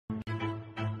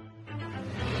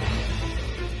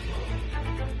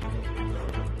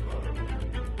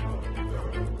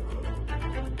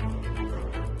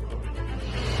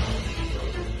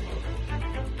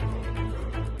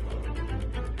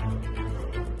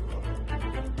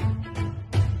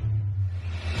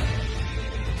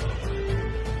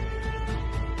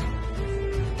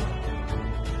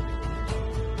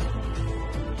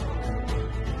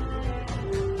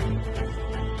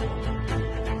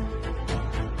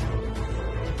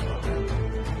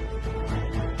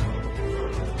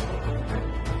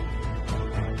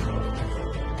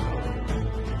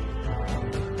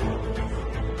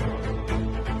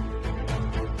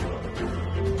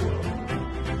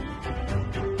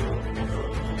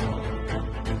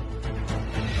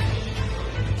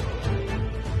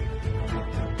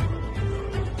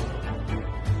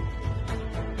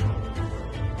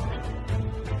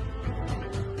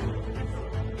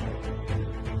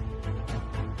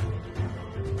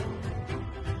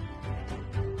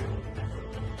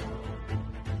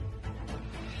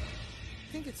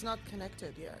It's not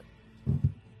connected yet.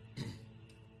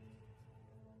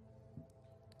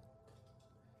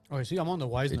 Okay, see, I'm on the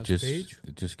Wise Nuts page.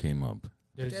 It just came up.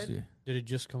 Did it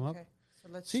just come up? Okay, so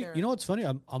let's See, share. you know what's funny?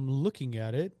 I'm looking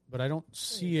at it, but I don't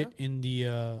see it in the.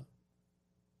 I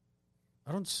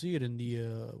don't see it in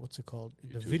the what's it called? In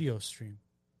the video stream,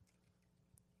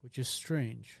 which is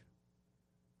strange.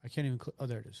 I can't even. Oh,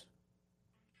 there it is.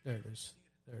 There it is.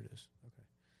 There it is. Okay.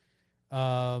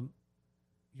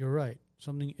 You're right.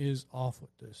 Something is off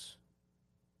with this.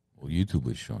 Well, YouTube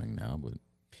is showing now, but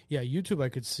yeah, YouTube I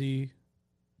could see.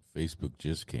 Facebook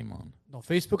just came on. No,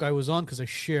 Facebook I was on because I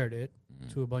shared it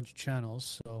to a bunch of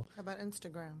channels. So how about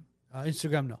Instagram?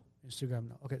 Instagram no.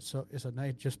 Okay, so now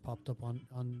it just popped up on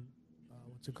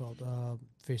what's it called?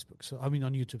 Facebook. So I mean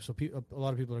on YouTube. So a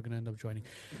lot of people are going to end up joining.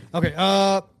 Okay.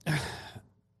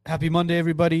 Happy Monday,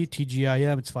 everybody.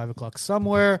 TGIM. It's 5:00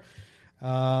 somewhere.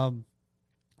 I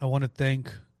want to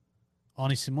thank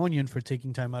Ani Simonian for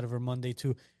taking time out of her Monday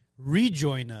to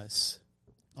rejoin us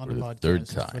on the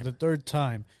podcast for the third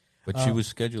time. But she was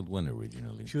scheduled when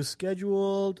originally? She was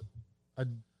scheduled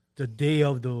the day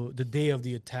of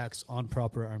the attacks on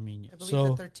proper Armenia. I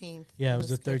believe the 13th. Yeah, it was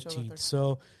the 13th.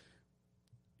 So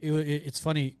it's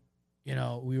funny,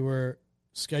 we were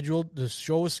scheduled. The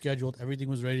show was scheduled. Everything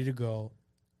was ready to go,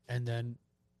 and then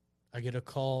I get a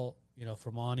call,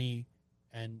 from Ani,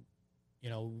 and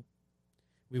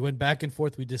we went back and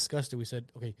forth. We discussed it. We said,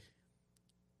 okay,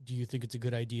 do you think it's a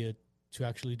good idea to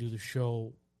actually do the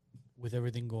show with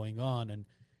everything going on? And,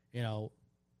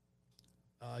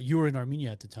 you were in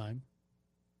Armenia at the time.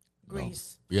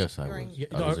 Greece. No. Yes, I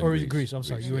was. In Greece. I'm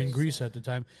sorry. You were in Greece at the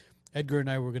time. Edgar and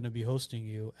I were going to be hosting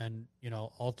you. And,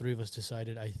 all three of us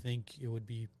decided, I think it would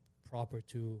be proper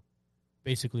to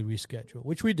basically reschedule,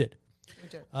 which we did. We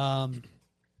did. And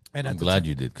I'm glad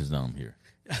you did, because now I'm here.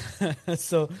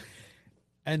 So,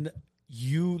 and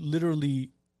you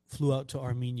literally flew out to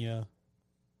Armenia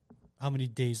how many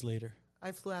days later?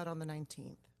 I flew out on the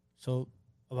 19th. So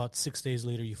about 6 days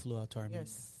later, you flew out to Armenia.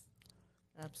 Yes,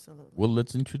 absolutely. Well,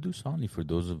 let's introduce Ani for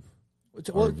those of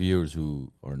our viewers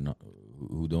who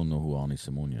don't know who Ani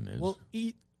Simonian is. Well,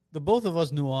 the both of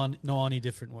us know Ani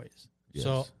different ways. Yes.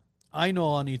 So I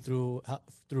know Ani through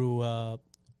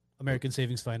American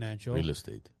Savings Financial, real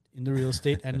estate, in the real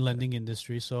estate and lending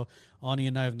industry. So Ani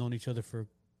and I have known each other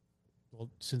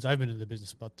since I've been in the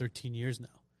business, about 13 years now,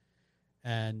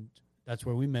 and that's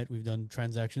where we met. We've done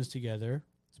transactions together,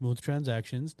 smooth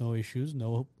transactions, no issues,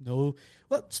 no.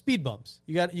 Well, speed bumps.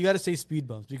 You got to say speed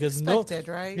bumps because expected,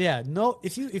 right? Yeah, no.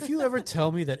 If you ever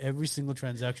tell me that every single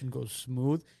transaction goes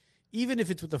smooth, even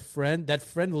if it's with a friend, that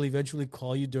friend will eventually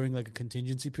call you during like a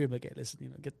contingency period. Like, hey, listen, you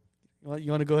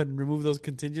want to go ahead and remove those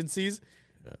contingencies,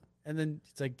 and then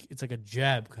it's like a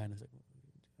jab kind of. Like,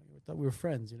 I thought we were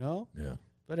friends, Yeah.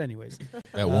 But anyways,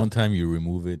 at one time you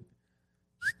remove it,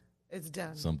 it's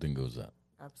done. Something goes up.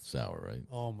 Absolutely. Sour, right?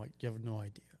 Oh my! You have no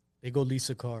idea. They go lease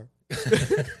a car.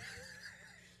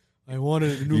 I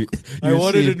wanted a new. I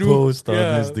wanted a new post on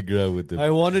Instagram with them. I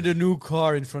wanted a new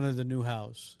car in front of the new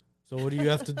house. So what do you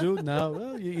have to do now?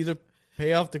 Well, you either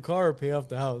pay off the car or pay off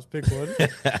the house. Pick one.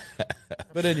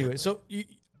 But anyway, so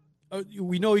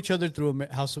we know each other through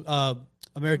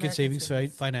American Savings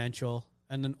Financial,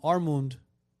 and then Armund.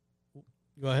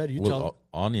 Go ahead. You tell.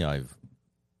 Ani, I've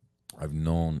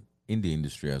known in the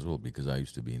industry as well, because I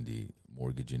used to be in the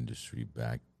mortgage industry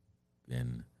back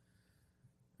in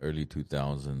early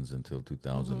 2000s until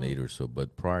 2008 or so.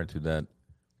 But prior to that,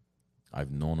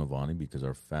 I've known of Ani because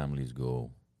our families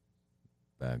go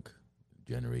back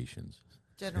generations.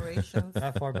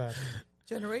 That far back.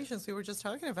 Generations. We were just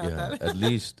talking about that.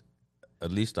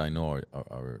 at least I know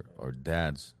our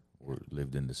dads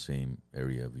lived in the same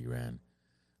area of Iran,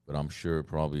 but I'm sure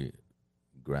probably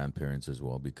grandparents as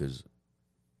well, because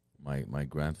my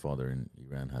grandfather in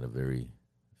Iran had a very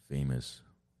famous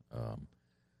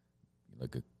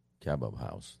like a kebab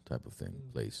house type of thing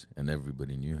place, and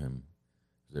everybody knew him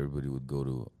because everybody would go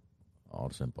to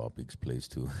Arsen Papik's place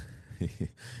to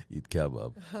eat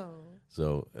kebab. Oh.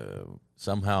 So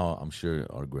somehow I'm sure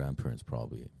our grandparents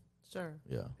probably. Sure.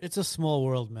 Yeah. It's a small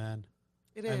world, man.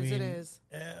 It is. It is.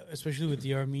 Especially with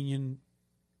the Armenian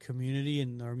community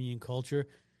and Armenian culture.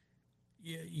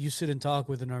 You sit and talk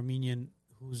with an Armenian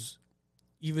who's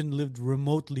even lived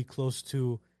remotely close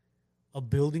to a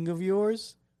building of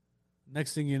yours.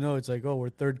 Next thing you know, it's like, oh, we're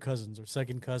third cousins or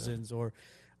second cousins, or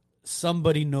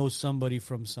somebody knows somebody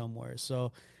from somewhere.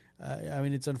 So, I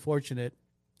mean, it's unfortunate.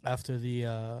 After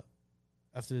the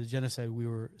genocide, we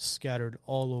were scattered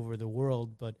all over the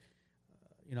world. But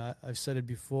I've said it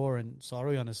before, and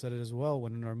Saroyan has said it as well.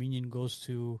 When an Armenian goes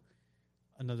to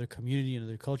another community,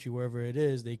 another culture, wherever it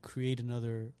is, they create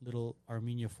another little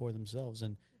Armenia for themselves.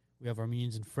 And we have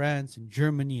Armenians in France, in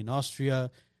Germany, in Austria,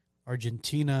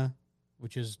 Argentina,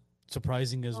 which is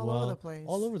surprising as All well. over the place.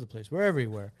 All over the place. We're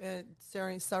everywhere.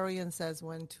 Sarian says,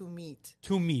 when two meet,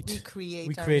 To meet. we create,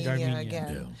 We create Armenia, Armenia.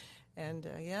 again. And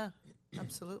yeah,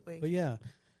 absolutely. But yeah.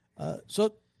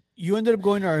 So you ended up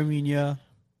going to Armenia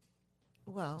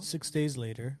Well, 6 days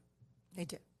later, I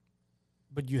did.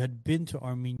 but you had been to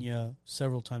Armenia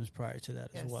several times prior to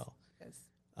that as Yes. well. Yes.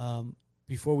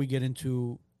 Before we get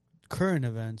into current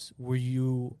events, were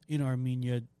you in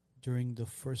Armenia during the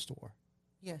first war?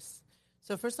 Yes.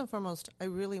 So first and foremost, I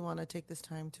really want to take this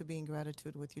time to be in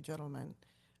gratitude with you gentlemen.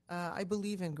 I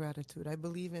believe in gratitude. I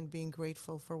believe in being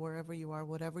grateful for wherever you are,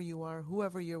 whatever you are,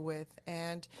 whoever you're with.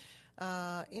 And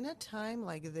in a time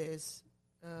like this,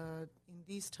 in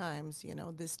these times,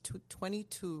 this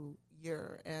 22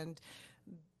 year and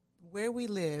where we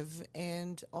live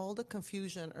and all the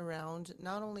confusion around,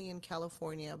 not only in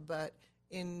California, but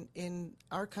in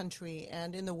our country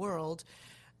and in the world,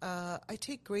 I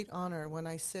take great honor when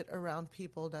I sit around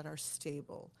people that are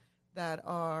stable, that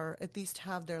are at least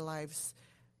have their lives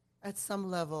at some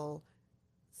level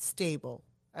stable.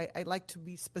 I like to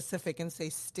be specific and say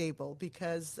stable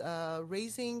because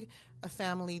raising a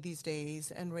family these days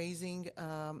and raising,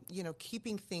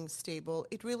 keeping things stable,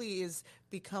 it really is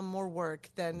become more work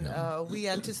than we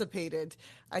anticipated,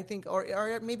 I think,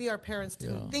 or maybe our parents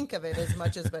didn't think of it as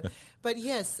much as, but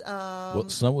yes. Well,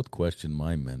 some would question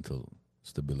my mental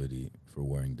stability for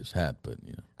wearing this hat, but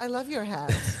I love your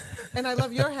hat, and I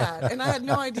love your hat, and I had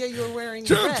no idea you were wearing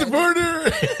Trump red. supporter.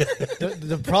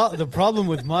 The problem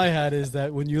with my hat is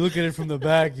that when you look at it from the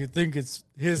back, you think it's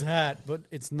his hat, but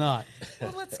it's not.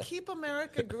 Well, let's keep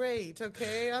America great,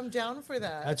 okay? I'm down for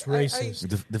that. That's racist.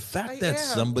 The fact I that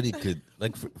am. somebody could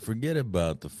forget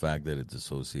about the fact that it's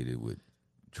associated with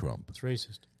Trump. It's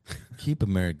racist. Keep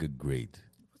America great.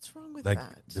 What's wrong with Like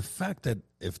that? the fact that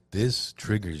if this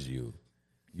triggers you,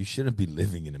 you shouldn't be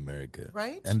living in America.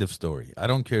 Right? End of story. I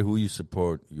don't care who you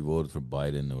support. You voted for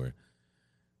Biden or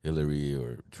Hillary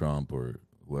or Trump or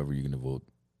whoever you're going to vote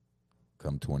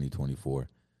come 2024.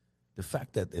 The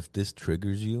fact that if this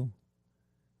triggers you,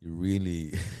 you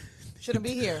really Shouldn't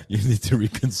be here. you need to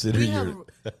reconsider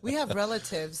We have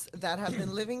relatives that have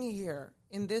been living here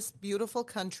in this beautiful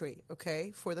country,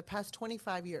 okay, for the past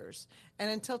 25 years.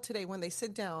 And until today, when they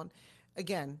sit down,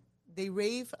 again, they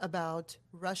rave about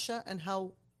Russia and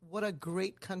what a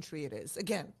great country it is.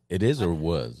 Again, It is or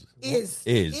was? is.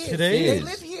 Today They is.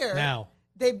 live here. Now.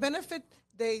 They benefit,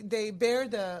 they bear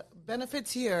the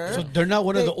benefits here. So they're not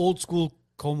one of They- the old school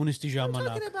communist I'm Jamanak.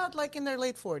 talking about like in their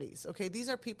late 40s. Okay, these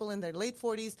are people in their late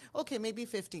 40s. Okay, maybe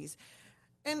 50s.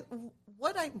 And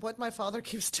what my father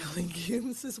keeps telling him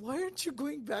is, why aren't you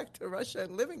going back to Russia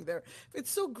and living there?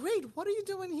 It's so great. What are you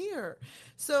doing here?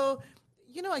 So,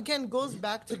 again, goes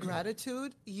back to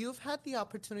gratitude. You've had the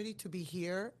opportunity to be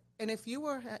here. And if you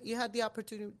had the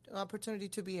opportunity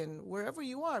to be in wherever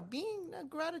you are, being in a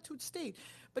gratitude state.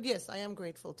 But yes, I am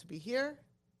grateful to be here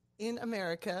in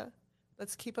America.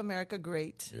 Let's keep America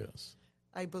great. Yes.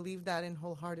 I believe that in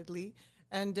wholeheartedly.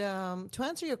 And to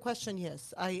answer your question,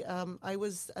 yes, I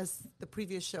was, as the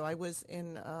previous show, I was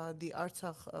in the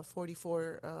Artsakh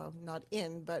 44, not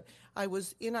in, but I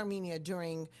was in Armenia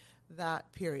during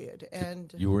that period.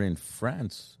 And You were in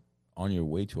France on your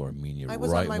way to Armenia I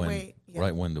was right on my when way, yeah.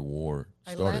 right when the war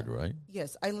I started, la- right?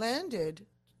 Yes, I landed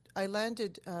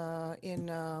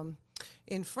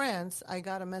in France. I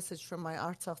got a message from my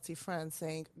Artsakh friend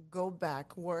saying, "Go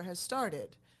back. War has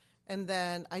started." And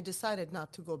then I decided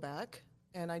not to go back,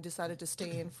 and I decided to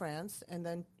stay in France. And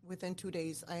then within 2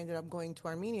 days, I ended up going to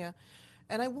Armenia.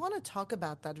 And I want to talk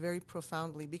about that very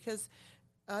profoundly because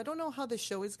I don't know how the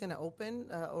show is going to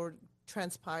open or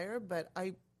transpire, but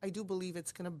I do believe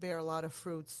it's going to bear a lot of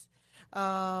fruits.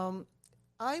 I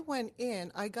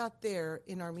got there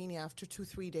in Armenia after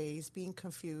 2-3 days, being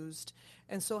confused,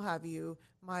 and so have you.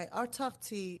 My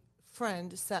Artsakh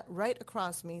friend sat right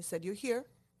across me, said, "You're here?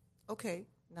 Okay,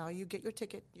 now you get your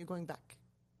ticket, you're going back."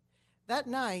 That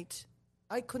night,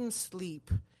 I couldn't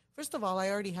sleep. First of all, I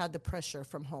already had the pressure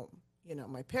from home.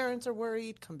 My parents are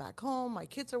worried, come back home, my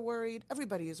kids are worried,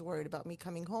 everybody is worried about me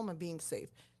coming home and being safe.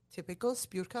 Typical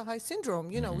Spurka high syndrome.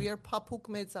 We are papuk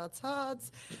metzatz,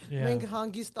 մենք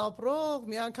հանգիստ ապրող,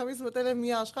 միանգամից մտել եմ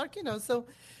մի աշխարհ, So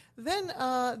then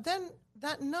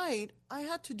that night, I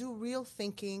had to do real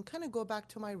thinking, kind of go back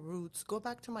to my roots, go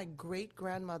back to my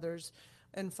great-grandmother's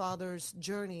and father's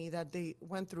journey that they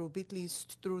went through, Bitlis,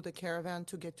 through the caravan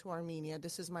to get to Armenia.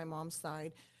 This is my mom's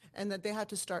side. And that they had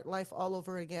to start life all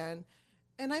over again.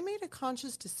 And I made a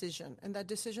conscious decision, and that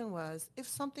decision was, if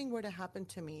something were to happen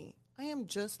to me, I am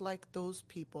just like those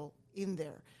people in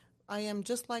there. I am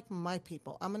just like my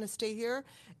people. I'm going to stay here.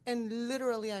 And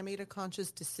literally, I made a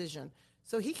conscious decision.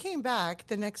 So he came back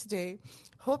the next day,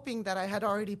 hoping that I had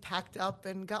already packed up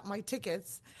and got my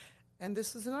tickets. And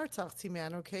this is an Artsakhi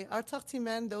man, okay? Artsakhi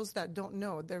men, those that don't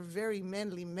know, they're very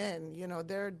manly men. You know,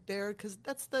 they're because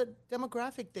that's the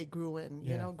demographic they grew in,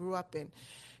 Yeah. grew up in.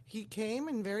 He came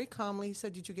and very calmly he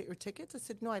said, "Did you get your tickets?" I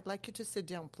said, "No, I'd like you to sit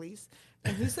down, please."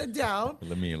 And he sat down.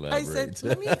 Let me I elaborate. said,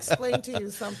 "Let me explain to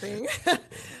you something."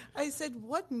 I said,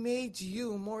 "What made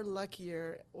you more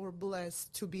luckier or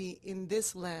blessed to be in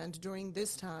this land during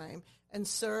this time and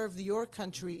serve your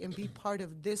country and be part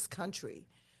of this country?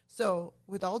 So,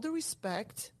 with all due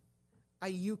respect,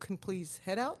 you can please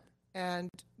head out and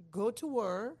go to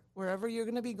war, wherever you're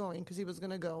going to be going," because he was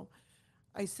going to go.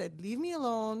 I said, "Leave me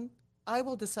alone. I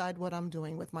will decide what I'm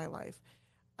doing with my life."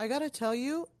 I got to tell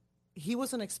you, he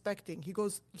wasn't expecting. He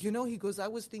goes, I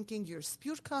was thinking you're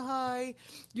spurka high,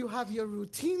 you have your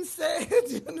routine set.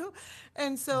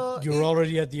 And so You're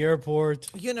already at the airport.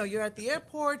 you're at the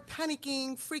airport,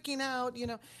 panicking, freaking out,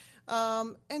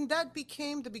 and that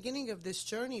became the beginning of this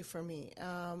journey for me.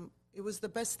 It was the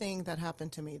best thing that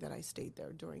happened to me that I stayed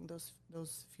there during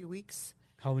those few weeks.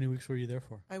 How many weeks were you there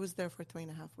for? I was there for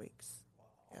 3.5 weeks.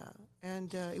 Yeah,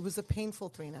 and it was a painful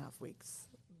 3.5 weeks,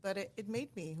 but it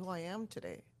made me who I am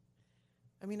today.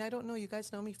 I mean, I don't know. You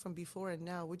guys know me from before and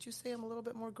now. Would you say I'm a little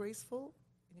bit more graceful?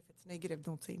 And if it's negative,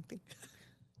 don't say anything.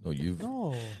 No,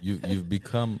 No. you've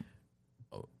become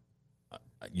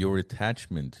your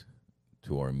attachment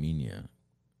to Armenia.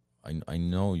 I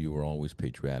know you were always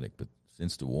patriotic, but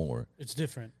since the war, It's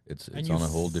different. it's And on a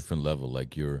whole different level.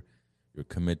 Like your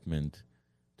commitment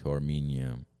to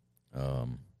Armenia,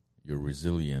 your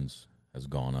resilience has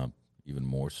gone up even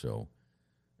more so.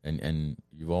 And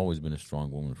you've always been a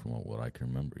strong woman from what I can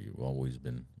remember. You've always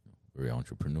been very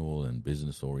entrepreneurial and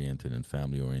business oriented and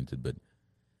family oriented. But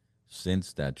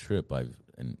since that trip,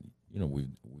 we've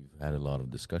had a lot of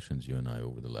discussions, you and I,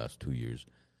 over the last 2 years.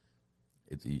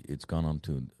 It's gone on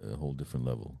to a whole different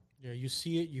level. Yeah, you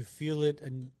see it, you feel it,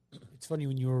 and it's funny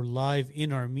when you were live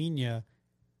in Armenia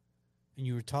and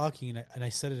you were talking, and I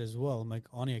said it as well. I'm like,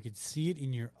 Ani, I could see it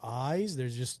in your eyes.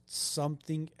 There's just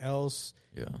something else,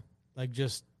 Yeah, like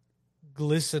just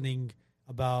glistening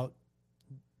about,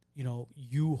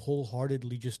 you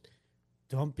wholeheartedly just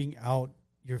dumping out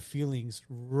your feelings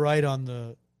right on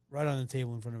the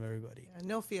table in front of everybody. Yeah,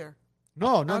 no fear.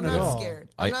 No, I'm not at not all. scared.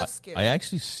 I'm not scared. I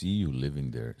actually see you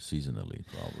living there seasonally,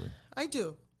 probably. I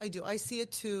do. I see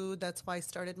it too. That's why I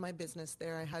started my business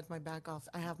there. I have my back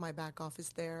office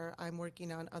there. I'm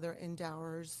working on other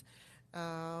endeavors.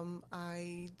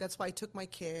 That's why I took my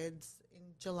kids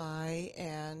in July,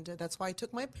 and that's why I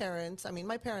took my parents. I mean,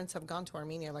 my parents have gone to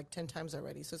Armenia like 10 times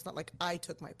already, so it's not like I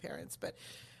took my parents, but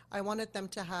I wanted them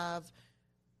to have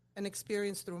an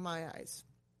experience through my eyes.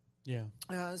 Yeah.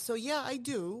 So yeah, I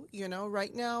do.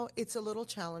 Right now it's a little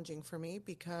challenging for me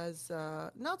because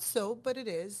not so, but it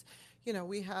is.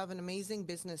 We have an amazing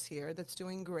business here that's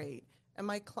doing great. And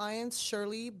my clients,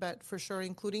 surely, but for sure,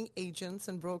 including agents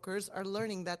and brokers, are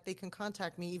learning that they can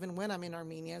contact me even when I'm in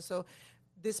Armenia. So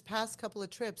this past couple of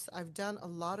trips, I've done a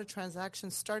lot of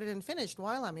transactions, started and finished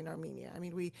while I'm in Armenia. I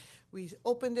mean, we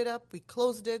opened it up, we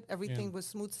closed it, everything was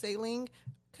smooth sailing.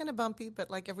 Kind of bumpy,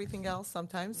 but like everything else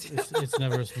sometimes. It's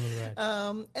never a smooth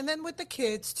ride. And then with the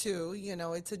kids too,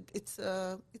 it's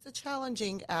a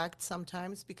challenging act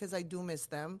sometimes because I do miss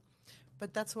them.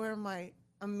 But that's where my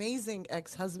amazing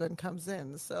ex-husband comes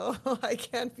in. So I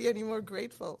can't be any more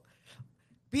grateful.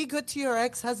 Be good to your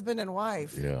ex-husband and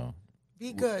wife. Yeah.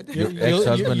 Be good. Your You'll-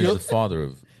 ex-husband is you'll- the father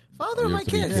of Father of your my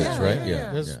three kids, kids, right?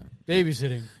 yeah. That's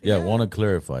babysitting. Yeah, I want to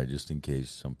clarify just in case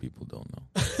some people don't know.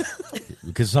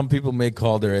 Because some people may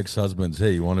call their ex-husbands,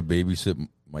 "Hey, you want to babysit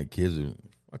my kids?"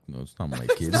 Fuck no, it's not my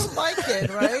kids. Not my kid,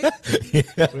 right?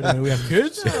 Wait a minute, we have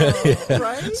kids? No,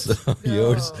 right? So No,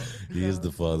 yours, he is no.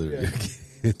 the father of your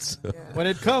kids. So. Yeah. When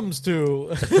it comes to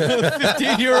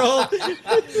 15-year-old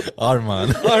Arman.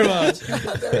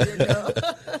 Arman. There you go.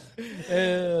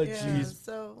 Oh, Yeah, jeez.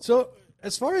 so So,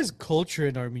 as far as culture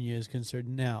in Armenia is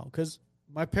concerned now, because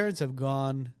my parents have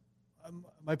gone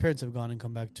and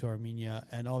come back to Armenia,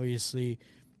 and obviously,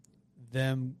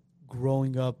 them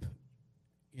growing up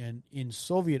in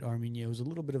Soviet Armenia, it was a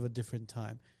little bit of a different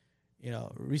time.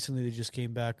 Recently they just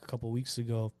came back a couple of weeks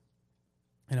ago,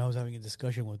 and I was having a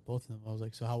discussion with both of them. I was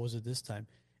like, "So how was it this time?"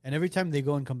 And every time they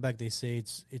go and come back, they say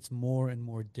it's more and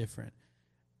more different.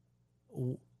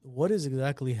 What is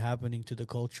exactly happening to the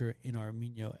culture in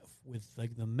Armenia with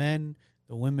like the men,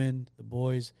 the women, the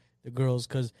boys, the girls?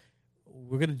 Because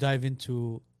we're going to dive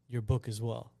into your book as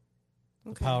well,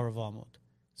 The Okay. Power of Amod.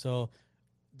 So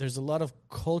there's a lot of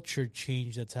culture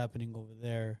change that's happening over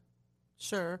there.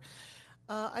 Sure.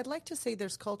 I'd like to say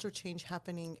there's culture change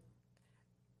happening.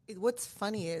 What's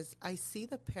funny is I see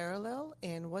the parallel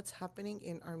in what's happening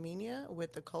in Armenia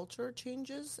with the culture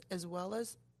changes, as well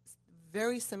as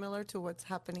very similar to what's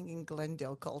happening in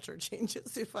Glendale culture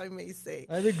changes, if I may say.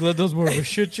 I think Glenda's more of a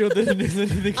shit show than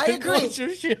anything. I agree.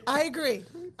 Culture shit. I agree.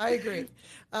 I agree.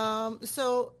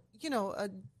 So,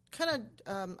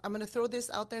 I'm going to throw this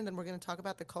out there and then we're going to talk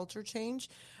about the culture change.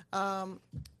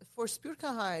 For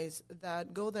Spurka highs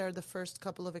that go there the first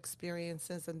couple of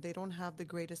experiences and they don't have the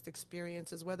greatest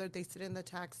experiences, whether they sit in the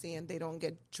taxi and they don't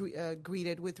get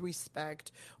greeted with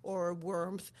respect or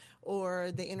warmth,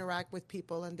 or they interact with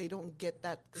people and they don't get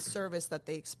that service that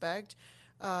they expect,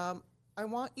 I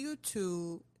want you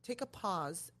to take a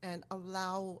pause and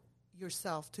allow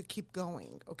yourself to keep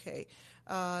going, okay?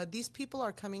 These people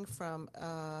are coming from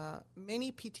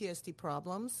many PTSD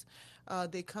problems.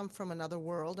 They come from another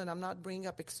world, and I'm not bringing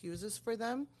up excuses for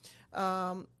them.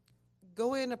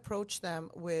 Go and approach them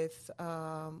with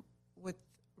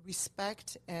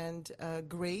respect and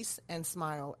grace and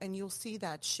smile, and you'll see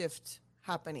that shift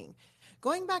happening.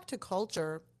 Going back to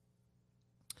culture,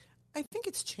 I think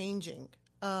it's changing.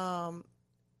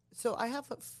 So I have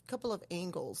a couple of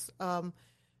angles.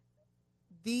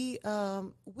 The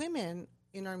women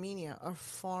in Armenia are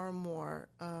far more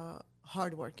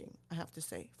hardworking, I have to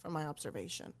say, from my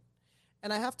observation.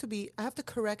 And I have to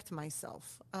correct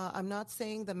myself. I'm not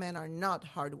saying the men are not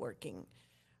hardworking.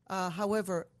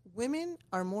 However, women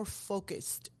are more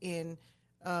focused in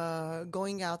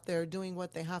going out there, doing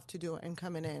what they have to do, and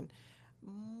coming in.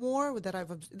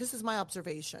 This is my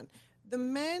observation. The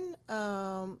men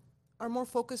are more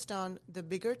focused on the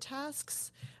bigger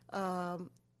tasks.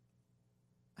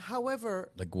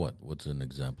 However, Like what? What's an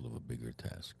example of a bigger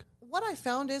task? what I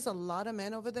found is a lot of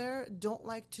men over there don't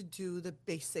like to do the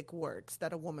basic works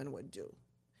that a woman would do,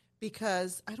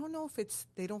 because I don't know if it's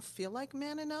they don't feel like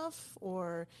man enough,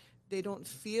 or they don't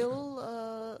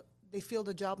feel they feel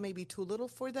the job may be too little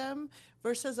for them,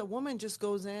 versus a woman just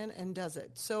goes in and does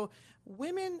it. So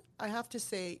women, I have to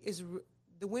say,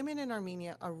 the women in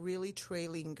Armenia are really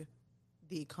trailing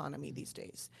the economy these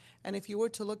days. And if you were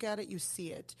to look at it, you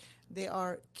see it. They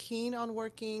are keen on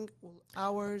working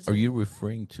hours. Are you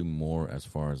referring to more as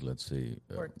far as, let's say,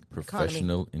 Work,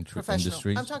 professional professional.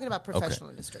 industries? I'm talking about professional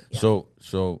industry. Yeah.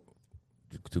 So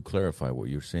to clarify, what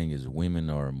you're saying is women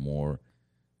are more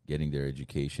getting their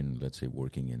education, let's say,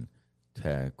 working in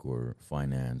tech or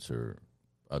finance or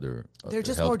other. They're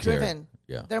just more healthcare. driven.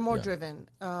 Yeah, They're more yeah. driven.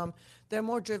 They're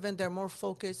more driven. They're more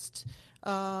focused.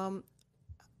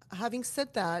 Having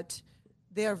said that,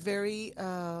 they are very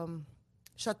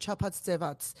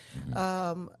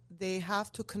they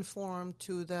have to conform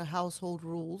to the household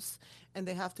rules, and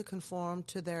they have to conform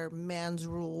to their man's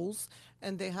rules,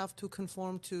 and they have to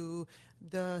conform to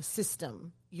the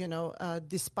system,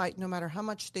 despite no matter how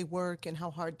much they work and how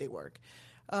hard they work.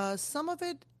 Some of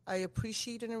it I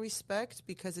appreciate and respect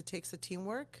because it takes a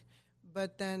teamwork,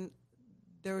 but then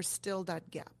there's still that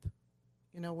gap,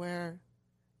 where,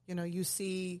 you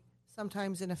see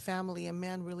sometimes in a family, a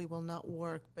man really will not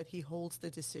work, but he holds the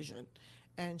decision,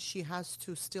 and she has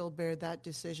to still bear that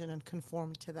decision and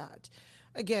conform to that.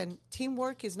 Again,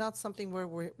 teamwork is not something where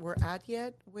we're at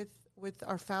yet with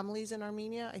our families in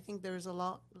Armenia. I think there's a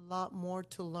lot more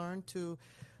to learn to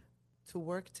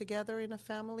work together in a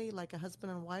family, like a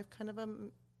husband and wife kind of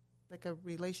like a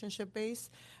relationship base.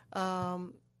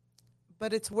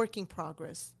 But it's work in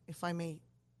progress, if I may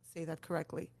say that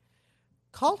correctly.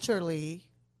 Culturally,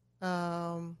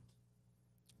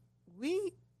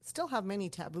 we still have many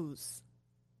taboos.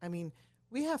 I mean,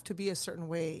 we have to be a certain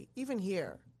way, even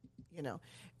here,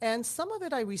 and some of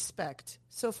it I respect.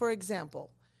 So, for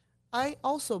example, I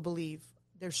also believe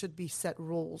there should be set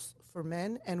rules for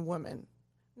men and women,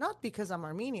 not because I'm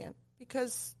Armenian,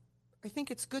 because I think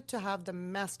it's good to have the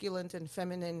masculine and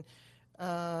feminine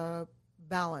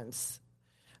balance.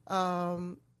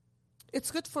 It's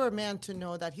good for a man to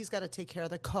know that he's got to take care of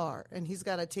the car, and he's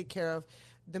got to take care of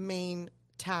the main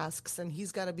tasks, and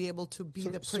he's got to be able to be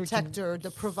the protector, the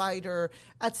provider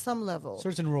at some level.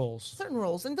 Certain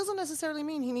roles. And doesn't necessarily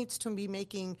mean he needs to be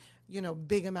making,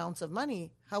 big amounts of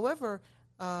money. However,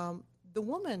 the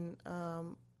woman,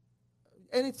 and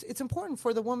it's important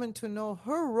for the woman to know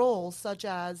her role, such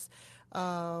as,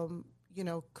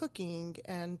 cooking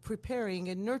and preparing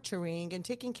and nurturing and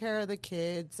taking care of the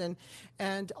kids,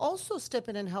 and also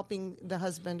stepping in and helping the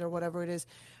husband or whatever it is.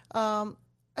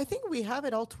 I think we have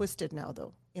it all twisted now,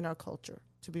 though, in our culture,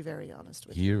 to be very honest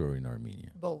with you. Here or in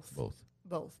Armenia? Both.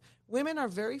 Both. Women are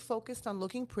very focused on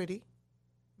looking pretty,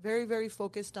 very, very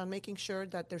focused on making sure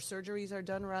that their surgeries are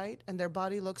done right and their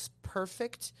body looks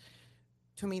perfect.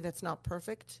 To me, that's not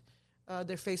perfect.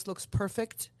 Their face looks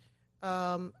perfect.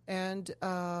 Well,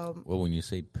 when you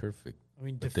say perfect, I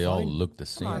mean, but they all define. look the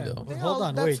same, on, Yeah, though. but hold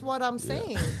on, that's wait. what I'm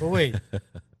saying. But wait,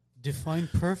 define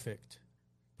perfect.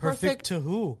 Perfect Perfect. to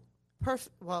who?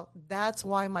 Well, that's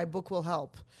why my book will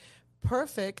help.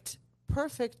 Perfect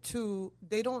to,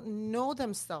 they don't know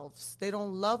themselves. They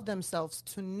don't love themselves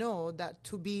to know that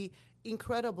to be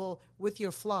incredible with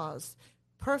your flaws.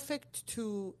 Perfect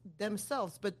to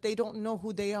themselves, but they don't know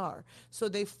who they are. So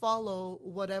they follow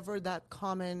whatever that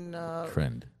common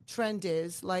trend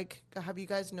is. Like, have you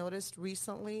guys noticed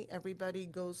recently everybody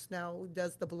goes now,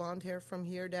 does the blonde hair from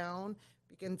here down,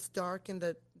 begins dark in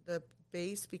the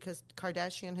base because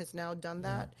Kardashian has now done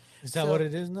that. Is that what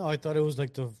it is now? I thought it was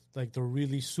like the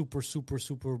really super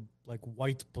like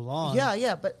white blonde.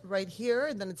 Yeah, but right here,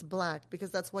 and then it's black because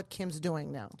that's what Kim's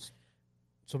doing now.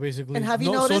 So basically, And have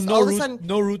you no, noticed so all of a root, sudden?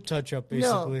 no root touch up,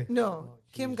 basically. No. Oh,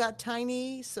 Kim geez. got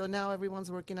tiny, so now everyone's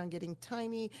working on getting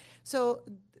tiny. So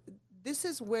this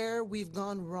is where we've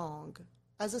gone wrong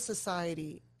as a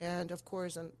society, and of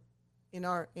course, in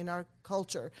our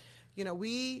culture. You know,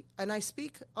 and I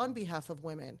speak on behalf of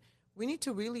women. We need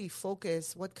to really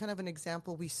focus what kind of an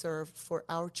example we serve for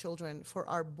our children, for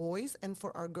our boys, and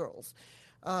for our girls.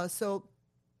 So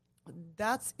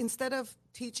that's instead of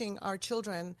teaching our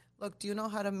children, look, do you know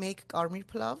how to make garmi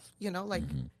pulav? You know, like,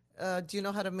 do you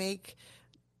know how to make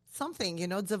something,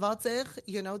 zavatzer,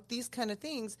 these kind of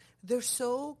things. They're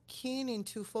so keen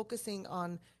into focusing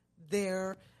on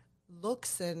their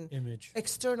looks and Image.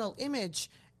 external image.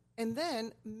 And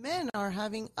then men are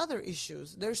having other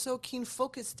issues. They're so keen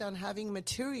focused on having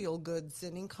material goods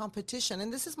and in competition.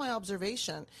 And this is my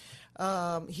observation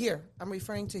here. I'm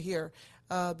referring to here.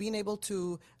 Being able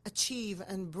to achieve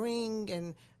and bring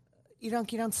and Iran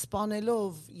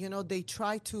Spanelov, they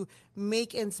try to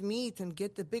make ends meet and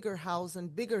get the bigger house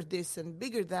and bigger this and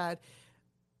bigger that.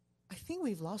 I think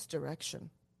we've lost direction.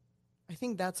 I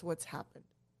think that's what's happened.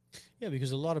 Yeah,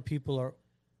 because a lot of people are,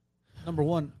 number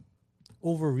one,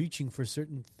 overreaching for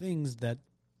certain things that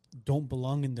don't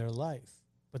belong in their life,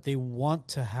 but they want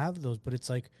to have those. But it's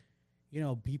like,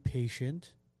 be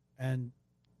patient, and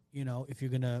if you're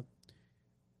gonna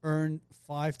earn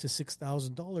 $5,000 to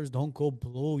 $6,000, don't go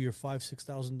blow your $5,000 to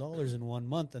 $6,000 in 1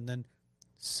 month and then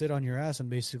sit on your ass and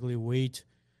basically wait.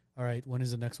 All right, when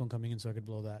is the next one coming in so I could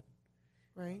blow that?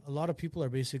 Right. A lot of people are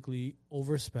basically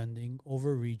overspending,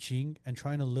 overreaching, and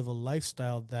trying to live a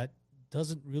lifestyle that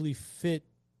doesn't really fit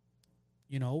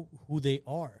who they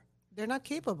are. They're not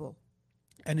capable.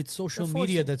 And it's social They're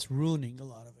media forcing. that's ruining a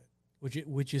lot of it,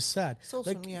 which is sad.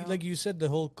 Social media. Like you said, the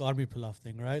whole garmi pilaf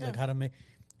thing, right? Yeah. Like how to make.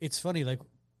 It's funny. Like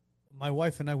my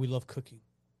wife and I, we love cooking,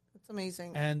 It's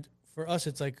amazing. and for us,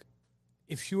 it's like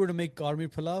if she were to make garmi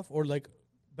pilaf, or like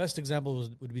best example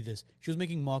would be this. She was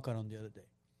making makaron the other day,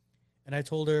 and I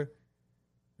told her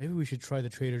maybe we should try the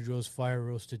Trader Joe's fire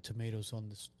roasted tomatoes on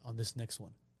this next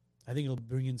one. I think it'll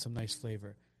bring in some nice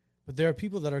flavor. But there are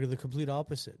people that are the complete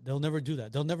opposite. They'll never do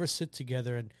that. They'll never sit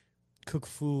together and cook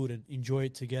food and enjoy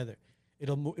it together.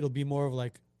 It'll be more of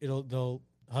like they'll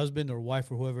husband or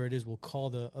wife or whoever it is will call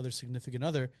the other significant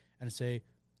other and say,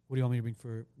 "What do you want me to bring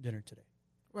for dinner today?"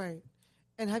 Right.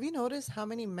 And have you noticed how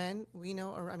many men we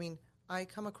know, I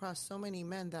come across so many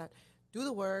men that do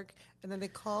the work and then they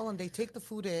call and they take the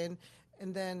food in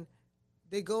and then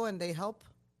they go and they help.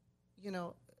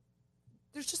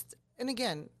 There's just, and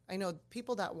again, I know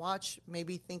people that watch may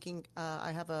be thinking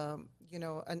I have an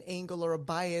angle or a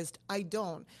bias. I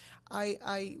don't.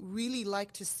 I really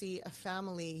like to see a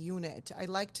family unit. I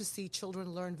like to see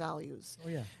children learn values. Oh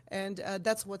yeah. And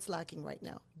that's what's lacking right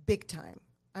now, big time.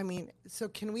 So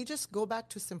can we just go back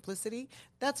to simplicity?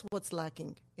 That's what's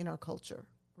lacking in our culture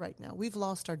right now. We've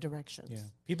lost our directions. Yeah.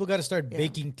 People got to start Yeah.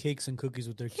 baking cakes and cookies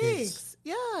with their kids. Cakes,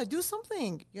 yeah, do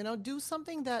something. Do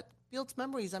something that builds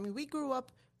memories. We grew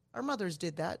up, our mothers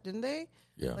did that, didn't they?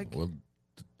 Yeah. Like- Well,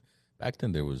 back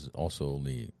then there was also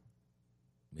only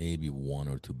maybe one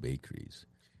or two bakeries.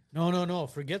 No.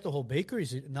 Forget the whole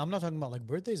bakeries. Now, I'm not talking about like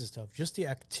birthdays and stuff. Just the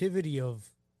activity of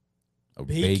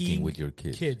Baking with your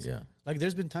kids. kids. Yeah. Like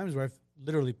there's been times where I've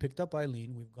literally picked up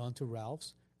Eileen. We've gone to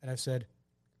Ralph's and I've said,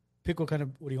 "Pick what do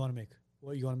you want to make?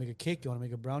 What you want to make a cake? You want to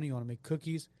make a brownie? You want to make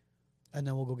cookies?" And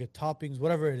then we'll go get toppings,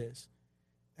 whatever it is.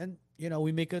 And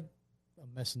we make a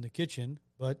mess in the kitchen,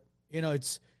 but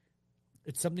it's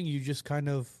something you just kind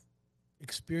of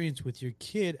experience with your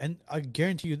kid, and I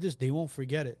guarantee you this, they won't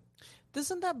forget it.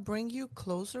 Doesn't that bring you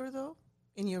closer, though?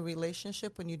 in your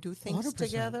relationship when you do things 100%.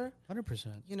 together.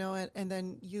 100%. And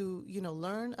then you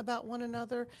learn about one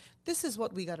another. This is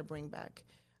what we got to bring back.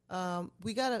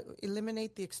 We got to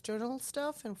eliminate the external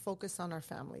stuff and focus on our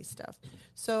family stuff.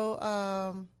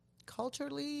 So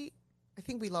culturally, I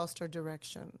think we lost our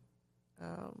direction,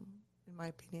 in my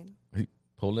opinion.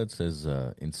 Paulette says,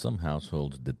 in some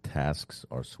households, the tasks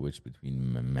are switched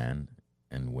between man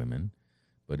and women,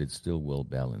 but it's still well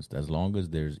balanced. As long as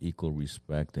there's equal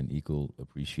respect and equal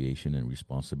appreciation and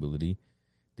responsibility,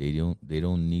 they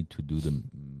don't need to do the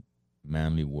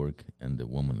manly work and the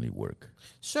womanly work.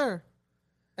 Sure.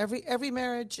 Every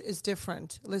marriage is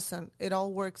different. Listen, it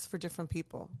all works for different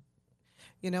people.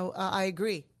 I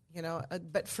agree.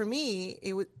 But for me,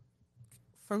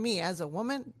 for me as a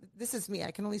woman, this is me.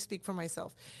 I can only speak for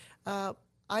myself. I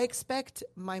expect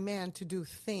my man to do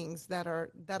things that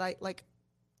are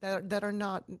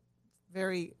not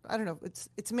very, I don't know,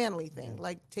 it's manly thing,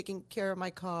 like taking care of my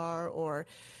car or,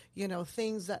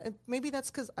 things that maybe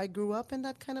that's because I grew up in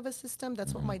that kind of a system.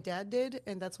 That's what my dad did,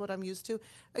 and that's what I'm used to.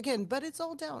 Again, but it's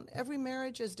all down. Every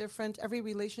marriage is different. Every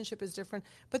relationship is different.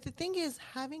 But the thing is,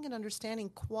 having an understanding,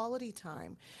 quality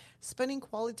time, spending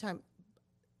quality time,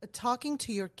 talking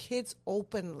to your kids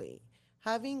openly,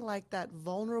 having like that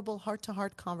vulnerable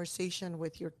heart-to-heart conversation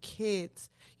with your kids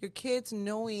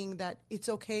knowing that it's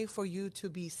okay for you to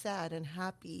be sad and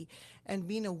happy, and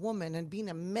being a woman and being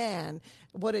a man,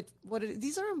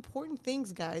 these are important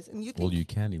things, guys. And you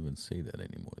can't even say that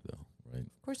anymore, though, right?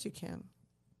 Of course you can.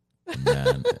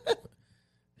 Man,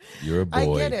 you're a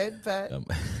boy. I get it, but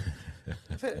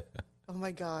oh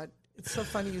my God. It's so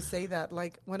funny you say that.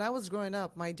 Like, when I was growing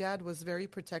up, my dad was very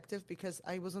protective because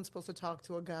I wasn't supposed to talk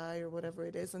to a guy or whatever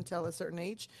it is until a certain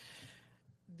age.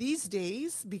 These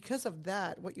days, because of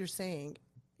that, what you're saying,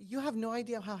 you have no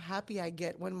idea how happy I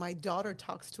get when my daughter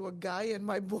talks to a guy and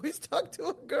my boys talk to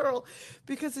a girl,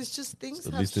 because it's just things.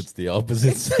 At least it's the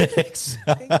opposite sex.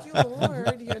 Thank you,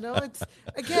 Lord.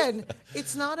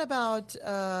 It's not about.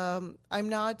 I'm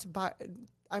not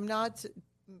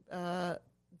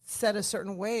set a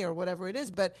certain way or whatever it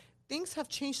is, but things have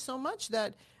changed so much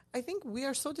that I think we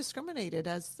are so discriminated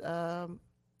as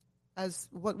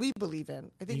what we believe in.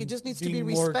 I think it just needs to be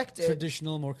respected. More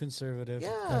traditional, more conservative.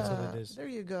 Yeah, that's what it is. There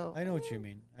you go. I know what you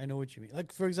mean.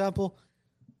 Like, for example,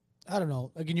 I don't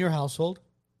know, like in your household,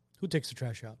 who takes the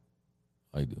trash out?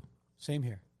 I do. Same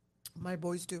here. My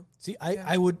boys do. See,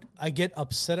 I get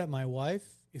upset at my wife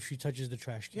if she touches the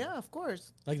trash can. Yeah, of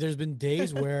course. Like, there's been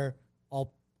days where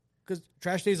because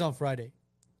trash day is on Friday.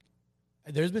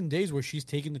 There's been days where she's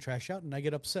taking the trash out and I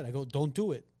get upset. I go, don't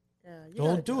do it. Yeah,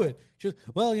 don't do it. She goes,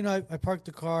 well, I parked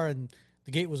the car and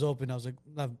the gate was open. I was like,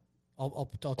 I'll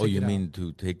take it out. Oh, you mean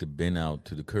to take the bin out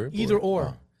to the curb? Either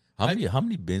or. How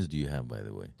many bins do you have, by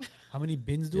the way? How many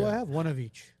bins do I have? One of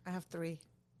each. I have 3.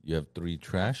 You have 3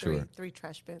 trash or 3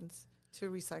 trash bins, 2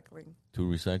 recycling. 2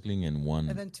 recycling and 1.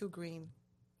 And then 2 green.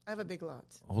 I have a big lot.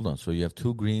 Hold on. So you have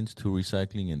 2 greens, 2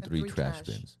 recycling, and 3 trash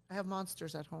bins. I have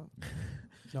monsters at home.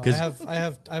 No, I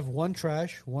have 1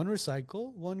 trash, 1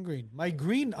 recycle, 1 green. My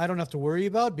green I don't have to worry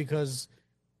about because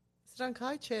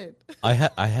I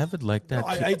have it like that.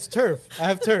 No, it's turf. I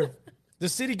have turf. The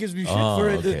city gives me shit for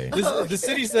it. Okay. The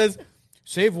city says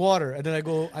save water, and then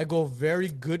I go very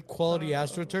good quality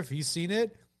AstroTurf. He's seen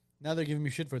it. Now they're giving me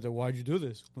shit for it. Why'd you do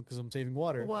this? Because I'm saving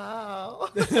water. Wow.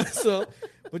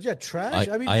 But yeah, trash.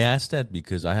 I asked that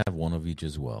because I have 1 of each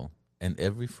as well, and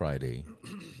every Friday,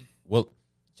 well,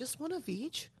 just 1 of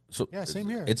each. So yeah, same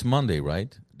here. It's Monday,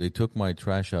 right? They took my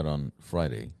trash out on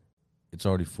Friday. It's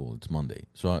already full. It's Monday,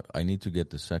 so I need to get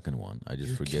the second one. I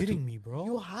just forget. You're kidding me, bro.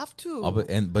 You have to.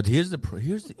 But here's the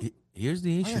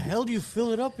issue. How the hell do you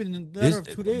fill it up in a matter of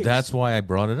 2 days? That's why I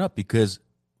brought it up, because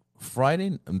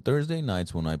Friday and Thursday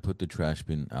nights when I put the trash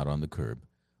bin out on the curb,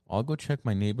 I'll go check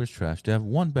my neighbor's trash. They have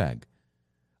 1 bag.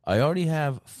 I already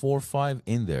have 4 or 5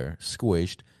 in there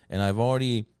squished, and I've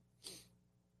already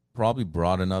probably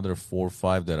brought another 4 or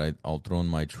 5 that I'll throw in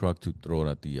my truck to throw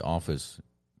it at the office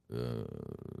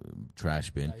trash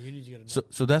bin. Yeah, you need to get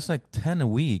so that's like 10 a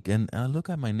week. And I look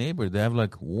at my neighbor, they have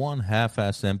like 1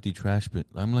 half-ass empty trash bin.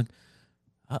 I'm like,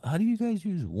 how do you guys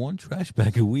use 1 trash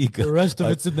bag a week? The rest of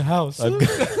it's in the house.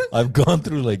 I've gone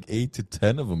through like 8 to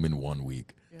 10 of them in 1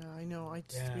 week. Yeah, I know.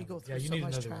 We go through you so need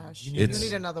much another trash. one. You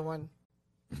need another one.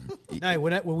 Now,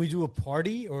 when we do a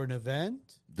party or an event,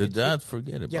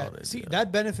 forget about it. See,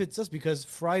 that benefits us because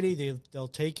Friday they'll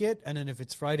take it, and then if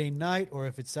it's Friday night or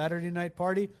if it's Saturday night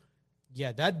party,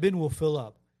 that bin will fill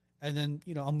up. And then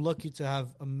I'm lucky to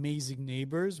have amazing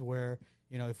neighbors where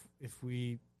if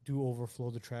we do overflow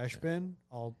the trash bin,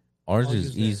 Ours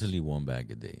is easily 1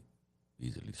 bag a day,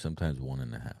 easily. Sometimes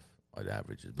 1.5. I'd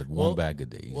average it, but Well- one bag a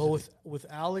day. Well, easily. with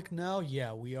Alec now,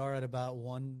 yeah, we are at about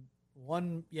one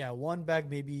bag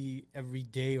maybe every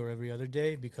day or every other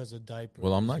day because of diapers.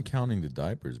 Well, I'm not counting the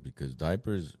diapers because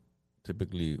diapers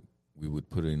typically we would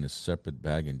put it in a separate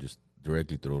bag and just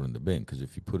directly throw it in the bin. Because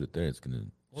if you put it there, it's gonna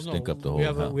stink up the whole we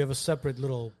have house. we have a separate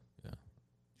little Yeah.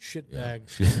 shit Yeah. bag.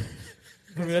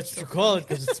 I mean, that's what you call it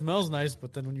because it smells nice.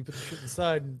 But then when you put the shit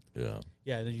inside, yeah.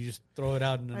 then you just throw it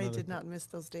out in another. I did not miss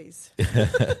those days.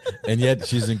 And yet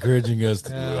she's encouraging us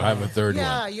to Yeah. have a third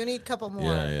Yeah, one. you need a couple more.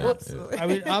 Yeah, yeah, Absolutely. I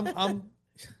mean, I'm.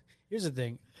 Here's the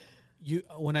thing,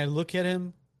 when I look at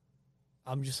him,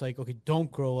 I'm just like, okay,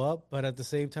 don't grow up. But at the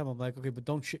same time, I'm like, okay, but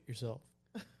don't shit yourself.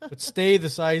 But stay the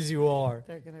size you are.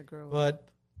 They're gonna grow. up. But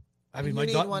I mean, You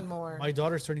need one more. My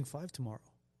daughter's turning 5 tomorrow.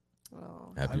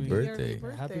 Oh, Happy I mean, birthday.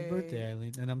 Happy birthday,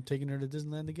 Eileen! And I'm taking her to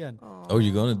Disneyland again. Oh,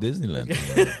 you're going to Disneyland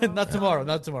tomorrow. Not tomorrow.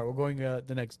 Not tomorrow. We're going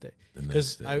the next day The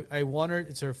because next day. I want her.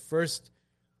 It's her first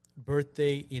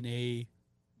birthday in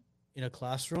a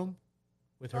classroom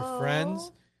with her friends.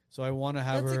 Oh, So I want to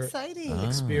have That's her exciting. Ah.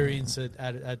 experience it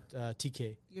at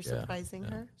TK. You're Yeah, surprising yeah.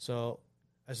 her. So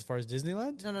as far as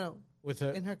Disneyland No, with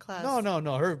her, in her class.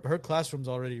 no. Her classroom's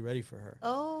already ready for her.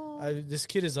 Oh, This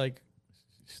kid is like,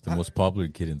 She's the most popular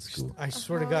kid in school. I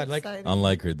swear to how God, like exciting.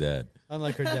 Unlike her dad.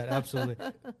 unlike her dad, absolutely.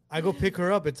 I go pick her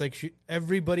up. It's like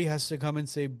everybody has to come and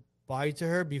say bye to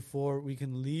her before we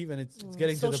can leave, and it's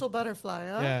getting to the social butterfly.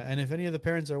 Huh? yeah. And if any of the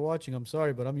parents are watching, I'm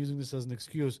sorry, but I'm using this as an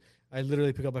excuse. I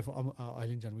literally pick up my phone.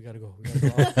 Eileen John, we gotta go.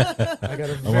 I got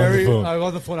a I'm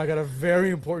on the phone. I got a very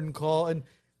important call, and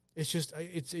it's just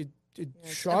it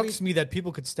it's shocks me that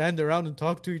people could stand around and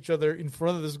talk to each other in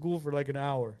front of the school for like an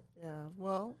hour. Yeah.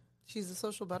 Well, she's a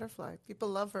social butterfly. People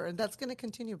love her, and that's going to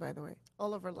continue. By the way,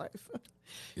 all of her life.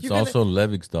 It's You're gonna- also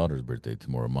Levik's daughter's birthday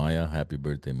tomorrow. Maya, happy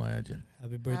birthday, Maya Jen.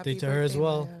 Happy birthday Happy to her as birthday,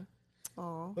 well. Maya.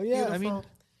 Oh, But yeah, I mean,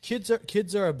 kids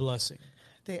are a blessing.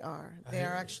 they are. They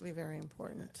are actually very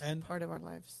important And- part of our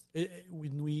lives.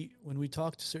 When we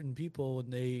talk to certain people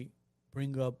and they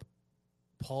bring up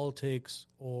politics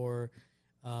or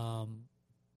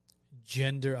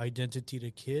gender identity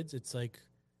to kids, it's like,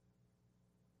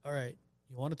 all right,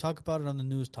 you want to talk about it on the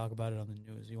news, talk about it on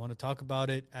the news. You want to talk about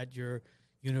it at your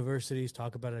universities,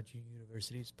 talk about it at your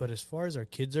universities. But as far as our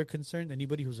kids are concerned,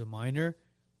 anybody who's a minor,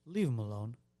 leave them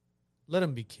alone. Let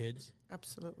them be kids.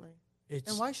 Absolutely. It's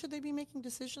And why should they be making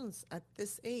decisions at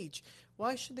this age?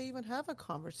 Why should they even have a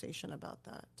conversation about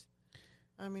that?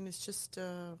 I mean, it's just.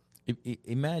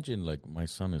 Imagine, like, my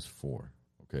son is 4,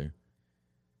 okay?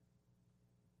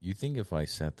 You think if I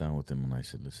sat down with him and I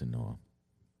said, listen, Noah,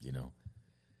 you know,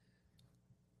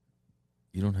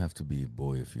 you don't have to be a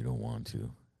boy if you don't want to.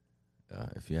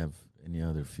 If you have any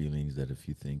other feelings that if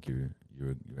you think you're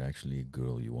actually a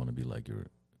girl, you want to be like your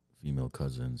female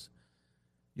cousins,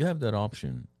 you have that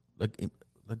option. Like,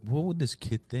 what would this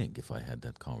kid think if I had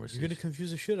that conversation? you're going to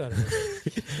confuse the shit out of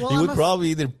it. Well, He I'm would a- probably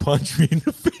either punch me in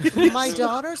the face. My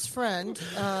daughter's friend,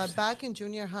 back in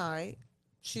junior high,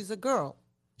 she's a girl.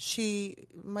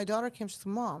 My daughter came, she said,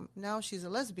 Mom, now she's a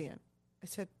lesbian. I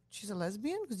said, she's a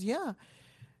lesbian? Because yeah.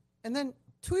 And then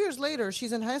 2 years later,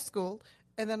 she's in high school,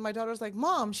 and then my daughter's like,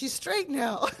 Mom, she's straight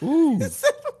now. Ooh.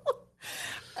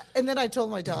 And then I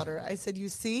told my daughter, I said, you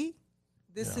see,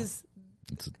 this Yeah. is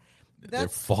They're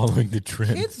that's following the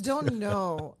trend. kids don't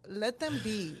know. Let them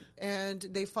be. And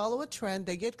they follow a trend,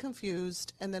 they get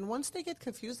confused, and then once they get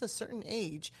confused at a certain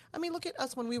age, I mean, look at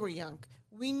us when we were young.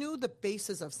 We knew the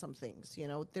basis of some things, you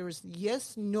know. There was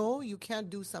yes, no, you can't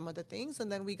do some of the things,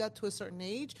 and then we got to a certain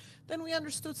age, then we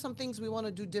understood some things we want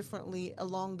to do differently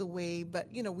along the way,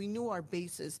 but you know, we knew our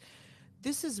basis.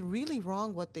 This is really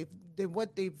wrong what they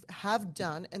have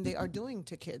done and they are doing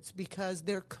to kids because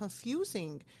they're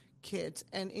confusing kids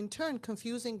and in turn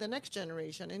confusing the next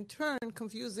generation, in turn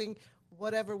confusing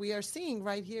whatever we are seeing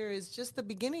right here is just the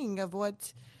beginning of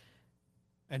what.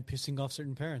 And pissing off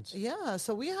certain parents. Yeah,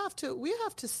 so we have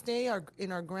to stay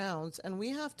in our grounds, and we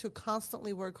have to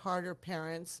constantly work harder.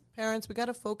 Parents, we got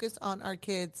to focus on our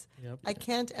kids. Yep. I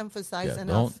can't emphasize Yeah,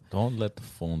 enough. don't let the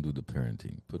phone do the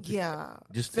parenting.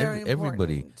 Just very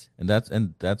everybody, important.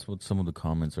 and that's what some of the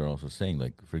comments are also saying.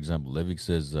 Like, for example, Levik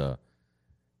says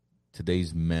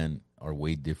today's men are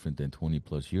way different than 20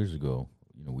 plus years ago.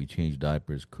 You know, we change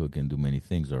diapers, cook, and do many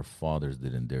things our fathers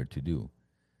didn't dare to do.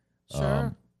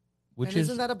 Sure. Which And is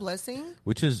isn't that a blessing?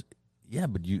 Which is, yeah,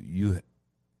 but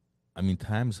I mean,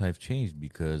 times have changed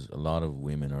because a lot of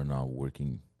women are now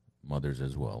working mothers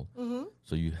as well. Mm-hmm.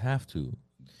 So you have to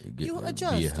You be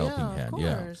adjust, a helping yeah, hand. of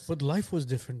Yeah, course. But life was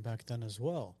different back then as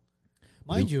well.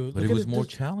 But Mind you, but look it at was more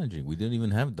this- challenging. We didn't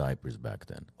even have diapers back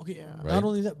then. Okay, Yeah. not Right?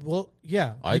 only that. Well,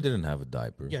 yeah, I didn't have a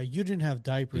diaper. yeah, you didn't have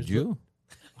diapers. Did you?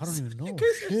 I don't even know.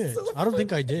 Because you're Shit. so I don't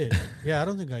think I did. Yeah, I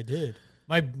don't think I did.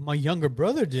 My younger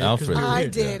brother did. 'cause Alfred. we were I here.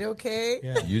 did, okay?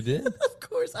 Yeah. You did? Of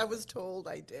course, I was told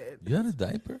I did. You had a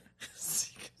diaper?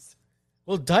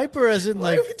 Well, diaper as in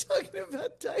Why like, are we talking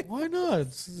about diapers? why not?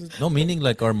 It's- No, meaning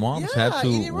like our moms had Yeah, to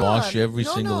in Iran. wash every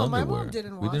no, single no, underwear. my mom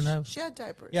didn't wash. We didn't have. She had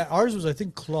diapers. yeah, ours was I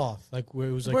think cloth, like where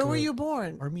it was like. Where were you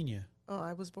born? Armenia. Oh,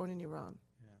 I was born in Iran.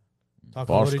 Talk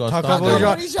Boş about it. Kostan- Talk about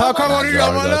it. Talk about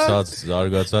it.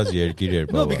 Zargatsaz yerkiler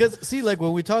No, baba. because see, like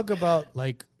when we talk about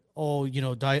like, oh, you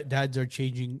know, dads are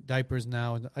changing diapers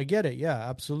now, and I get it. Yeah,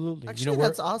 absolutely. Actually, you know,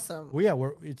 that's awesome.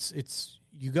 we're it's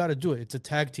you got to do it. It's a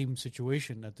tag team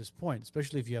situation at this point,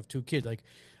 especially if you have two kids. Like,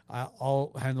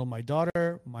 I'll handle my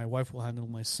daughter, my wife will handle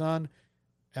my son,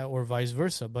 or vice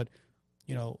versa. But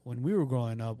you know, when we were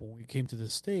growing up, when we came to the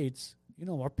States, you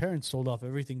know, our parents sold off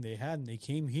everything they had, and they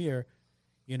came here.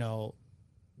 You know,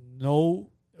 no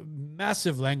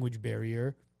massive language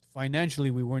barrier. Financially,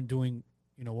 we weren't doing,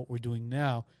 you know, what we're doing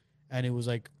now. And it was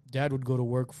like dad would go to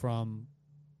work from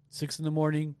 6 in the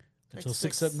morning until Like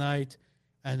 6 6. at night.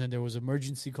 And then there was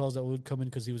emergency calls that would come in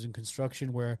because he was in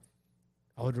construction where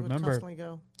I would remember, constantly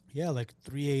go. yeah, like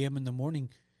 3 a.m. in the morning,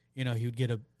 you know, he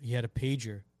had a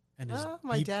pager and his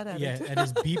My dad had it. and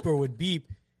his beeper would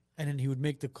beep and then he would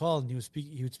make the call and he would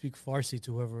speak Farsi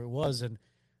to whoever it was. And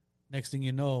next thing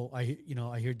you know, I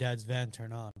hear dad's van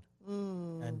turn on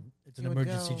and it's an He would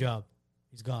emergency go. job.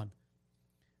 He's gone.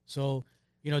 So,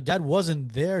 you know, dad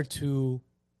wasn't there to,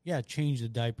 change the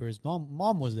diapers.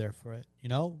 Mom was there for it, you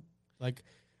know, like.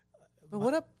 But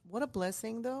what a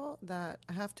blessing though that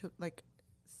I have to like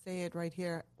say it right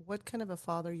here. What kind of a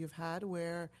father you've had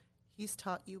where he's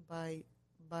taught you by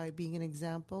being an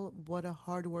example what a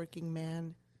hardworking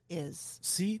man is.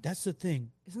 See, that's the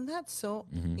thing. Isn't that so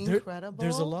There- incredible?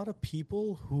 there's a lot of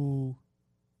people who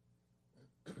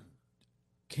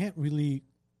can't really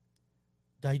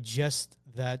digest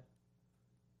that,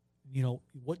 you know,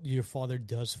 what your father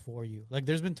does for you. Like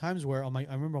there's been times where I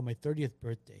remember on my 30th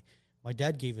birthday, my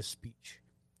dad gave a speech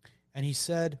and he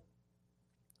said,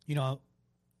 you know,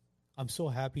 I'm so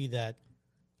happy that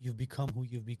you've become who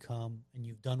you've become and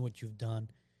you've done what you've done.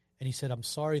 And he said, I'm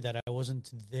sorry that I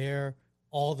wasn't there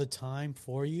all the time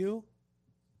for you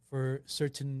for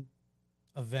certain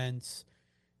events,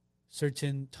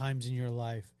 certain times in your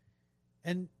life.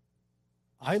 And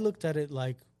I looked at it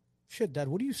like, shit, Dad,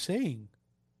 what are you saying?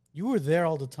 You were there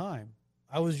all the time.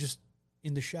 I was just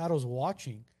in the shadows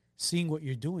watching, seeing what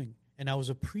you're doing. And I was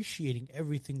appreciating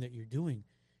everything that you're doing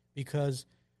because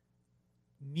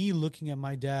me looking at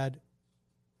my dad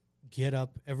get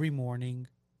up every morning,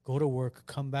 go to work,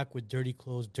 come back with dirty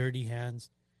clothes, dirty hands,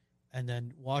 and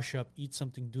then wash up, eat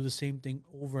something, do the same thing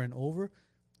over and over.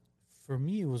 For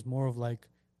me, it was more of like,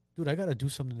 dude, I got to do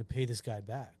something to pay this guy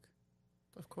back.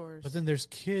 Of course. But then there's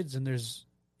kids and there's,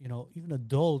 you know, even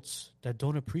adults that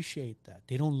don't appreciate that.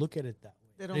 They don't look at it that way.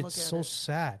 They don't It's look at so it.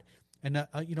 sad. And,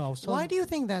 you know, I was telling Why do you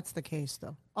think that's the case,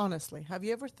 though? Honestly, have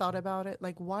you ever thought about it?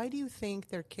 Like, why do you think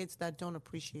there are kids that don't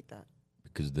appreciate that?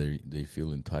 Because they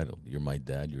feel entitled. You're my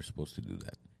dad. You're supposed to do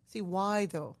that. See, why,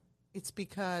 though? It's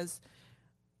because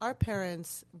our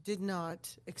parents did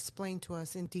not explain to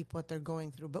us in deep what they're going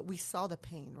through, but we saw the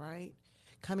pain, right?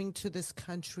 Coming to this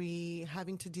country,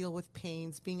 having to deal with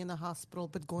pains, being in the hospital,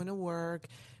 but going to work,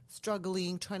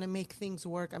 struggling, trying to make things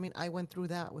work. I mean, I went through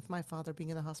that with my father being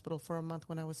in the hospital for a month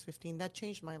when I was 15. That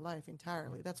changed my life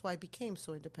entirely. That's why I became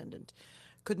so independent.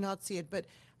 Could not see it, but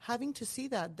having to see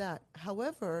that.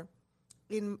 However,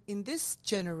 in this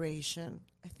generation,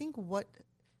 I think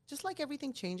just like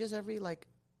everything changes every like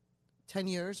 10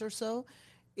 years or so,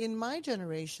 in my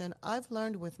generation, I've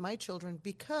learned with my children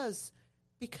because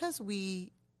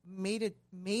we made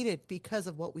it because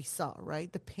of what we saw,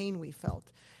 right? The pain we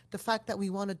felt, the fact that we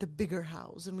wanted the bigger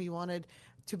house and we wanted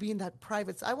to be in that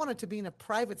I wanted to be in a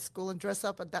private school and dress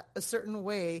up a certain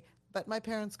way, but my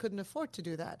parents couldn't afford to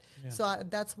do that. Yeah. So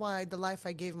that's why the life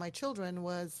I gave my children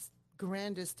was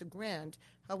grandest to grand.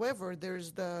 However,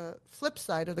 there's the flip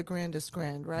side of the grandest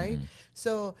grand, right?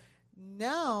 So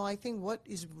now I think what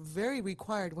is very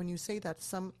required when you say that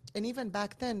and even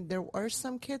back then, there are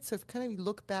some kids, so if kind of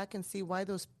look back and see why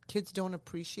those kids don't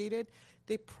appreciate it,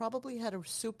 they probably had a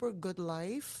super good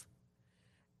life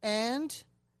and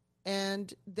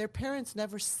their parents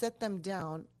never set them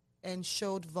down and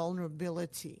showed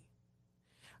vulnerability.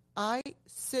 I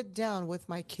sit down with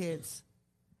my kids,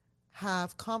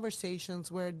 have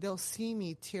conversations where they'll see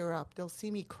me tear up, they'll see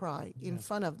me cry in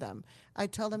front of them. I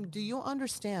tell them, do you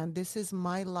understand this is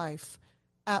my life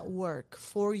at work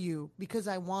for you because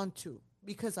I want to,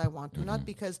 not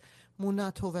because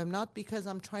Muna Tovem, not because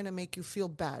I'm trying to make you feel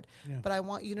bad, but I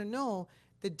want you to know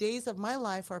the days of my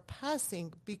life are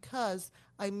passing because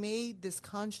I made this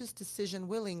conscious decision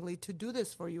willingly to do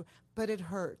this for you, but it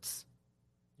hurts.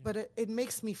 But it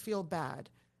makes me feel bad.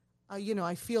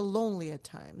 I feel lonely at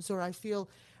times, or I feel,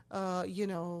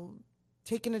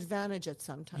 taken advantage at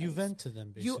sometimes. You vent to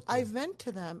them, basically. I vent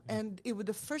to them, and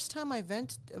the first time I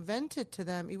vented to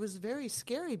them, it was very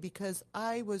scary because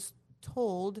I was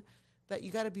told that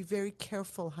you got to be very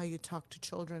careful how you talk to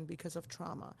children because of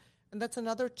trauma. And that's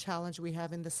another challenge we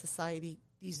have in the society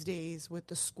these days with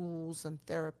the schools and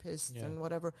therapists and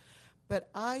whatever. But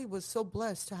I was so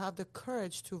blessed to have the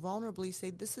courage to vulnerably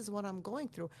say, this is what I'm going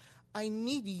through. I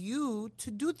need you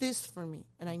to do this for me.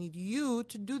 And I need you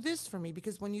to do this for me.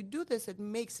 Because when you do this, it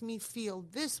makes me feel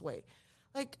this way.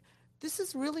 Like, this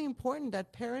is really important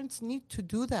that parents need to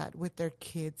do that with their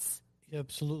kids. Yeah,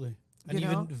 absolutely. And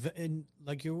even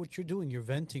like what you're doing, you're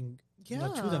venting to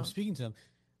them, speaking to them.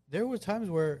 There were times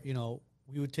where,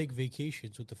 we would take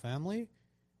vacations with the family.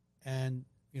 And,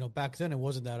 back then it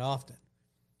wasn't that often.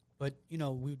 But, we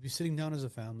would be sitting down as a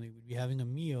family. We'd be having a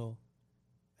meal.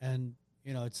 And,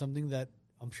 it's something that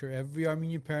I'm sure every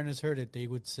Armenian parent has heard it. They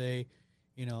would say,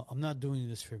 I'm not doing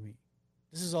this for me.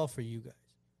 This is all for you guys.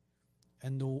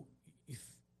 And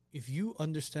if you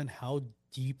understand how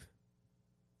deep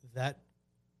that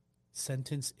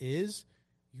sentence is,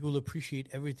 you will appreciate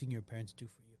everything your parents do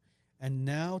for you. And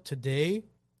now, today,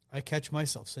 I catch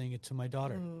myself saying it to my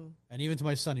daughter. And even to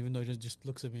my son, even though he just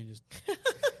looks at me and just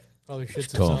probably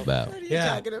shits himself. About. What are you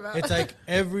talking about? It's like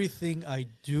everything I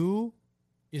do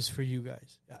is for you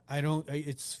guys.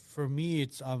 It's for me.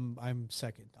 It's I'm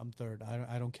second. I'm third.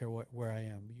 I don't care where I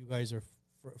am. You guys are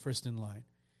first in line.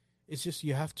 It's just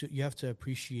you have to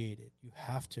appreciate it. You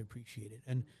have to appreciate it.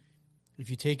 And if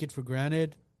you take it for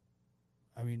granted,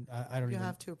 I mean, I don't. You even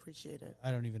have to appreciate it.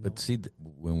 I don't even know. But see,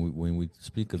 when we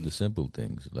speak of the simple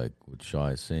things, like what Shah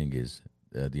is saying, is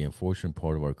the unfortunate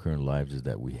part of our current lives is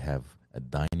that we have a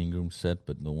dining room set,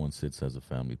 but no one sits as a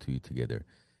family to eat together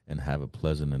and have a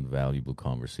pleasant and valuable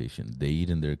conversation. They eat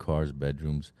in their cars,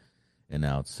 bedrooms, and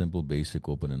out. Simple, basic,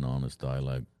 open, and honest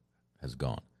dialogue has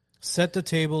gone. Set the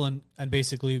table and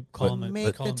basically call them.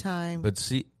 Make the time. But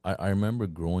see, I remember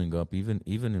growing up, even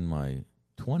in my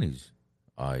 20s,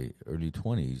 early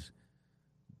 20s,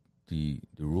 the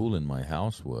rule in my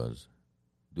house was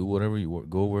do whatever you want,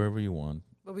 go wherever you want.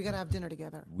 But we got to have dinner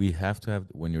together. We have to have,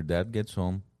 when your dad gets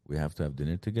home, we have to have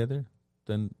dinner together.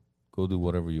 Then go do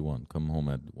whatever you want. Come home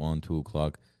at 1, 2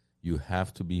 o'clock. You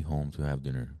have to be home to have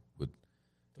dinner with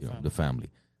the family.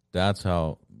 That's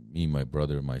how me, my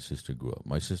brother, and my sister grew up.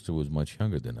 My sister was much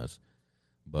younger than us,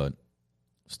 but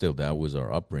still, that was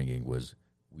our upbringing. Was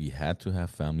we had to have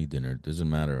family dinner. Doesn't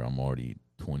matter. I'm already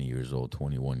 20 years old,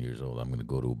 21 years old. I'm going to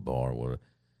go to a bar. Or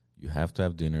you have to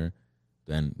have dinner.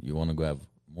 Then you want to go have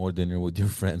more dinner with your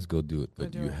friends. Go do it.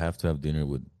 But you have to have dinner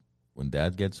when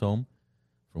Dad gets home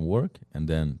from work, and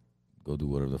then go do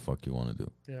whatever the fuck you want to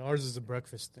do. Yeah, ours is a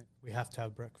breakfast thing. We have to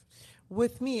have breakfast.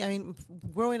 With me, I mean,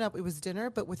 growing up, it was dinner.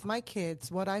 But with my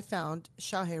kids, what I found,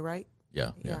 Shahe, right?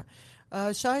 Yeah.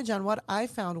 Shahe Jan, what I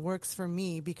found works for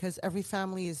me, because every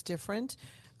family is different,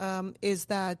 is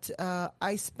that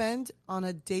I spend on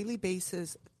a daily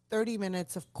basis 30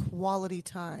 minutes of quality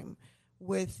time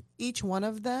with each one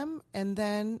of them. And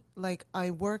then, like,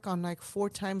 I work on, like, 4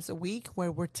 times a week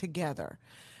where we're together.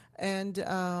 And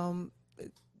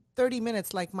 30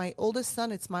 minutes, like my oldest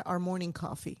son, it's our morning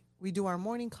coffee. We do our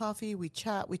morning coffee, we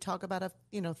chat, we talk about,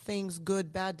 things,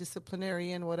 good, bad,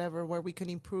 disciplinarian, whatever, where we can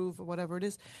improve or whatever it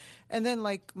is. And then,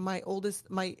 like, my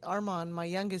Armand, my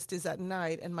youngest, is at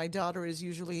night, and my daughter is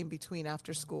usually in between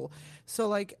after school. So,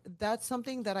 like, that's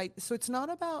something that so it's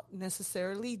not about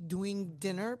necessarily doing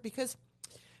dinner, because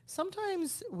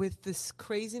sometimes with this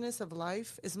craziness of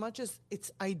life, as much as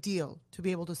it's ideal to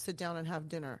be able to sit down and have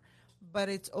dinner, but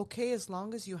it's okay as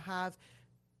long as you have,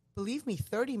 believe me,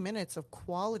 30 minutes of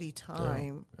quality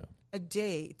time a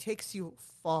day takes you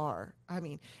far. I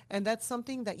mean, and that's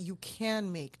something that you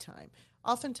can make time.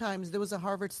 Oftentimes, there was a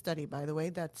Harvard study, by the way,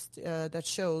 that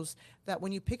shows that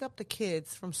when you pick up the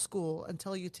kids from school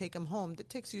until you take them home, that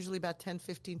takes usually about 10,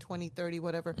 15, 20, 30,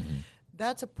 whatever. Mm-hmm.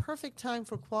 That's a perfect time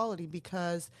for quality,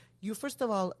 because you, first of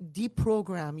all,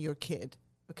 deprogram your kid.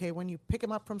 Okay, when you pick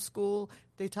them up from school,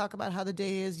 they talk about how the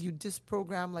day is. You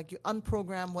disprogram, like you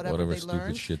unprogram whatever they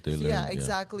learn. Stupid shit they learn. Yeah,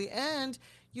 exactly. And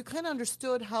you kind of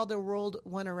understood how the world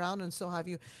went around, and so have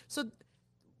you. So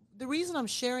the reason I'm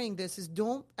sharing this is,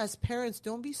 as parents,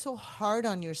 don't be so hard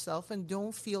on yourself and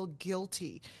don't feel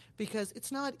guilty, because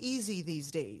it's not easy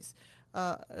these days.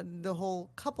 The whole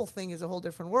couple thing is a whole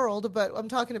different world, but I'm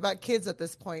talking about kids at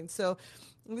this point. So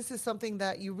this is something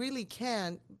that you really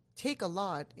can take a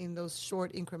lot in those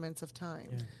short increments of time.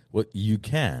 Yeah. Well, you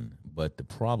can, but the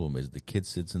problem is the kid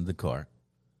sits in the car.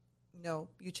 No,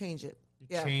 you change it. You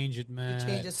Yeah. change it, You man.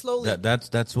 change it slowly.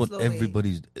 That's what Slowly.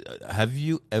 everybody's. Have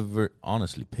you ever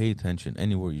honestly pay attention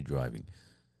anywhere you're driving?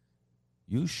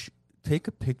 You take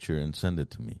a picture and send it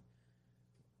to me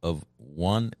of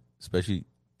one, especially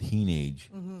teenage,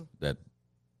 Mm-hmm. that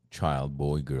child,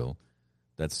 boy, girl,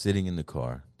 that's sitting in the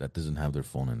car that doesn't have their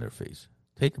phone in their face.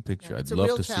 Take a picture. Yeah, I'd it's a love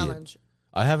real to see it. challenge.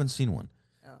 I haven't seen one.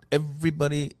 Yeah.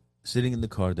 Everybody sitting in the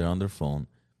car, they're on their phone.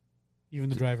 Even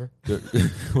the driver.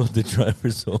 Well, the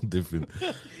driver's all different.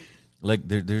 Like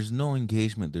there's no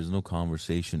engagement, there's no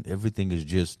conversation. Everything is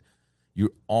just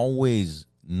you're always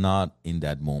not in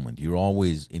that moment. You're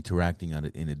always interacting on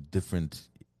it in a different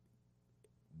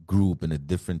group, in a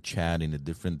different chat, in a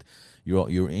different.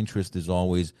 Your interest is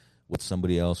always what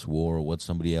somebody else wore, or what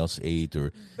somebody else ate,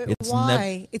 or But it's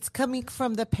why? It's coming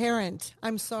from the parent.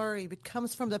 I'm sorry, it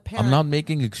comes from the parent. I'm not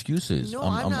making excuses. No,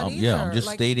 I'm not Yeah, I'm either. just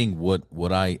Like, stating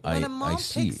what I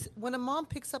see. When a mom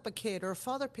picks up a kid or a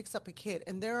father picks up a kid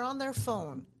and they're on their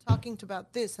phone talking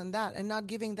about this and that and not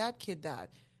giving that kid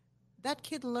that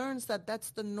kid learns that that's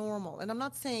the normal. And I'm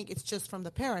not saying it's just from the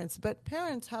parents, but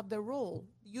parents have their role.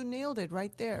 You nailed it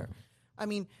right there. I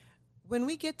mean, when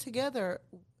we get together,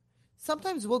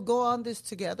 sometimes we'll go on this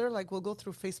together, like we'll go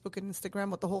through Facebook and Instagram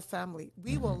with the whole family.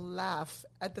 We will laugh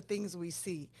at the things we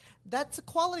see. That's a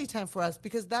quality time for us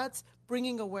because that's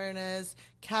bringing awareness,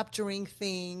 capturing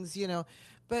things,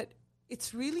 But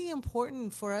it's really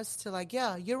important for us to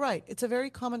yeah, you're right. It's a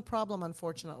very common problem,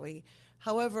 unfortunately.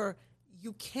 However,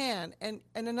 you can. And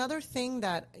another thing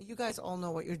that you guys all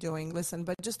know what you're doing, listen,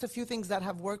 but just a few things that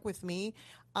have worked with me.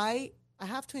 I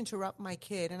have to interrupt my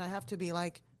kid and I have to be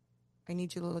like, I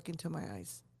need you to look into my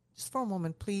eyes just for a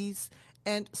moment, please.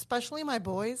 And especially my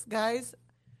boys, guys,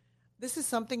 this is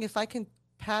something, if I can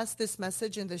pass this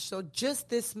message in the show, just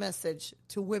this message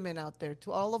to women out there,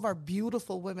 to all of our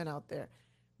beautiful women out there,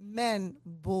 men,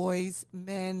 boys,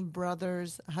 men,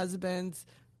 brothers, husbands,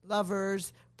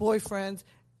 lovers, boyfriends,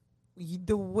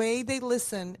 the way they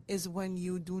listen is when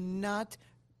you do not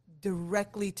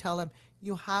directly tell them.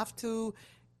 You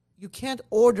can't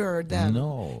order them.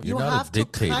 No, you you're not a have to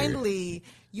dictator. kindly.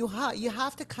 You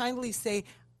have to kindly say,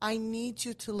 "I need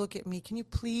you to look at me. Can you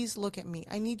please look at me?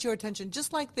 I need your attention."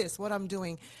 Just like this, what I'm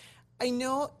doing. I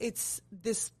know it's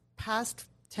this past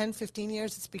 10, 15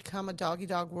 years, it's become a dog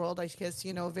world. I guess,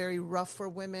 very rough for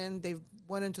women. They've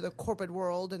went into the corporate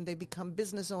world and they become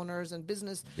business owners and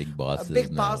Big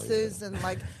bosses. and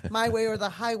like my way or the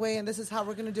highway, and this is how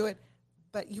we're going to do it.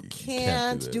 But you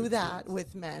can't do that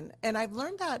with men. And I've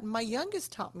learned that. My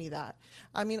youngest taught me that.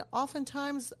 I mean,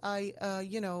 oftentimes I,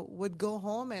 would go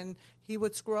home and he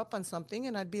would screw up on something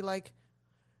and I'd be like,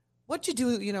 what'd you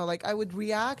do? Like I would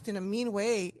react in a mean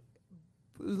way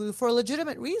for a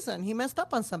legitimate reason. He messed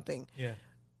up on something. Yeah.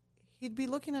 He'd be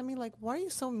looking at me like, why are you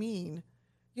so mean?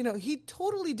 He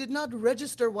totally did not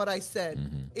register what I said.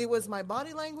 Mm-hmm. It was my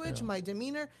body language, my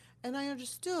demeanor, and I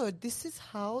understood this is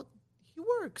how he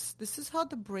works. This is how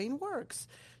the brain works.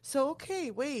 So,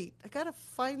 okay, wait, I got to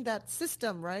find that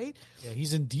system, right? Yeah,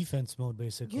 he's in defense mode,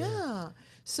 basically. Yeah.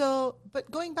 So,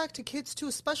 but going back to kids too,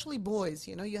 especially boys,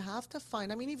 you have to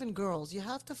find, even girls, you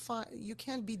have to find, you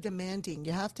can't be demanding.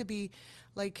 You have to be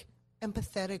like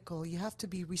empathetical. You have to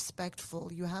be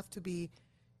respectful. You have to be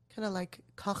kind of like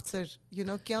kartser,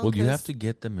 Well, you have to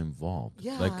get them involved.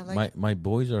 Yeah, like my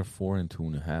boys are 4 and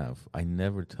 2.5. I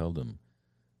never tell them,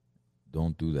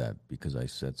 don't do that because I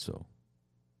said so.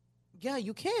 Yeah,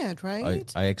 you can't,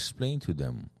 right? I explain to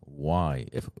them why.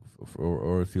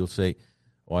 Or if you'll say,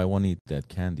 "Oh, I want to eat that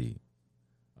candy,"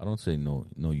 I don't say no.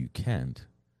 You can't.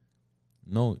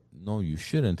 No, you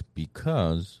shouldn't,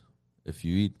 because if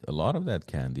you eat a lot of that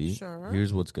candy, Sure.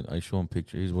 here's what's gonna. I show them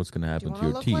picture. Here's what's gonna Do happen you to want to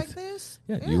your look teeth. like this?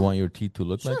 Yeah. Do you want your teeth to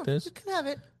look Sure, like this? you can have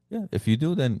it. Yeah. If you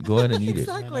do, then go ahead and eat it.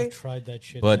 Exactly. Man, I've tried that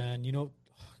shit, But- man.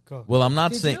 Go. Well, I'm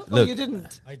not Did saying. you? Look, you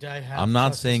didn't. I have. I'm not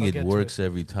trust me, saying so I'll it get to works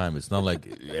every time. It's not like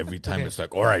every time Okay. it's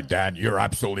like, all right, Dad, you're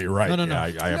absolutely right. No. Yeah,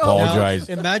 I No. apologize.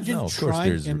 Now, imagine No, of course trying.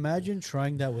 there's- Imagine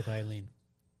trying that with Eileen.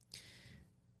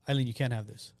 Eileen, you can't have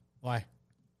this. Why?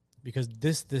 Because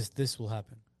this will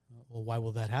happen. Well, why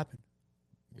will that happen?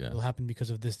 Yeah. It will happen because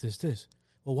of this.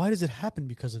 Well, why does it happen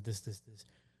because of this?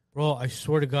 Bro, I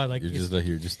swear to God, like You're it's- just like,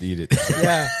 here, just eat it.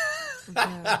 yeah.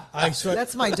 Yeah. I swear.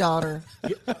 That's my daughter.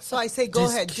 So I say, go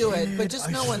This ahead, do it. But kid, just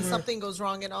I know when swear. something goes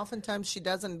wrong, and oftentimes she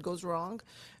doesn't, it goes wrong.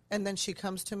 And then she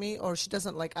comes to me, or she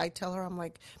doesn't, like I tell her, I'm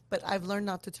like, but I've learned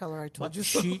not to tell her I told you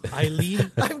so.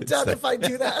 Eileen, I'm done if I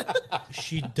do that.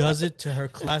 she does it to her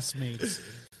classmates.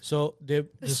 So the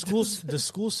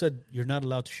school said you're not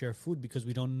allowed to share food because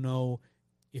we don't know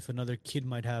if another kid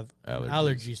might have Allergies.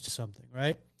 allergies to something,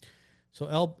 right? So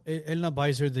Elna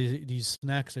buys her these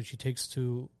snacks that she takes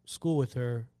to school with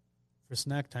her for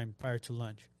snack time prior to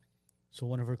lunch. So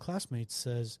one of her classmates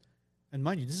says, and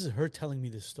mind you, this is her telling me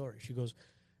this story. She goes,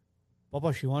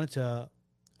 Papa, she wanted to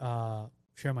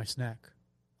share my snack.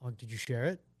 I'm like, did you share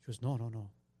it? She goes, no.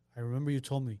 I remember you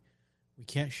told me we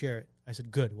can't share it. I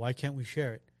said, good. Why can't we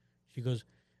share it? She goes,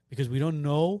 because we don't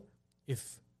know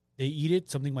if they eat it,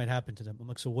 something might happen to them. I'm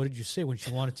like, so what did you say when she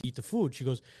wanted to eat the food? She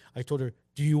goes, I told her,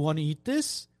 do you want to eat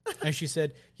this? And she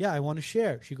said, yeah, I want to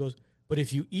share. She goes, but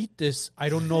if you eat this, I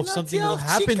don't know if something will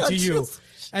happen to you.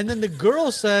 And then the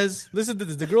girl says, listen to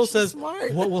this. The girl says,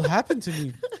 smart. what will happen to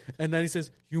me? And then he says,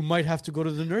 you might have to go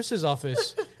to the nurse's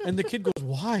office. And the kid goes,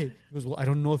 why? He goes, well, I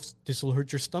don't know if this will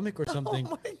hurt your stomach or something.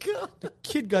 Oh my God. The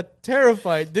kid got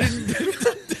terrified.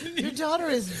 Your daughter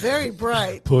is very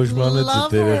bright. Push my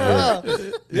Love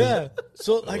her. Yeah.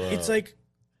 So like it's like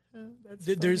That's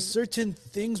there's certain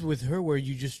things with her where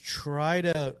you just try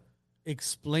to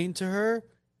explain to her,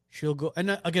 she'll go.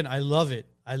 And again, I love it.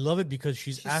 I love it because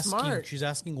she's asking. smart. She's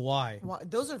asking why.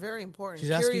 Those are very important. She's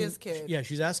Curious asking. kid. Yeah,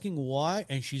 she's asking why,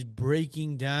 and she's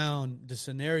breaking down the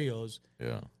scenarios,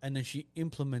 Yeah. and then she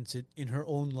implements it in her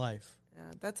own life. Yeah,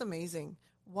 that's amazing.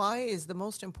 Why is the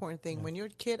most important thing. When your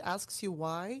kid asks you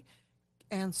why,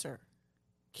 answer.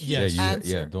 Yes.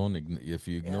 Answer. Don't if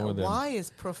you ignore them. Why is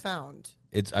profound.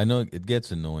 It's I know it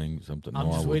gets annoying sometimes. I'm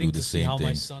Noah just will waiting do the to see same how my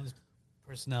thing. son's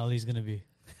personality is gonna be.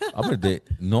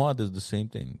 Noah does the same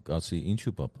thing. I'll say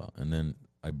inchu papa, and then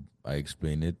I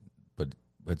explain it, but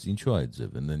inchu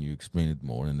aidziv, and then you explain it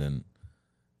more, and then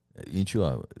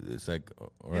inchu. It's like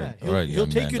all right, Yeah, all right, he'll young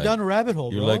take man, you like, down a rabbit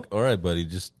hole, You're bro. like, all right, buddy,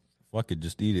 just fuck it,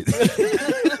 just eat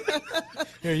it.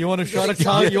 Here, you want a shot of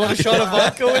you want a shot of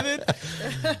vodka with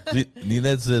it?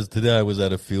 Ninette says today I was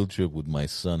at a field trip with my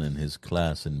son and his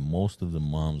class, and most of the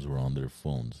moms were on their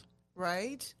phones.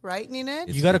 Right? Right, Ninette?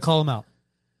 It's- You got to call him out.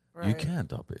 Right. You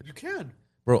can't up it. You can.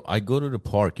 Bro, I go to the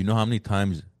park. You know how many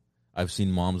times I've seen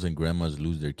moms and grandmas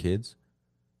lose their kids?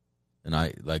 And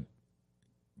I like,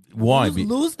 why?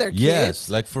 Lose their kids? Yes,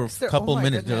 like for a They're- couple oh my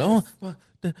minutes. They're like, oh,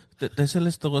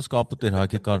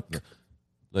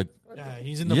 like, Yeah,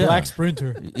 he's in the Yeah. black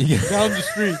Sprinter yeah. down the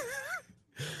street.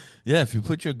 Yeah, if you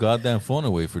put your goddamn phone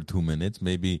away for 2 minutes,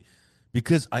 maybe,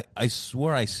 because I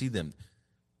swear I see them.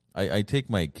 I take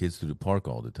my kids to the park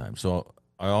all the time, so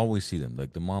I always see them.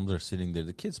 Like the moms are sitting there,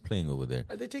 the kids playing over there.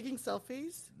 Are they taking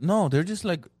selfies? No, they're just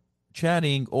like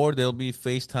chatting, or they'll be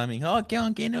FaceTiming. Oh,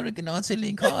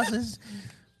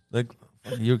 like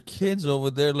your kids over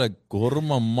there, like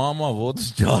Gorma mama,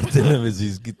 what's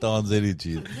television?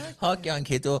 हाँ क्या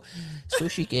अंके तो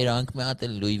sushi के रंग में आते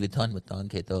Louis Vuitton बतान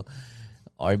के तो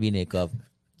RB ने कब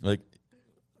Like,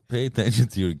 pay attention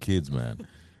to your kids, man.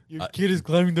 Your kid is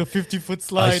climbing the 50-foot I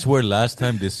slide. swear, last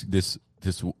time this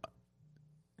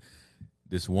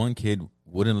one kid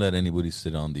wouldn't let anybody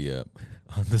sit on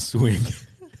the swing,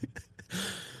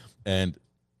 and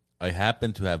I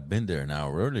happened to have been there an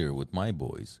hour earlier with my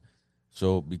boys.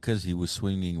 So because he was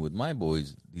swinging with my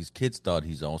boys, these kids thought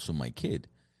he's also my kid.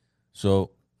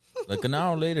 So like an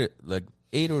hour later, like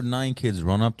 8 or 9 kids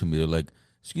run up to me. They're like,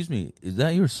 "Excuse me, is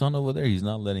that your son over there? He's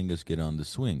not letting us get on the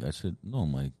swing." I said, "No,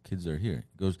 my kids are here."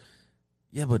 He goes,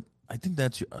 "Yeah, but I think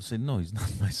that's your." I said, "No, he's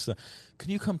not my son.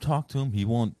 Can you come talk to him? He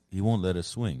won't let us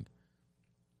swing."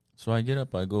 So I get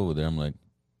up, I go over there. I'm like,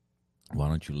 "Why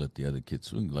don't you let the other kids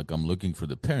swing?" Like I'm looking for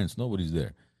the parents. Nobody's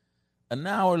there. An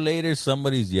hour later,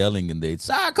 somebody's yelling and they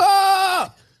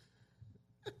Sako!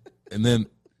 And then,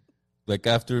 like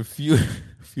after a few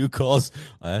calls,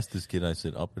 I asked this kid. I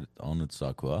said, "Up on it,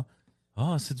 Sako."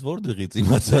 Oh, I said,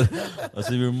 I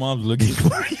said, "Your mom's looking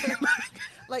for you."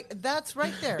 Like, that's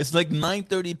right there. It's like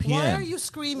 9:30 p.m. Why are you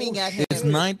screaming at him? It's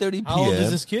 9:30 p.m. How old is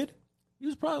this kid? He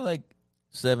was probably like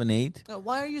 7, 8.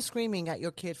 Why are you screaming at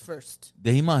your kid first?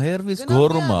 Դեհիմա հերվիս Գնանք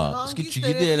գորմա, ան, սկի հանգիստ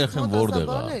չգիտի երեխեք, երեխան որտեղ է։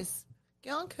 մոտազաբալես։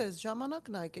 Կյանքս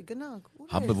ժամանակն այ կե գնանք։ Ուր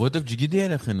Հա, ես։ որտեվ չգիտի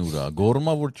երեխան ուրա,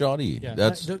 գորմա որ ճարի։ Yeah,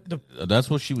 That's that's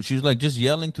what she was like, just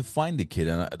yelling to find the kid,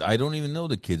 and I don't even know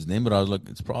the kid's name, but I was like,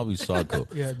 it's probably Sako.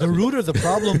 yeah. The root of the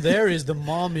problem there is the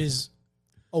mom is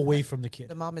away from the kid.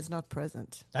 The mom is not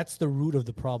present. That's the root of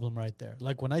the problem right there.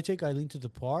 Like when I take Eileen to the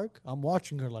park, I'm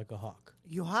watching her like a hawk.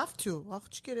 You have to.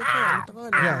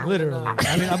 Yeah, literally.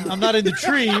 I mean, I'm not in the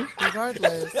tree.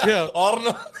 Regardless. Yeah,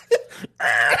 Arno.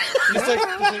 It's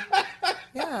like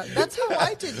Yeah, that's how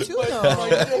I did too, though.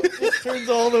 it turns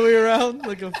all the way around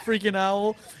like a freaking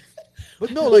owl.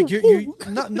 But no, like you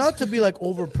not to be like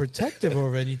overprotective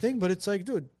or anything, but it's like,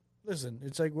 dude, listen,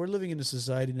 it's like we're living in a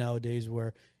society nowadays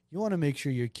where you want to make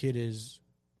sure your kid is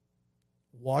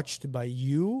watched by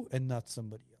you and not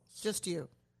somebody else. Just you.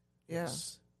 Yeah,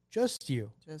 Just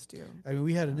you. just you. I mean,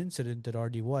 we had an incident at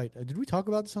RD White. Did we talk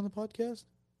about this on the podcast?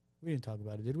 We didn't talk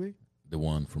about it, did we? The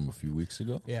one from a few weeks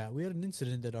ago. Yeah, we had an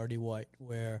incident at RD White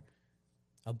where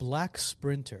a black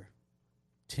Sprinter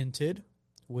tinted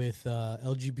with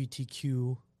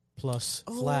LGBTQ plus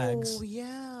flags Oh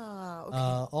yeah.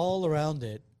 Okay. all around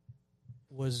it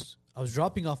I was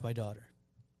dropping off my daughter,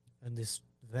 and this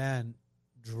van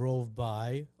drove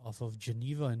by off of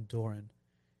Geneva and Doran,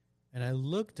 and I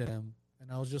looked at him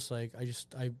and I was just like,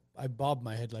 I bobbed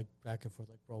my head like back and forth,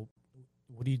 like, bro,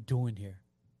 what are you doing here?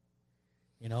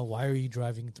 You know, why are you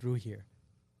driving through here?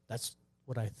 That's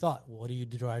what I thought. What are you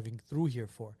driving through here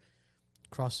for?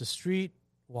 Cross the street,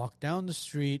 walk down the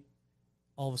street.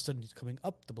 All of a sudden, he's coming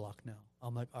up the block now.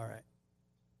 I'm like, all right.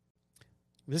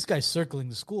 This guy's circling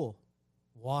the school.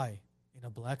 Why? In a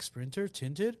black Sprinter,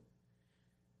 tinted?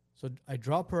 So I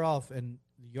drop her off, and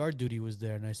the yard duty was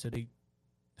there, and I said, hey,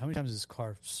 how many times has this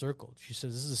car circled? She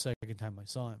says, this is the second time I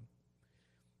saw him.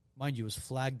 Mind you, it was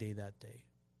Flag Day that day,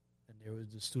 and there was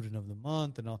the student of the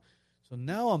month and all. So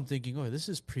now I'm thinking, oh, this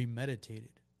is premeditated.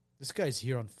 This guy's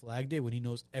here on Flag Day when he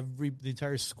knows the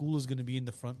entire school is going to be in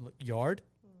the front yard.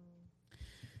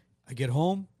 I get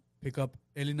home, pick up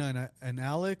Elena and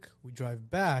Alec. We drive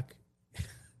back.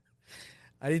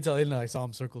 I didn't tell Elena I saw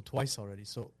him circle twice already.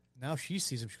 So now she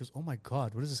sees him. She goes, oh, my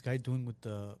God, what is this guy doing with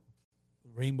the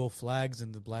rainbow flags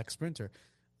and the black Sprinter?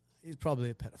 He's probably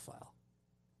a pedophile.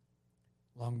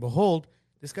 Long and behold,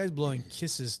 this guy's blowing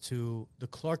kisses to the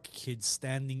Clark kids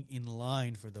standing in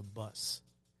line for the bus.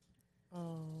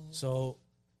 Oh. So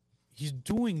he's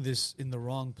doing this in the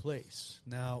wrong place.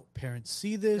 Now, parents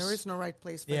see this. There is no right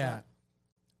place for Yeah. that.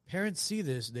 Parents see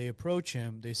this. They approach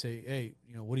him. They say, hey,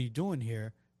 what are you doing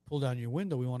here? Pull down your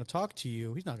window. We want to talk to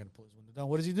you. He's not going to pull his window down.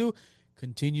 What does he do?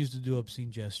 Continues to do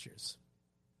obscene gestures.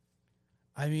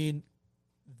 I mean,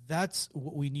 that's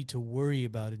what we need to worry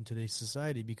about in today's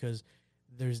society, because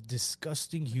there's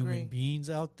disgusting human Agree. beings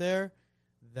out there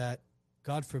that,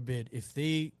 God forbid, if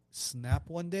they snap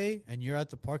one day and you're at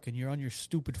the park and you're on your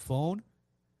stupid phone.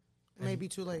 It may be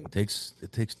too late. It takes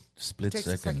split Takes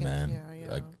a second, man. Yeah,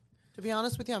 yeah. Like, To be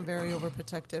honest with you, I'm very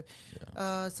overprotective.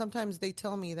 Sometimes they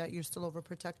tell me that you're still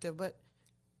overprotective, but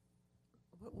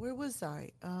where was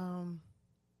I?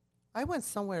 I went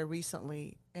somewhere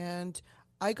recently, and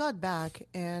I got back,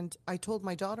 and I told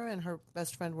my daughter and her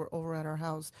best friend were over at our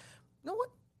house. You know what?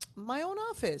 My own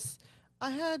office.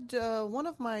 I had one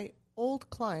of my old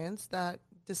clients that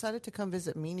decided to come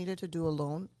visit me, needed to do a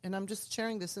loan, and I'm just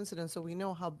sharing this incident so we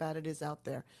know how bad it is out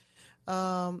there.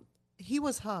 He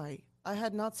was high. I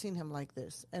had not seen him like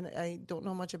this, and I don't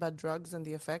know much about drugs and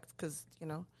the effects because,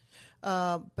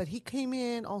 but he came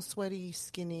in all sweaty,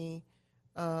 skinny,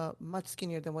 much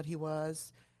skinnier than what he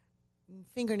was,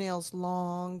 fingernails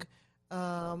long.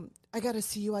 I got to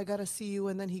see you.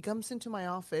 And then he comes into my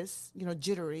office,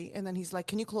 jittery. And then he's like,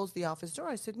 can you close the office door?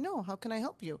 I said, no, how can I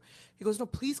help you? He goes, no,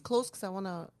 please close because I want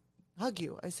to hug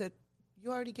you. I said,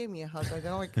 you already gave me a hug. I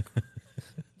don't like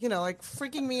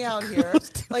freaking me out here.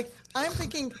 Like, I'm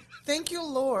thinking, thank you,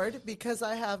 Lord, because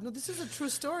this is a true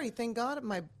story. Thank God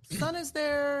my son is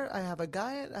there. I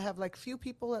have like few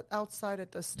people outside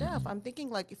at the staff. I'm thinking,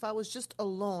 like, if I was just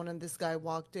alone and this guy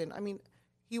walked in, I mean,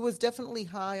 he was definitely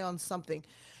high on something.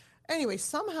 Anyway,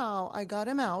 somehow I got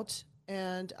him out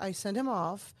and I sent him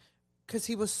off because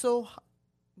he was so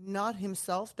not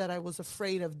himself that I was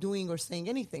afraid of doing or saying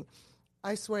anything.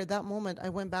 I swear that moment I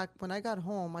went back. When I got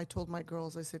home, I told my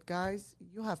girls, I said, guys,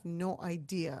 you have no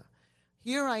idea.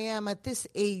 Here I am at this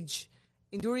age,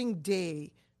 during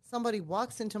day, somebody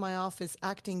walks into my office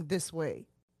acting this way.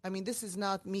 I mean, this is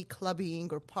not me clubbing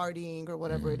or partying or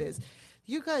whatever it is.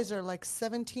 You guys are like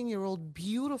 17-year-old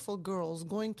beautiful girls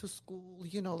going to school,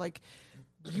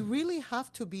 you really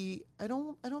have to be, I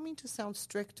don't mean to sound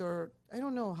strict or I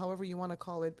don't know, however you want to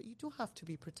call it, but you do have to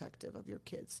be protective of your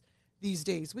kids these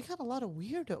days. We got a lot of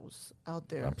weirdos out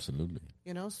there. absolutely.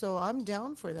 So I'm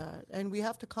down for that. And we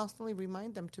have to constantly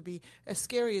remind them to be, as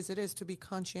scary as it is, to be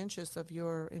conscientious of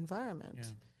your environment.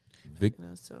 Yeah.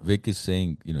 Vic is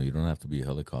saying, you don't have to be a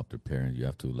helicopter parent. You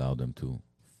have to allow them to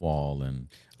fall and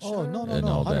Oh, no, and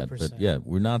all that. 100%. But yeah,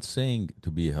 we're not saying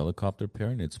to be a helicopter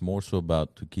parent. It's more so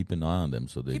about to keep an eye on them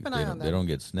so they don't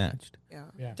get snatched.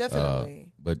 Yeah. Definitely.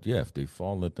 But yeah, if they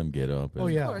fall, let them get up. And Oh,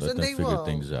 yeah. Of course, let and them they figure will.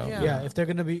 things out. Yeah. Yeah, if they're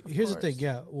going to be, here's the course. thing.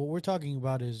 Yeah, what we're talking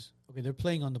about is, okay, they're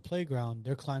playing on the playground.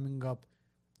 They're climbing up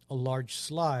a large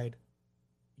slide.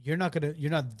 You're not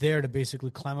there to basically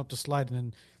climb up the slide and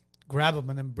then grab them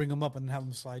and then bring them up and have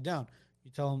them slide down. You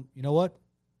tell them, you know what?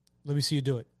 Let me see you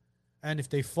do it. And if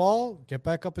they fall, get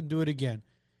back up and do it again.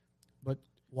 But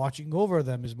watching over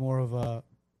them is more of a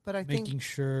But I making think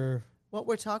sure What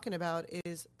we're talking about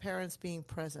is parents being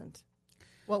present.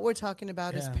 What we're talking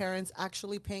about is Yeah. parents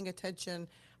actually paying attention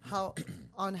how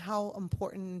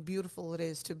important and beautiful it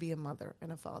is to be a mother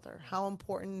and a father. How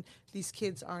important these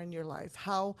kids are in your life.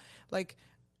 How like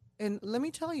and let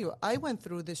me tell you, I went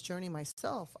through this journey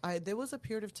myself. There was a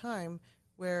period of time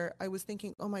where I was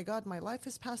thinking, "Oh my God, my life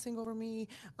is passing over me.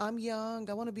 I'm young.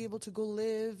 I want to be able to go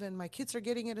live, and my kids are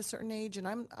getting at a certain age, and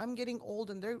I'm getting old,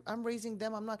 and I'm raising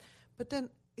them. I'm not." But then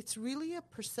it's really a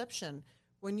perception.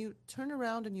 When you turn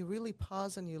around and you really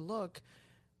pause and you look,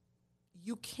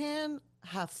 you can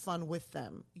have fun with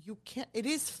them. You can. It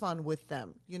is fun with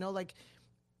them. Like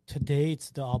Today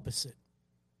it's the opposite.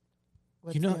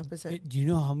 what's You know, the opposite? do you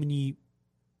know how many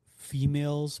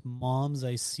females, moms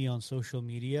I see on social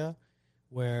media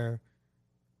where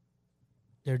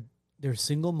they're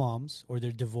single moms or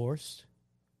they're divorced,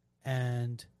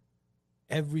 and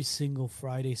every single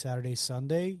Friday, Saturday,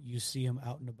 Sunday, you see them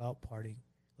out and about partying.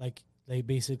 Like they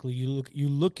basically you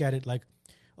look at it like,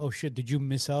 oh shit, did you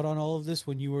miss out on all of this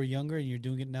when you were younger and you're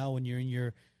doing it now when you're in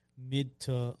your mid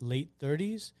to late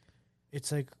 30s?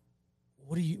 It's like,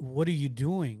 what are you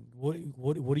doing?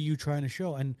 What are you trying to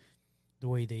show? And the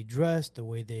way they dress, the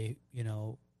way they,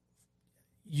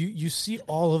 you see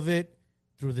all of it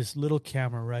through this little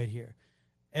camera right here.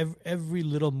 Every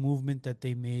little movement that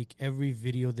they make, every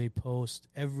video they post,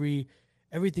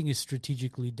 everything is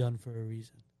strategically done for a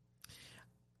reason.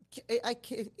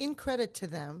 In credit to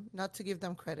them, not to give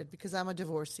them credit because I'm a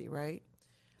divorcee, right?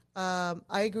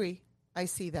 I agree. I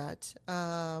see that.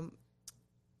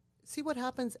 See what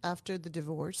happens after the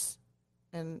divorce,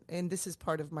 and this is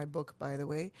part of my book, by the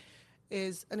way,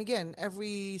 and again,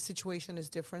 every situation is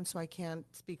different, so I can't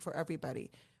speak for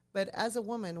everybody. But as a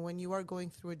woman, when you are going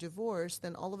through a divorce,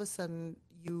 then all of a sudden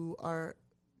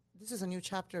this is a new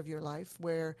chapter of your life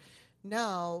where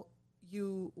now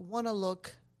you want to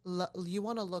look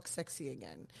sexy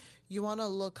again. You want to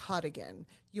look hot again.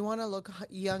 You want to look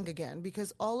young again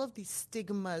because all of these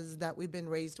stigmas that we've been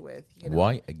raised with.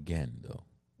 Why again, though?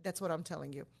 That's what I'm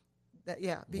telling you.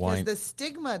 Because Why? the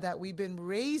stigma that we've been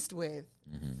raised with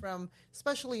from,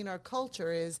 especially in our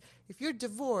culture, is if you're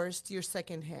divorced, you're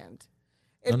secondhand.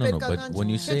 No. But when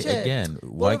you say again,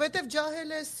 why?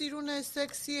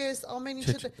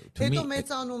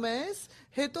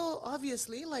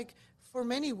 Obviously, like for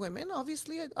many women,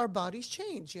 obviously our bodies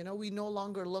change. We no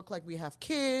longer look like we have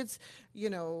kids.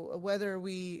 Whether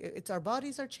our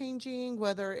bodies are changing,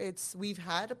 whether we've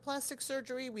had a plastic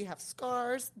surgery, we have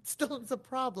scars. Still, it's a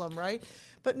problem, right?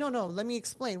 But no. Let me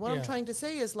explain. What I'm trying to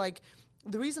say is like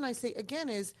the reason I say again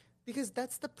is because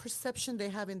that's the perception they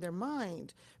have in their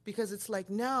mind. Because it's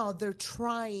like now they're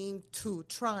trying.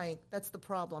 That's the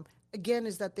problem. Again,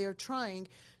 is that they're trying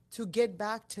to get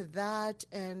back to that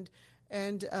and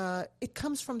it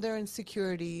comes from their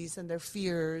insecurities and their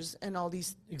fears and all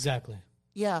these. Exactly.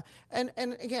 Yeah. And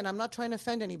again, I'm not trying to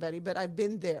offend anybody, but I've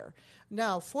been there.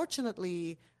 Now,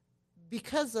 fortunately,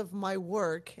 because of my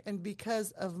work and because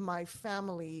of my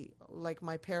family, like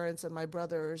my parents and my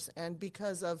brothers, and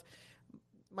because of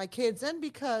my kids, and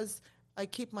because I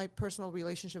keep my personal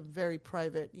relationship very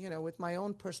private, with my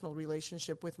own personal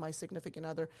relationship with my significant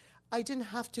other, I didn't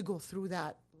have to go through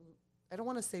that. I don't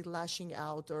want to say lashing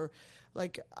out or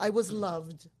like I was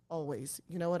loved always.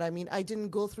 You know what I mean? I didn't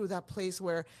go through that place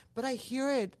but I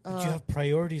hear it. But you have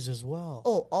priorities as well.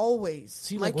 Oh, always.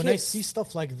 See, my like when I see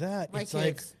stuff like that, My it's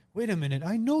like, kids. wait a minute,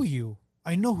 I know you.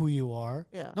 I know who you are.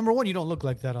 Yeah. Number one, you don't look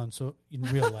like that in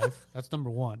real life. That's number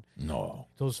one. No.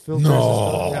 Those filters. No.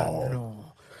 And stuff,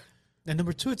 no. And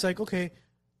number two, it's like, okay,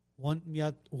 one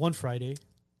Friday,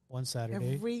 one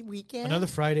Saturday, every weekend. another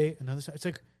Friday, another. It's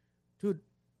like, dude,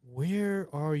 where's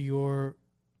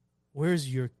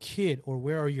your kid or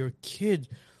where are your kids?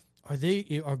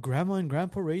 Are grandma and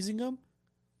grandpa raising them?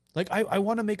 Like I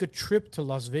want to make a trip to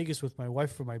Las Vegas with my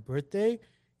wife for my birthday.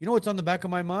 You know what's on the back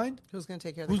of my mind? Who's going to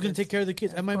take care of Who's the going kids? to take care of the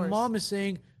kids? Yeah, and of my course. mom is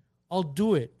saying, I'll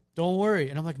do it. Don't worry.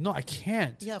 And I'm like, no, I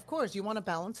can't. Yeah, of course. You want to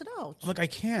balance it out. I'm like, I I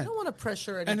can't. don't want to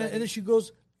pressure And anybody. then she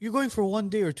goes, you're going for 1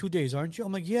 day or 2 days, aren't you?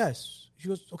 I'm like, yes. She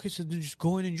goes, okay, so then just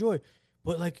go and enjoy.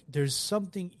 But like, there's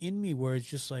something in me where it's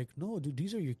just like, no, dude,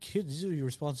 these are your kids. These are your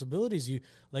responsibilities. You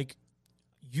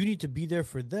need to be there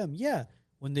for them. Yeah.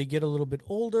 When they get a little bit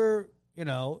older,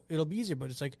 it'll be easier.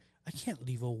 But it's like, I can't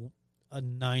leave a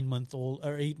 9-month-old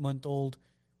or 8-month-old,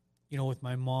 with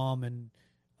my mom and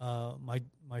my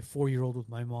 4-year-old with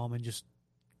my mom and just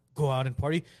go out and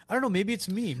party. I don't know. Maybe it's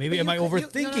me. Maybe am I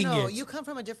overthinking no. it? You come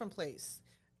from a different place.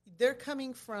 They're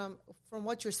coming from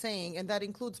what you're saying, and that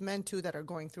includes men too that are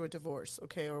going through a divorce,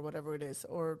 okay, or whatever it is,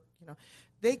 or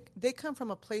they come from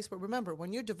a place where, remember,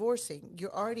 when you're divorcing, you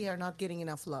already are not getting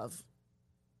enough love,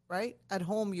 right? At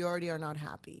home, you already are not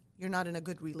happy. You're not in a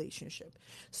good relationship.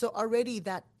 So already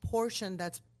that portion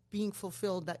that's being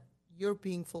fulfilled, that you're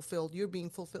being fulfilled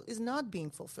is not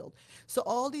being fulfilled. So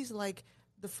all these like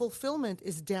the fulfillment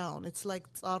is down. It's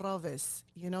like tsaravis,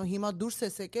 hima durse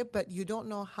seke, but you don't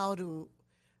know how to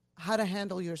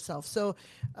handle yourself. So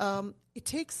it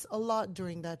takes a lot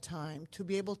during that time to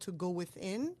be able to go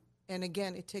within. And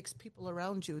again, it takes people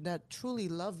around you that truly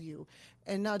love you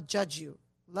and not judge you.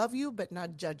 Love you, but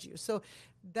not judge you. So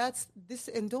that's this.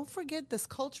 And don't forget this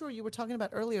culture you were talking about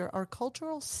earlier, our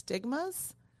cultural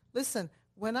stigmas. Listen,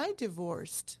 when I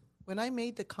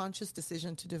made the conscious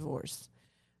decision to divorce,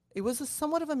 it was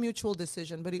somewhat of a mutual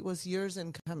decision, but it was years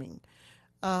in coming.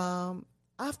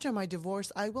 After my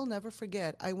divorce, I will never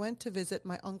forget, I went to visit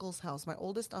my uncle's house, my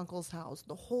oldest uncle's house.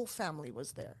 The whole family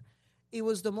was there. It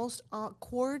was the most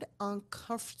awkward,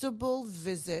 uncomfortable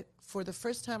visit. For the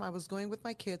first time, I was going with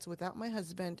my kids without my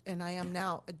husband, and I am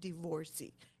now a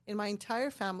divorcee. In my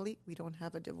entire family, we don't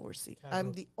have a divorcee.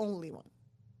 I'm the only one,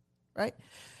 right?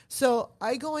 So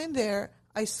I go in there.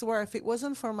 I swear, if it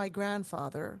wasn't for my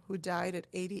grandfather, who died at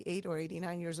 88 or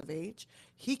 89 years of age,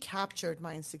 he captured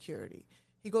my insecurity.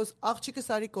 He goes, "Ach,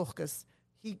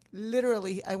 he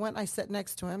literally, I sat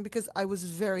next to him because I was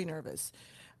very nervous.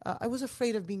 I was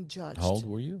afraid of being judged. How old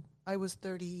were you? I was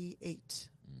 38.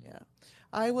 Yeah.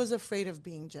 I was afraid of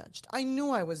being judged. I knew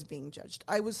I was being judged.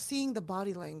 I was seeing the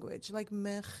body language, like The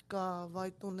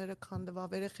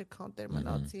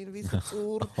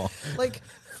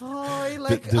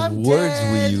I'm words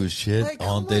dead. we use, shit, Like, on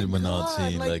oh my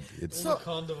Telmanatsi, God, like it's So,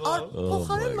 Oh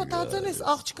փոխարեն my մտածեն God. էս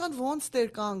աղջկան ոնց դեր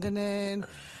կանգնեն,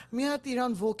 մի հատ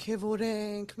իրան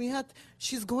ոգևորենք, մի հատ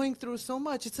she's going through so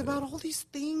much. It's about all these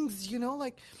things,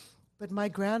 like. But my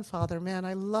grandfather, man,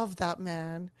 I love that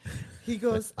man. He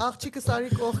goes, աղջիկս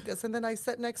արի կողքս. And then I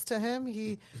sat next to him.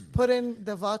 He put in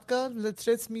the vodka,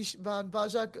 լցրեց մի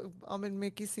բաժակ ամեն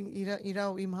մեկիսին իրա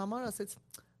ու իմ համար, ասեց,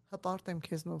 հպարտ եմ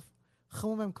քեզնով.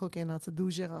 Խմում եմ քո կենացը, դու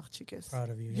ուժեղ աղջիկ ես. Proud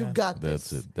of you. You Yeah. got this.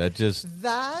 That's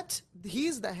it.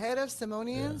 He's the head of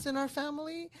Simonians in our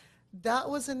family. That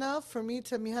was enough for me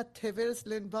to mihat teveres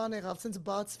lenban since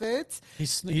batsvets.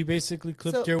 He basically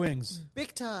clipped your wings.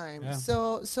 Big time. Yeah.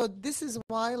 So this is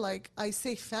why, like I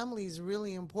say, family is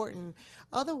really important.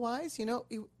 Otherwise,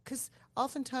 because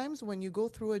oftentimes when you go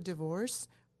through a divorce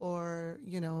or,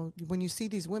 when you see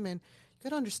these women, you got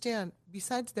to understand,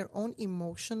 besides their own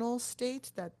emotional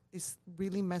state that is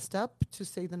really messed up, to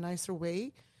say the nicer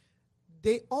way,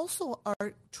 they also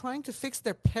are trying to fix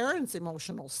their parents'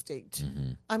 emotional state.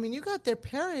 Mm-hmm. I mean, you got their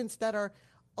parents that are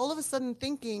all of a sudden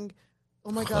thinking, oh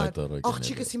my God,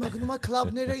 աղջիկս հիմա գնում է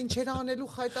քլաբները, ինչեր անելու,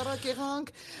 խայտարակ եղանք,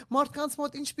 մարդկանց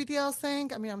մոտ ինչ պիտի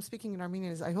ասենք. I mean, I'm speaking in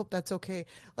Armenian. I hope that's okay.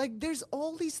 Like, there's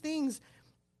all these things.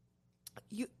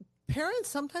 Parents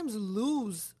sometimes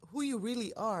lose who you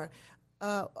really are.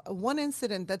 One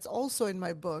incident that's also in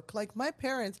my book, like my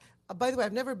parents, by the way,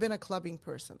 I've never been a clubbing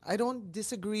person. I don't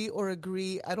disagree or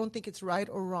agree. I don't think it's right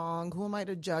or wrong. Who am I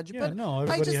to judge? Yeah, but no,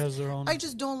 everybody has their own. I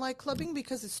just don't like clubbing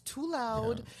because it's too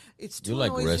loud. Yeah. It's too You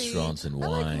like noisy. restaurants and I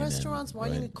wine like restaurants, and-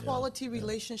 wine, right, and quality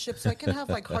relationships. So I can have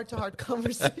like heart-to-heart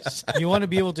conversations. You want to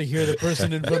be able to hear the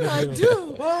person in front I of you.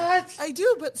 do. What? I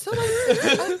do, but so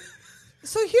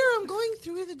so here I'm going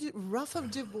through the rough of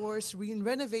divorce,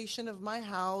 renovation of my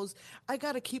house. I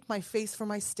got to keep my face for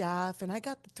my staff, and I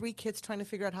got the 3 kids trying to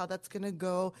figure out how that's going to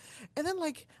go. And then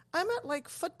I'm at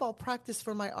football practice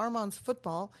for my Armand's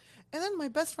football, and then my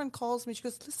best friend calls me. She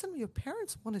goes, "Listen, your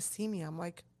parents want to see me." I'm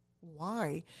like,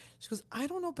 "Why?" She goes, "I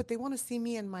don't know, but they want to see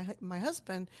me and my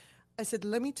husband." I said,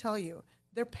 "Let me tell you,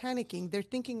 they're panicking. They're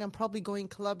thinking I'm probably going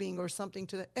clubbing or something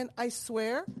to that." And I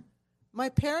swear, my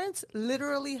parents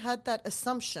literally had that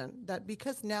assumption that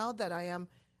because now that I am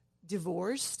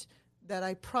divorced, that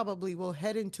I probably will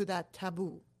head into that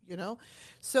taboo,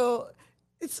 So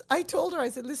I told her, I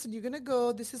said, "Listen, you're going to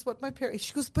go. This is what my parents,"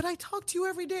 she goes, "But I talk to you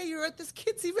every day. You're at this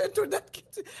kid's event or that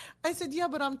kid's." I said, "Yeah,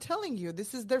 but I'm telling you,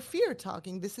 this is their fear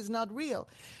talking. This is not real."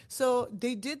 So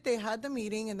they had the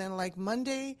meeting, and then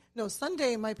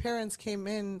Sunday, my parents came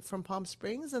in from Palm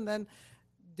Springs, and then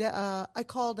I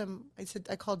called him.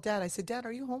 I called Dad. I said, "Dad,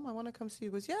 are you home? I want to come see you."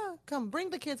 He goes, "Yeah, come.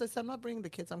 Bring the kids." I said, "I'm not bringing the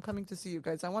kids. I'm coming to see you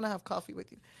guys. I want to have coffee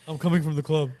with you." I'm coming from the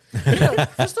club.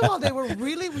 First of all, they were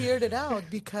really weirded out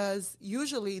because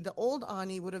usually the old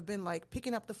Ani would have been like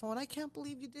picking up the phone. "I can't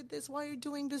believe you did this. Why are you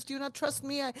doing this? Do you not trust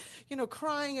me?"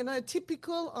 Crying, and a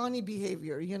typical Ani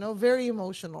behavior, very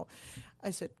emotional.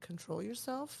 I said, "Control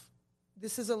yourself.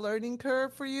 This is a learning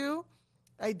curve for you."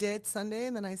 I did Sunday,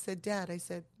 and then I said, Dad, I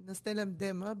said, "Nastelam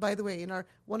dema." By the way, in our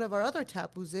one of our other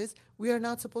taboos is we are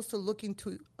not supposed to look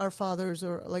into our fathers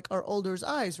or like our elders'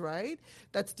 eyes, right?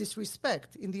 That's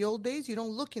disrespect. In the old days, you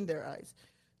don't look in their eyes.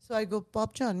 So I go,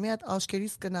 Babjan, me at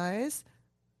ashkeris kanais,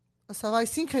 asavai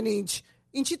sinkaninch.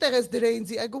 Inchi teres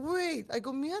dereinzi. I go, wait. I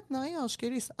go, me at nai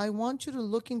ashkeris. I want you to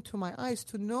look into my eyes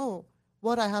to know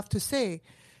what I have to say.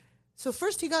 So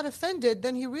first he got offended,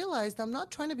 then he realized I'm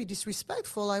not trying to be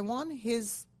disrespectful. I want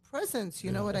his presence,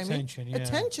 you know what attention, I mean? yeah.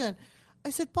 Attention. I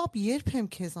said, Pop, երբեմ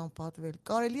քեզ անպատվել։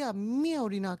 Կարելի է մի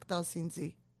օրինակ տաս ինձի։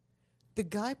 The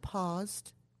guy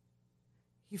paused.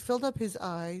 He filled up his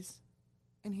eyes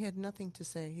and he had nothing to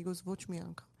say. He goes, ոչ մի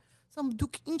անգամ։ Սամ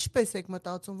դուք ինչպես եք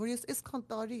մտածում, որ ես այսքան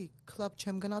տարի club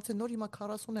չեմ գնացել, նոր հիմա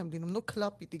 40 եմ լինում, նոր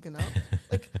club պիտի գնամ։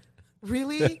 Like,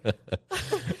 really?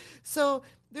 So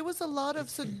there was a lot of,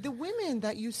 so the women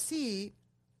that you see,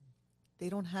 they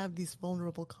don't have these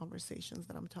vulnerable conversations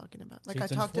that I'm talking about. Like See, I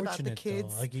it's talked about the unfortunate,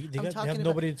 kids. though. Like they I'm have talking about-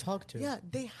 nobody to talk to. Yeah,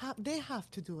 they have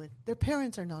to do it. Their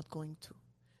parents are not going to.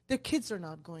 Their kids are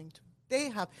not going to. They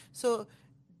have. So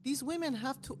these women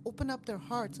have to open up their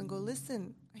hearts and go,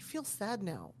 listen, I feel sad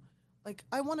now. Like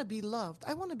I want to be loved.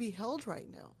 I want to be held right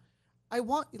now. I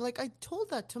want, like I told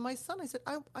that to my son. I said,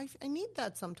 I need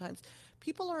that sometimes.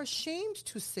 People are ashamed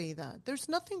to say that. There's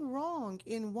nothing wrong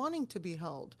in wanting to be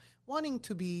held, wanting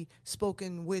to be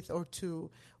spoken with or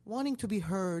to, wanting to be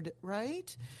heard,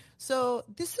 right? So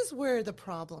this is where the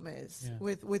problem is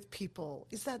with people,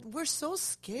 is that we're so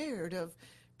scared of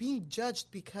being judged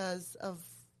because of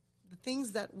the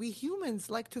things that we humans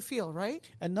like to feel, right?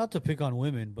 And not to pick on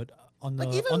women, but on the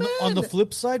Like even on the men.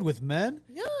 flip side with men,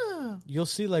 Yeah. you'll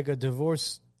see like a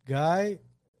divorced guy,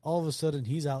 all of a sudden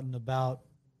he's out and about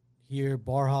here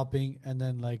bar hopping, and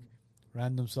then like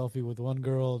random selfie with one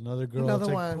girl, another girl. Another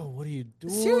it's like, one. bro, what are you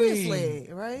doing? Seriously,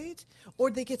 right? Or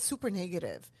they get super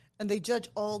negative and they judge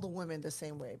all the women the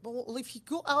same way. But well, if you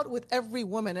go out with every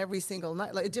woman every single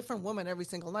night, like a different woman every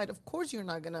single night, of course you're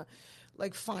not gonna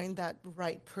like find that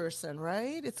right person,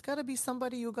 right? It's got to be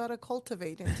somebody you got to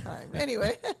cultivate in time.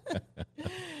 Anyway,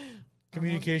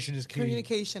 Communication is key.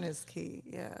 communication is key.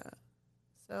 Yeah.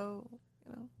 So,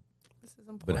 you know, this is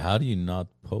important. But how do you not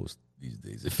post these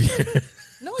days? If you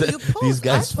No, you post. these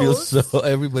guys I feel post. so,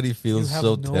 everybody You feels have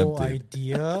so no tempted.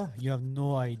 idea. You have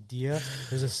no idea.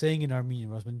 There's a saying in Armenian,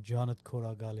 Rasman Janat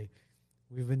Koragali.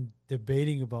 We've been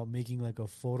debating about making like a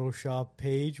Photoshop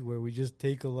page where we just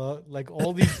take a lot, like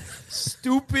all these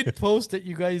stupid posts that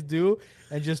you guys do,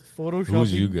 and just Photoshop.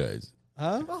 Who's you guys?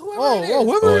 Huh? Well, whoever it is.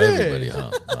 whoever Oh, it is. everybody,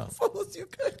 huh? Huh. Follows you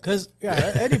good. Because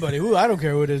anybody who I don't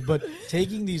care who it is, but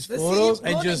taking these The photos same-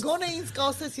 and gonna- just gonna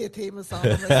inscalses your team, so-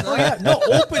 oh yeah, no,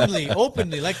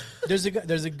 openly. Like there's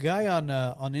a guy on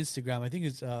Instagram. I think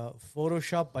it's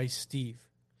Photoshop by Steve.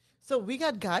 So we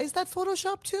got guys that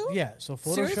Photoshop too? Yeah, so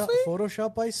Seriously?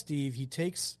 Photoshop by Steve. He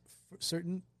takes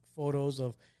certain photos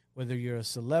of whether you're a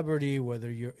celebrity,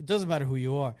 whether you're, it doesn't matter who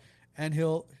you are, and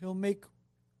he'll make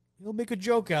a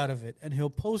joke out of it and he'll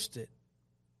post it,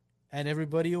 and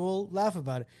everybody will laugh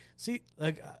about it. See,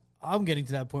 like I'm getting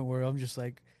to that point where I'm just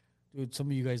like, dude, some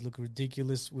of you guys look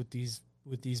ridiculous with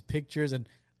these pictures, and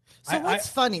So what's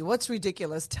funny? What's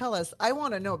ridiculous? Tell us. I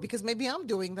want to know because maybe I'm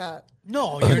doing that.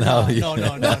 no, you're No, not. yeah.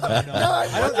 No.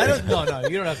 I don't. No.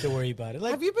 You don't have to worry about it.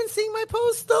 Like, Have you been seeing my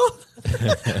post though?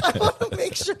 I want to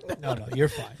make sure. no, you're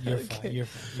fine. You're fine. You're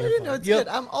fine. I You're didn't know fine. it's You'll- good.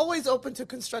 I'm always open to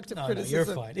constructive No, criticism.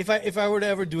 you're fine. If I were to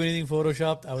ever do anything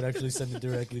photoshopped, I would actually send it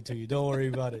directly to you. Don't worry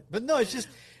about it. But no, it's just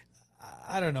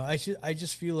I don't know. I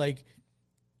just feel like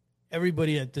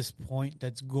everybody at this point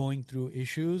that's going through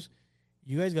issues,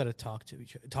 you guys got to talk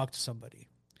to somebody.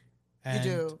 You And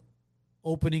do.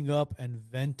 opening up and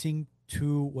venting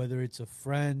to whether it's a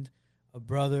friend, a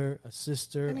brother, a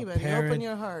sister, Anybody, a parent, open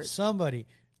your heart. somebody.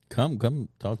 Come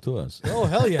talk to us. Oh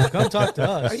hell yeah, come talk to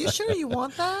us. Are you sure you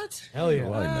want that? Hell yeah.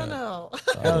 Why I not? don't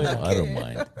know. I don't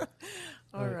mind.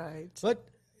 All right. But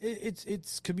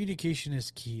it's communication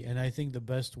is key, and I think the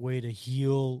best way to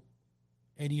heal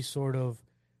any sort of,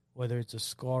 whether it's a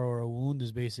scar or a wound,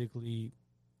 is basically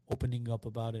opening up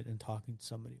about it and talking to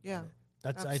somebody. about Yeah, it.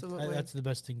 That's absolutely. that's the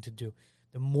best thing to do.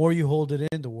 The more you hold it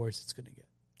in, the worse it's gonna get.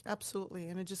 Absolutely.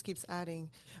 And it just keeps adding.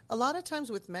 A lot of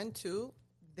times with men too,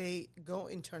 they go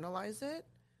internalize it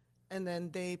and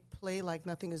then they play like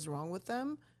nothing is wrong with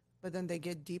them, but then they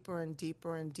get deeper and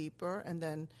deeper and deeper, and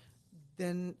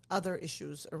then other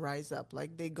issues arise up.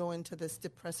 Like they go into this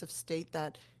depressive state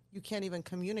that you can't even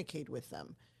communicate with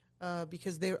them.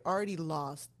 Because they're already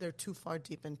lost. They're too far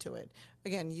deep into it.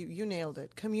 Again, you nailed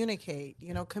it. Communicate,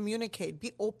 communicate.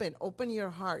 Be open. Open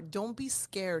your heart. Don't be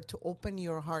scared to open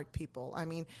your heart, people. I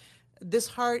mean, this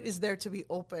heart is there to be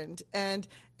opened. And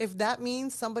if that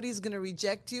means somebody's going to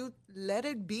reject you, let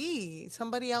it be.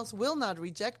 Somebody else will not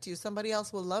reject you. Somebody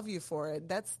else will love you for it.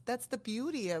 That's the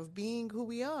beauty of being who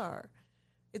we are.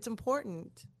 It's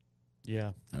important.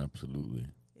 Yeah. Absolutely.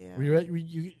 Yeah.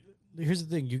 Here's the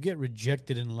thing: you get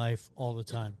rejected in life all the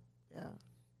time. Yeah. Of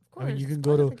I course. mean, you it's can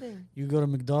part go of to the game. you go to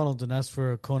McDonald's and ask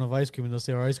for a cone of ice cream, and they'll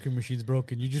say our ice cream machine's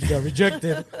broken. You just got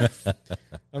rejected.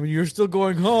 I mean, you're still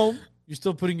going home. You're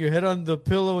still putting your head on the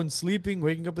pillow and sleeping,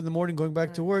 waking up in the morning, going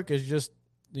back to work. It's just,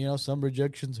 some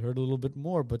rejections hurt a little bit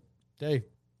more. But hey,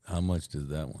 How much does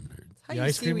that one hurt? How The you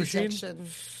ice see cream machine? rejection.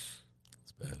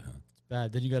 It's bad, huh? it's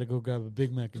bad. Then you got to go grab a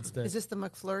Big Mac instead. Is this the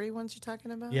McFlurry ones you're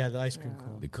talking about? Yeah, the ice cream Yeah.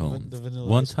 cone. The cones. The vanilla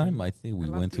One ice cream. time, I think we I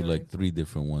love went to the like ice. 3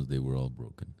 different ones. They were all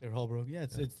broken. They're all broke. Yeah,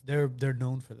 they're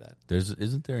known for that.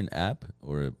 Isn't there an app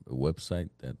or a website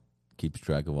that keeps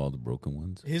track of all the broken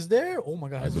ones? Is there? Oh my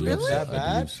God, I is believe it so. that I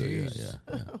bad? believe so. Yeah, Jeez.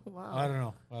 yeah, yeah. Wow. I don't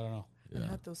know. I Yeah.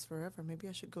 had those forever. Maybe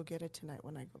I should go get it tonight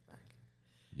when I go back.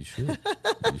 You should.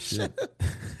 You should.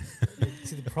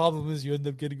 See, the problem is you end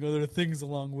up getting other things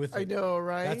along with it. I know,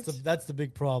 right? That's the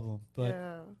big problem. But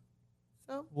yeah.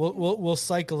 So we'll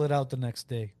cycle it out the next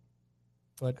day.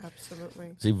 But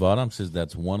absolutely. See, Varam says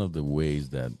that's one of the ways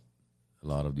that a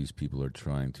lot of these people are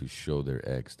trying to show their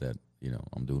ex that,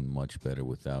 I'm doing much better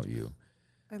without you.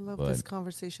 I love But- this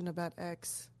conversation about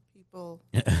ex people.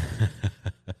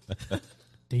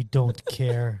 they don't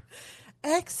care.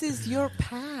 Ex is your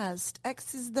past.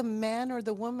 Ex is the man or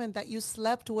the woman that you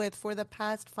slept with for the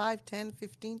past 5, 10,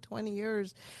 15, 20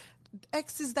 years.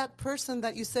 Ex is that person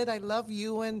that you said, I love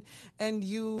you, and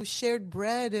you shared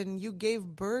bread and you gave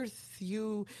birth.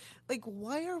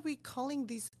 Why are we calling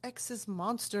these exes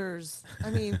monsters? I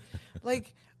mean,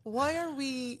 why are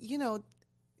we,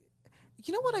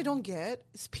 what I don't get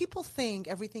is people think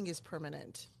everything is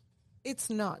permanent. It's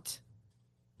not.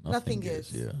 Nothing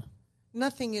is. Yeah.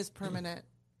 Nothing is permanent.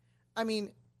 I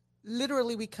mean,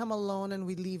 literally, we come alone and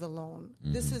we leave alone.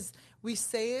 We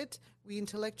say it, we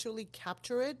intellectually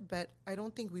capture it, but I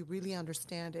don't think we really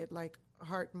understand it, like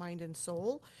heart, mind, and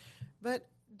soul. But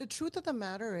the truth of the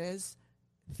matter is,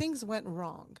 things went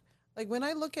wrong. Like when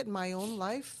I look at my own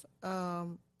life,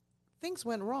 things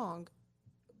went wrong.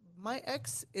 My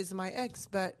ex is my ex,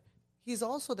 but he's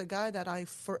also the guy that I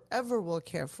forever will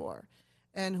care for.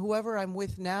 And whoever I'm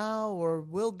with now or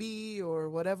will be or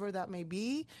whatever that may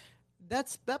be,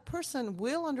 that person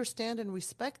will understand and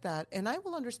respect that. And I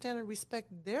will understand and respect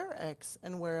their ex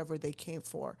and wherever they came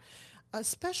for,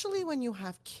 especially when you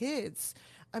have kids.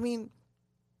 I mean,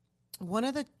 one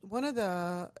of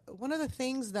the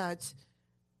things that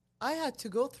I had to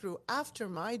go through after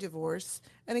my divorce,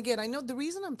 and again, I know the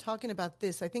reason I'm talking about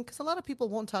this, I think because a lot of people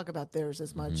won't talk about theirs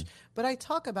as much, but I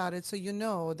talk about it so you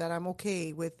know that I'm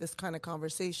okay with this kind of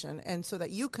conversation and so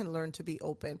that you can learn to be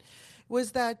open,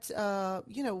 was that,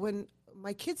 when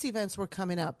my kids' events were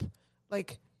coming up,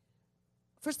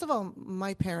 first of all,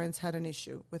 my parents had an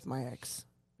issue with my ex,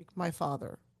 my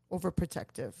father,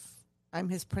 overprotective. I'm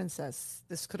his princess.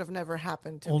 This could have never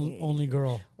happened to me. Only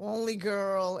girl. Only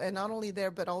girl. And not only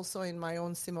there, but also in my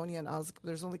own Simonian Oz.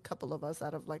 There's only a couple of us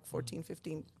out of 14,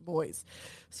 15 boys.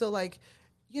 So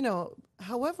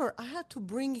however, I had to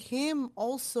bring him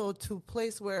also to a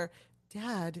place where,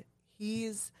 Dad,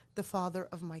 he's the father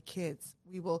of my kids.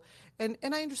 We will, and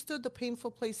I understood the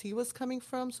painful place he was coming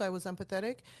from, so I was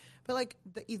empathetic. But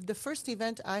the first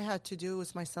event I had to do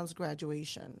was my son's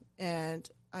graduation. And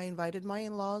I invited my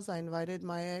in-laws, I invited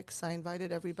my ex, I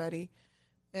invited everybody.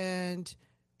 And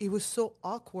it was so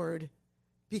awkward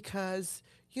because,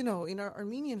 in our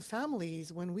Armenian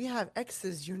families, when we have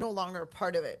exes, you're no longer a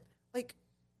part of it.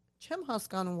 Chem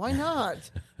Haskan, why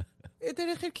not?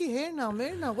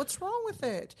 What's wrong with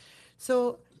it?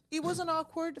 So it was an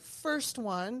awkward first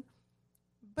one.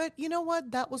 But you know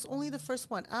what? That was only the first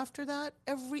one. After that,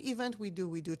 every event we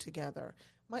do together.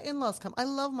 My in-laws come. I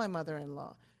love my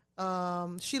mother-in-law.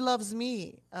 She loves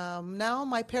me. Now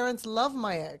my parents love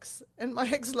my ex, and my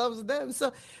ex loves them.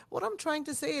 So what I'm trying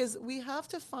to say is we have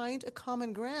to find a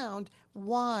common ground.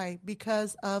 Why?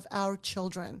 Because of our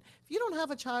children. If you don't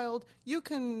have a child, you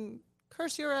can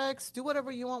curse your ex, do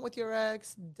whatever you want with your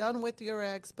ex, done with your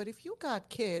ex. But if you got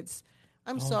kids,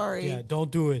 I'm sorry. Yeah,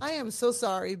 don't do it. I am so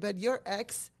sorry, but your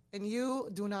ex and you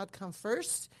do not come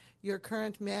first. Your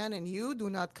current man and you do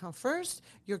not come first.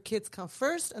 Your kids come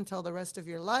first until the rest of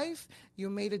your life. You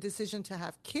made a decision to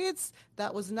have kids.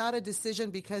 That was not a decision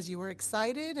because you were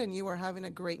excited and you were having a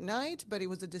great night, but it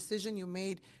was a decision you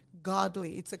made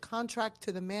godly. It's a contract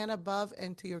to the man above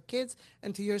and to your kids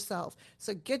and to yourself.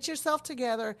 So get yourself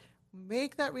together,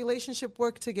 make that relationship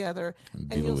work together.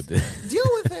 Deal with it. Deal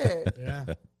with it. Yeah.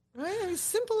 Right? I As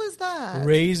simple as that.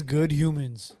 Raise good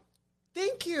humans.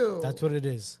 Thank you. That's what it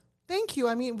is. Thank you.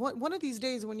 I mean, one of these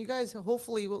days when you guys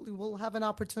hopefully will have an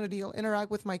opportunity, you'll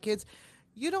interact with my kids.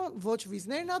 You don't vote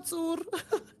vizner natsur,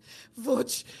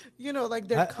 vote, like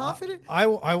they're confident. I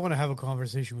want to have a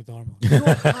conversation with Armand. You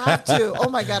have to. Oh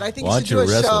my God, I think Why you should don't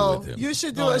do you a wrestle show. with him? You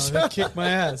should do No, a no, show. they kick my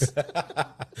ass.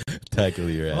 Tackle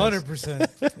your ass.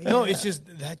 100%. No, it's just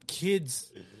that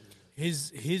kid's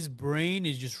his brain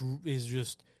is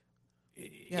just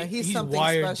Yeah, he's something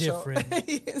wired special. different.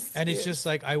 Yes, And it's yes. just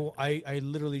like I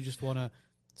literally just want to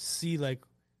see like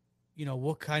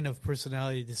what kind of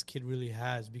personality this kid really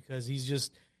has, because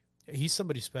he's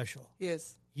somebody special.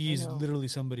 Yes. He's I know. literally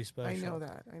somebody special. I know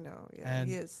that. I know. Yeah, And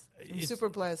he is. I'm it's- super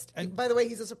blessed. and- And by the way,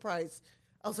 he's a surprise.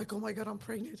 I was like, oh my God, I'm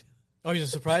pregnant. Oh, he's a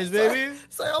surprise baby.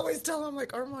 So I always tell him,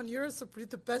 like, Armand, you're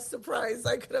the best surprise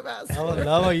I could have asked Oh, for.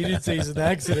 Lava, you didn't say he's an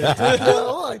accident.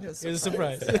 Oh, I know. It's a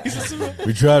surprise. He's a surprise.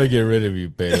 We try to get rid of you,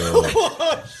 pero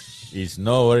it's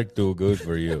no work too good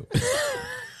for you.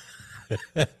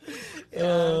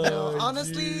 No,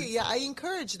 honestly, yeah, I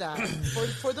encourage that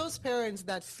for those parents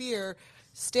that fear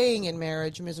staying in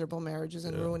marriage, miserable marriages,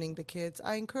 and ruining the kids.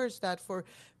 I encourage that for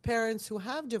parents who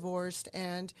have divorced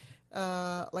and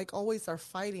like always are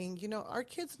fighting. Our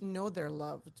kids know they're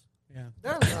loved. Yeah.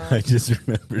 They're I loved. just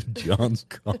remembered John's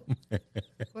comment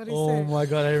What do you Oh say? my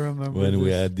God, I remember when we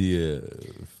this. had the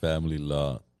family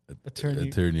law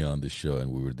Attorney. on the show,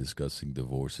 and we were discussing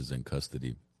divorces and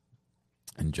custody.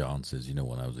 And John says,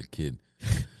 when I was a kid,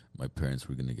 my parents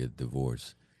were going to get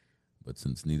divorced. But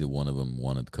since neither one of them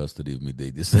wanted custody of me,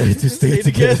 they decided to stay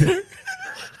together.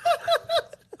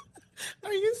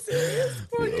 Are you serious?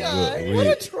 Poor Yeah, guy. we- What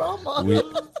a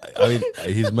trauma. I mean,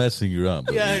 he's messing around.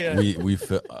 But Yeah. we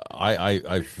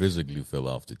I physically fell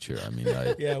off the chair. I mean,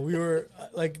 Yeah, we were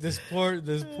like this poor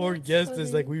guest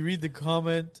is like, we read the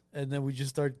comment and then we just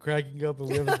start cracking up, and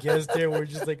we have a guest there. We're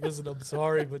just like, listen, I'm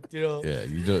sorry, but yeah,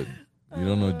 you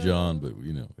don't know John, but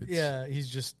it's, yeah, he's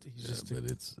just but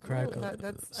it's crack up.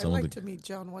 I'd some of like the- to meet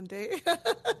John one day.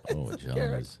 oh, John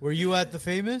Eric. is. Were you at the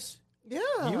famous? Yeah.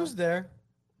 He was there.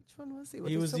 Which one was he? He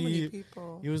There's was so many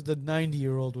people. He was the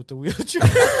 90-year-old with the wheelchair.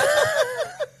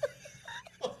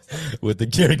 With the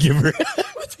caregiver.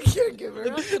 What's a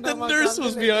caregiver? The nurse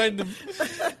was behind him.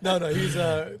 No,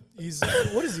 he's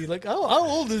what is he like? How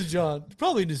old is John?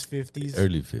 Probably in his 50s.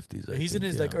 Early 50s. He's in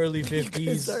his yeah. like early Guys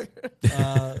 50s.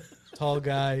 are- Tall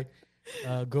guy,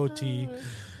 goatee.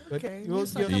 But Okay, you'll-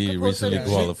 he's not you'll- He Couple recently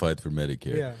percent. qualified for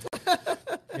Medicare. yeah,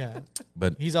 yeah.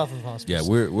 But He's off of hospice. yeah,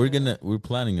 we're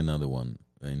planning another one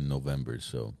in November.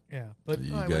 So yeah, but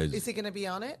you Oh, guys is he going to be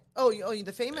on it? Oh,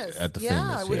 the famous. At the yeah,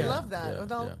 Famous, I would yeah. love that. Yeah,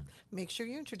 Well, yeah. make sure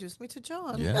you introduce me to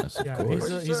John. yes, of yeah,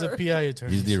 course. he's a PI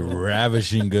attorney. He's the so-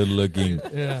 ravishing, good-looking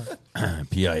yeah,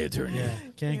 PI attorney. yeah.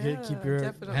 Can't keep Yeah, your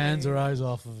definitely. hands or eyes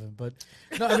off of him. But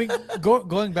no, I mean,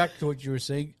 going back to what you were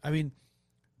saying, I mean,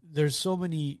 there's so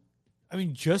many. I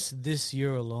mean, just this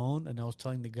year alone, and I was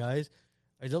telling the guys,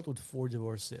 I dealt with 4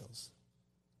 divorce sales.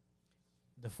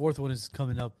 The 4th one is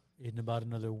coming up in about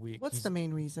another week. What's He's- the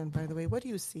main reason, by the way? What do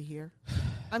you see here?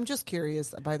 I'm just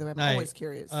curious, by the way. I'm Nah, always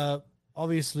curious.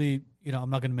 Obviously, I'm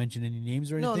not going to mention any names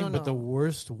or No, anything, no, but the no.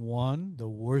 worst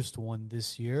one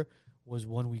this year was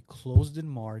when we closed in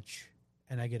March,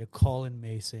 and I get a call in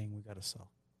May saying we got to sell.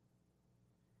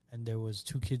 And there was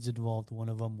 2 kids involved. One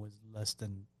of them was less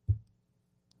than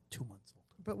 2 months old.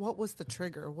 But what was the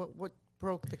trigger? What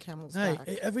broke the camel's Nah, back?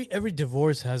 every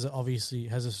divorce has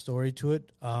a story to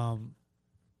it.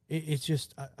 It's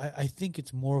just I think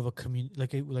it's more of a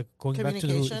like going back to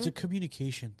the root, it's a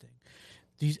communication thing.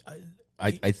 These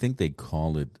I think they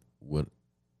call it what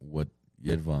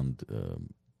Yervan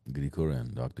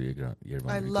Grigoren, Dr. Yervan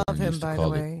I Grigoren love him, used to by the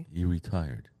call it, way. he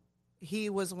retired. He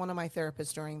was one of my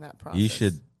therapists during that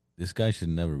process. This guy should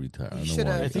never retire. I He don't know should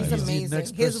why have. I think He's he's amazing. the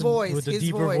next His person voice, with a his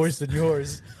deeper voice. voice than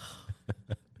yours.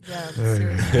 Yeah,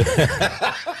 seriously.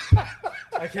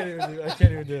 I can't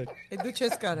even do it.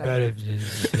 Duceți cara.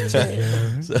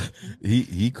 So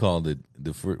he called it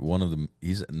the first, one of the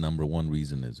his number one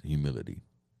reason is humility.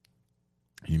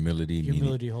 Humility,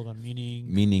 Humility. Hold on.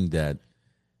 meaning that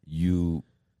you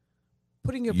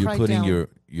Putting your you're pride putting down.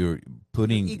 you're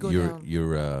putting ego down.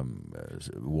 your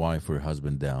wife or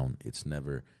husband down. It's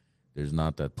never there's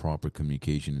not that proper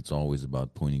communication. It's always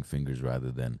about pointing fingers rather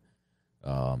than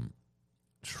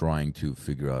trying to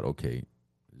figure out, okay,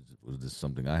 was this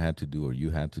something I had to do or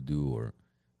you had to do, or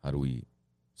how do we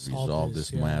resolve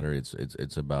this yeah. matter?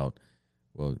 It's about,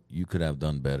 well, you could have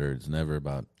done better. It's never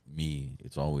about me.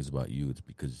 It's always about you. It's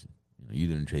because you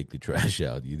didn't take the trash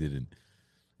out. You didn't.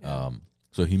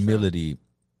 So humility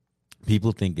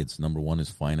people think it's number one is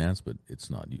finance, but it's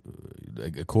not.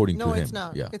 According to No, him, it's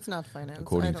not. yeah. It's not finance.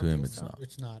 According I to don't him, think it's so. not.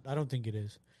 It's not. I don't think it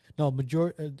is. No,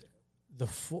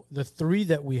 the three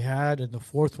that we had and the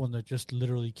fourth one that just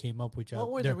literally came up, which What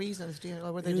were the reasons?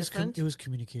 Were they different? It was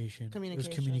communication. It was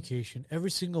Communication. communication. Every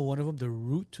single one of them, the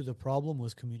root to the problem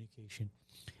was communication.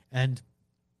 And,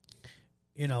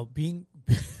 being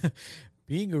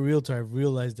being a realtor, I've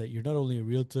realized that you're not only a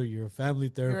realtor, you're a family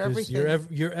therapist.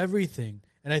 You're everything.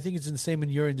 And I think it's the same in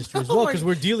your industry as well, because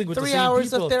we're dealing with 3 the same hours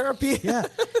people. of therapy. Yeah,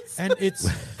 and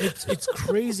it's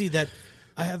crazy that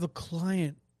I have a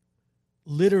client,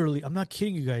 literally, I'm not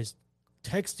kidding you guys,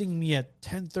 texting me at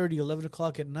 10:30, 11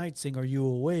 o'clock at night saying, "Are you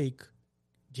awake?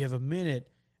 Do you have a minute?"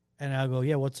 And I go,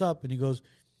 "Yeah, what's up?" And he goes,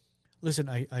 "Listen,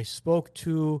 I spoke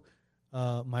to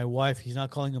my wife." He's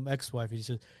not calling him ex-wife. He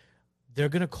says, "They're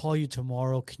going to call you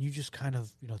tomorrow. Can you just kind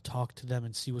of, talk to them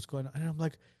and see what's going on?" And I'm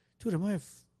like, "Dude, am I a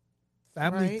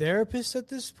family Right. therapist at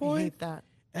this I point?" hate that.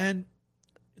 And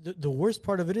the worst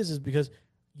part of it is because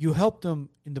you helped them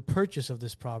in the purchase of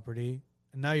this property,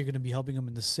 and now you're going to be helping them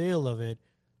in the sale of it.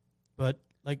 But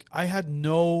like, I have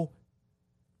no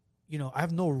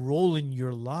role in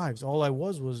your lives. All I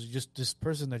was just this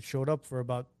person that showed up for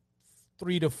about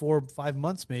 3 to 4, 5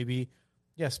 months, maybe.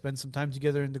 Yeah, spend some time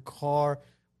together in the car,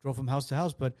 drove from house to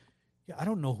house. But yeah, I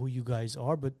don't know who you guys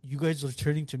are, but you guys are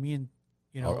turning to me and,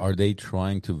 Are they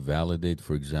trying to validate,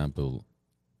 for example,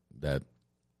 that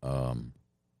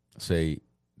say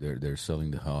they're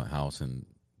selling the house and,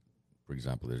 for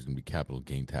example, there's going to be capital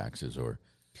gain taxes, or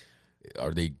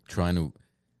are they trying to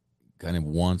kind of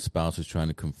one spouse is trying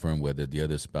to confirm whether the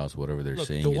other spouse, whatever they're Look,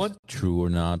 saying, the is one- true or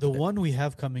not? The one we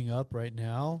have coming up right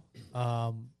now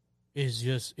is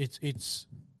just it's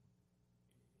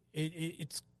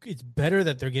better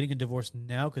that they're getting a divorce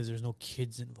now because there's no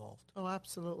kids involved. Oh,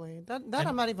 absolutely. That And-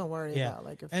 I'm not even worried yeah. about.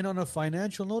 Like, if And on a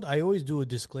financial note, I always do a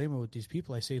disclaimer with these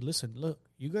people. I say, listen, look,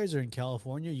 you guys are in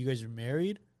California, you guys are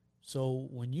married, so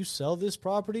when you sell this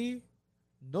property,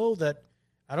 know that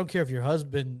I don't care if your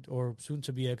husband or soon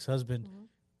to be ex-husband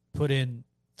put in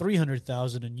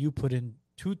 $300,000 and you put in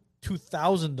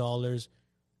 $2,000,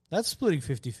 that's splitting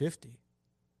 50-50.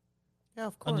 yeah,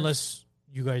 of course. Unless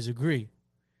you guys agree.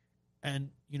 And,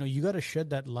 you got to shed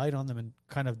that light on them and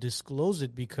kind of disclose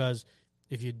it, because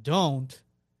if you don't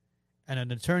and an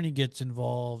attorney gets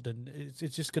involved, and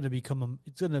it's just going to become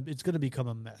it's going to become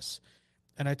a mess.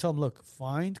 And I tell them, look,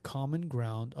 find common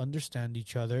ground, understand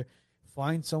each other,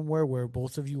 find somewhere where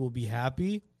both of you will be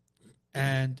happy.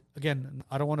 And again,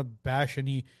 I don't want to bash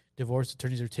any divorce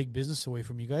attorneys or take business away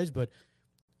from you guys, but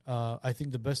I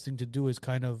think the best thing to do is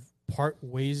kind of part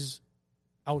ways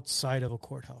outside of a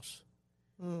courthouse.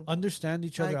 Understand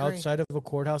each I other agree. outside of a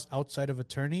courthouse, outside of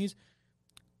attorneys.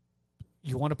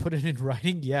 You want to put it in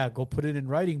writing? Yeah, go put it in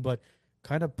writing, but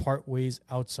kind of part ways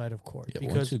outside of court. Yeah,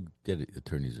 because once you get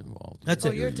attorneys involved, That's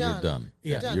it. You're done.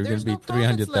 Yeah. Done. You're There's going no to be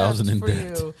 300,000 in profits left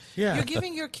debt. for you. Yeah. You're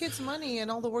giving your kids money and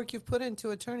all the work you've put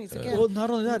into attorneys again. Well, not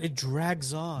only that, it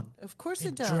drags on. Of course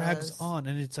it does. Drags on,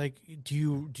 and it's like, do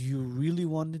you really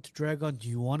want it to drag on? Do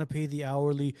you want to pay the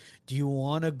hourly? Do you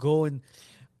want to go and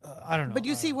I don't know. But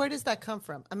you see, where does that come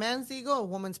from? A man's ego, a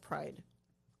woman's pride.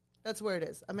 That's where it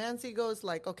is. A man's ego is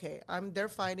like, okay, they're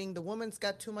fighting. The woman's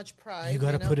got too much pride. you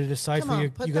got to put it aside Come for on, your.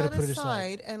 put You got to that put it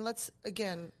aside. aside, and let's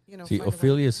again, See, find a way.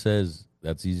 Ophelia says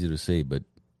that's easy to say, but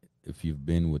if you've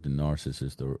been with a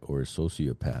narcissist or a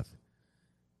sociopath,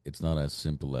 it's not as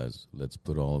simple as let's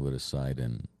put all of it aside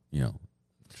and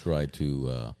try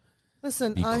to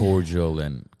Listen, be cordial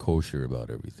and kosher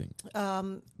about everything.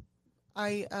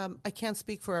 I can't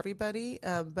speak for everybody,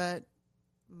 but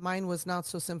mine was not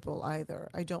so simple either.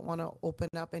 I don't want to open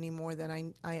up any more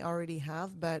than I already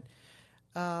have, but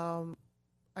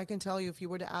I can tell you, if you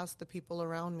were to ask the people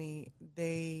around me,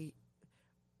 I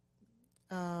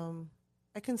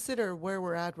consider where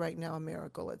we're at right now a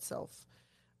miracle itself.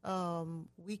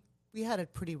 We had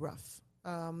it pretty rough.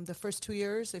 The first 2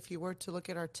 years, if you were to look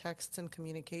at our texts and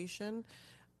communication,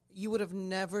 you would have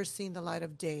never seen the light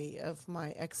of day of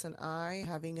my ex and I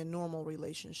having a normal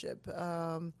relationship.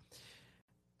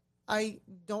 I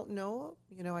don't know,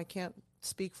 I can't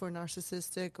speak for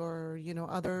narcissistic or,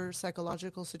 other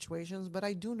psychological situations, but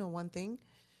I do know one thing.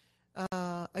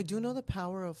 I do know the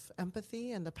power of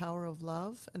empathy and the power of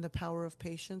love and the power of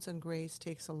patience and grace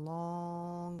takes a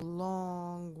long,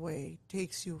 long way.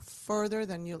 Takes you further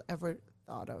than you'll ever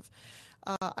thought of.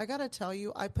 I got to tell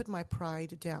you, I put my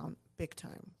pride down big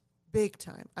time. Big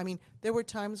time. I mean, there were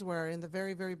times where in the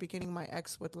very, very beginning, my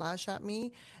ex would lash at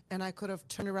me and I could have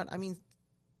turned around. I mean,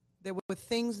 there were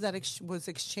things that was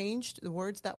exchanged, the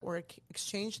words that were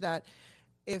exchanged that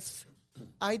if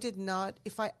I did not,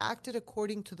 if I acted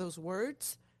according to those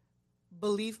words,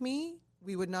 believe me,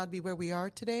 we would not be where we are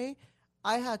today.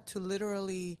 I had to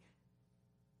literally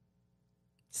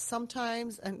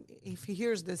sometimes, and if he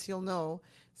hears this, he'll know,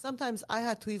 sometimes I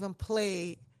had to even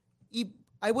play,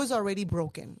 I was already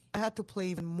broken. I had to play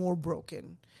even more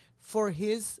broken for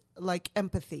his like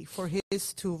empathy, for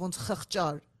his to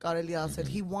said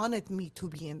he wanted me to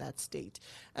be in that state.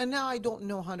 And now I don't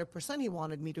know 100% he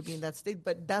wanted me to be in that state,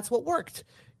 but that's what worked.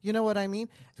 You know what I mean?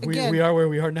 We are where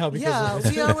we are now because Yeah, of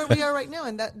this. we are where we are right now,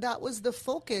 and that was the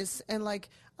focus. And like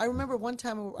I remember one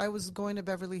time I was going to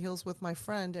Beverly Hills with my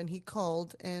friend, and he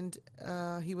called, and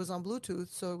he was on Bluetooth,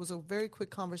 so it was a very quick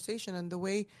conversation. And the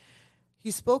way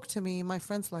he spoke to me, my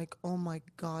friend's like, "Oh my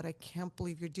God, I can't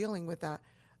believe you're dealing with that."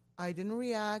 I didn't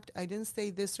react. I didn't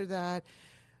say this or that,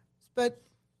 but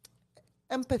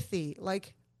empathy,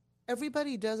 like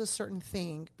everybody does a certain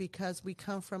thing because we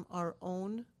come from our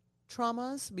own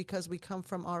traumas, because we come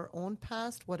from our own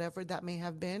past, whatever that may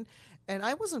have been. And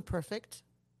I wasn't perfect.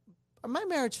 My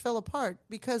marriage fell apart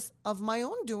because of my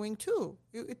own doing too.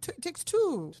 It takes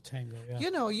two. Tango, yeah.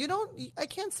 You know, I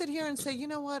can't sit here and say, you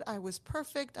know what, I was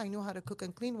perfect. I know how to cook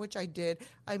and clean, which I did.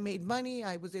 I made money.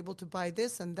 I was able to buy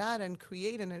this and that and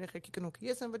create and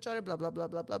blah, blah, blah,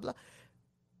 blah, blah, blah.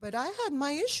 But I had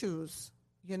my issues.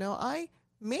 You know, I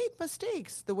made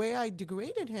mistakes. The way I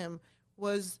degraded him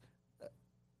was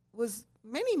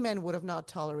many men would have not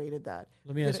tolerated that.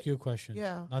 Let me ask you a question.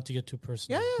 Yeah. Not to get too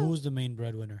personal. Yeah, yeah. Who was the main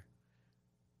breadwinner?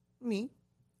 Me.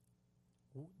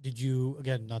 Did you,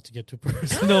 again, not to get too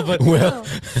personal, but No.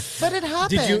 But it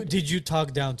happened. did you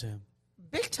talk down to him?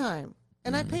 Big time.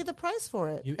 And I paid the price for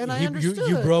it. You, and I he- understood.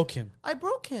 You broke him. I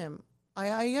broke him.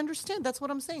 I understand. That's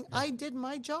what I'm saying. I did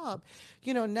my job.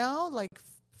 You know, now, like,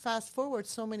 fast forward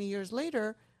so many years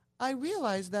later, I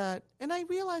realized that, and I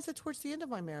realized it towards the end of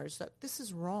my marriage, that this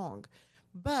is wrong.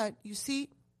 But you see,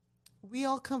 we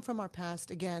all come from our past.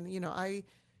 Again, you know, I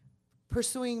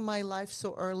pursuing my life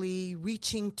so early,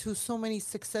 reaching to so many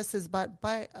successes. But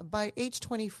by age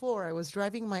 24, I was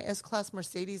driving my S-Class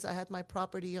Mercedes. I had my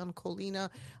property on Colina.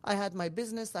 I had my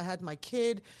business. I had my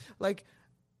kid. Like,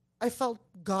 I felt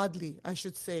godly, I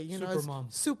should say. You know, as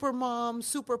Supermom. super mom,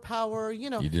 superpower. You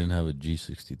know, You didn't have a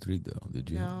G63 though, did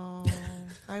you? no,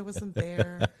 I wasn't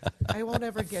there. I won't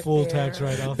ever get Full there. tax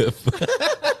write-off.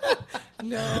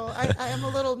 No, I am a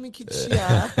little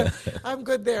Mikichia. I'm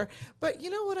good there. But you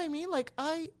know what I mean? Like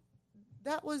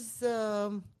that was,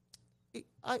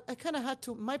 I kind of had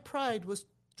to, my pride was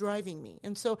driving me.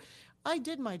 And so I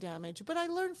did my damage, but I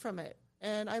learned from it.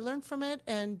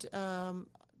 And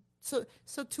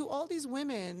so to all these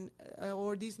women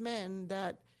or these men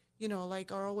that, you know,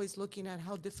 like are always looking at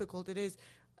how difficult it is,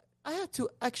 I had to,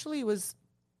 actually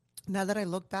now that I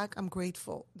look back, I'm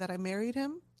grateful that I married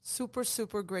him. Super,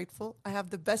 super grateful. I have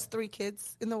the best 3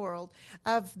 kids in the world.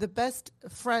 I have the best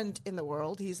friend in the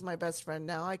world. He's my best friend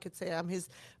now. I could say I'm his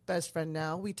best friend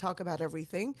now. We talk about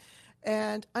everything.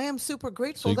 And I am super So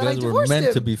grateful you that I guys were divorced meant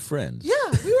him. to be friends.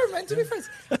 Yeah, we were meant to be friends.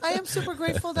 I am super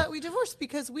grateful that we divorced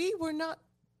because we were not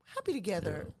happy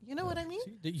together. You know what I mean?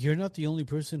 You're not the only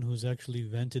person who's actually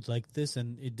vented like this,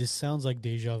 and this sounds like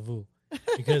deja vu.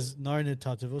 Because Narnia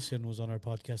Tatevosian was on our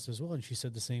podcast as well, and she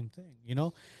said the same thing. You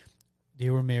know, they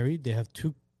were married. They have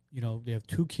 2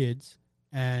 kids,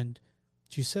 and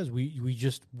she says we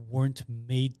just weren't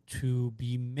made to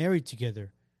be married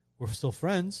together. We're still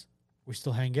friends. We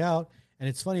still hang out, and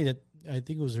it's funny that I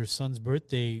think it was her son's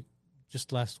birthday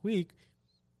just last week.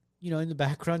 You know, in the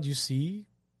background you see,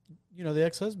 you know, the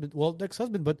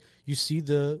ex-husband, but you see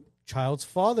the child's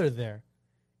father there,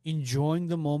 enjoying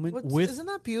the moment with. Isn't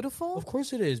that beautiful? Of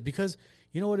course it is, because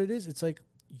you know what it is? It's like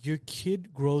your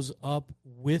kid grows up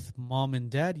with mom and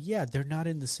dad. Yeah, they're not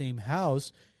in the same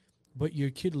house, but your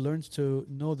kid learns to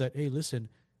know that, hey, listen,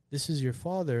 this is your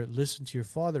father. Listen to your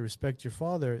father. Respect your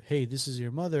father. Hey, this is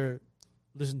your mother.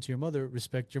 Listen to your mother.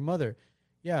 Respect your mother.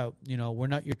 Yeah, you know, we're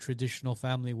not your traditional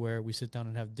family where we sit down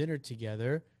and have dinner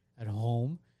together at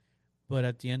home. But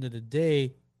at the end of the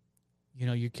day, you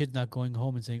know, your kid's not going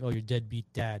home and saying, "Oh, you're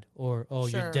deadbeat dad," or "Oh,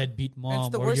 Sure. you're deadbeat And mom,"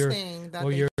 it's the or worst you're thing that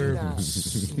or they you're. do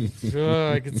that.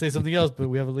 Sure, I could say something else, but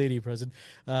we have a lady present.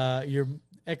 Your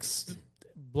ex,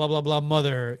 blah blah blah,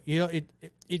 mother. You know,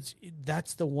 it's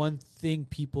that's the one thing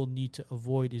people need to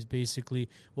avoid is basically,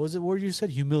 what was the word you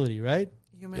said? Humility, right?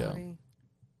 Humility.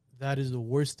 That is the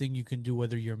worst thing you can do,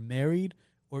 whether you're married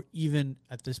or even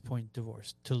at this point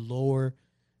divorced, to lower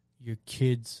your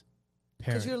kids'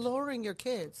 parents. Because you're lowering your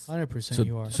kids. 100%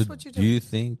 you are. So what you do do. you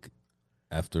think,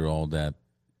 after all that,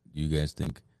 you guys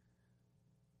think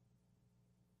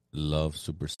love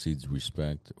supersedes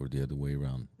respect, or the other way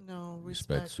around? No.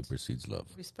 Respect supersedes love.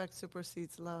 Respect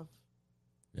supersedes love.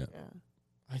 Yeah.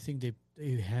 I think they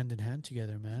hand in hand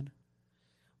together, man.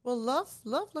 Well, love.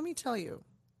 Let me tell you,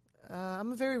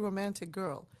 I'm a very romantic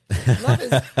girl.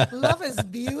 Love is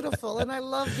beautiful, and I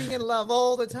love being in love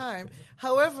all the time.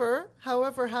 However,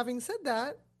 having said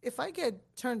that, if I get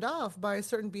turned off by a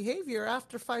certain behavior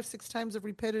after 5-6 times of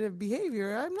repetitive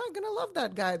behavior, I'm not gonna love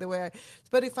that guy the way I.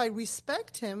 But if I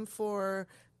respect him for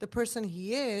the person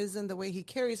he is and the way he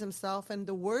carries himself and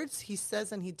the words he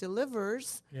says and he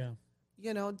delivers, Yeah.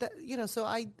 So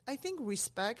I think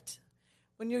respect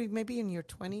when you're maybe in your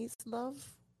 20s, love,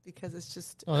 because it's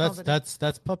just Oh,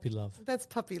 that's puppy love. that's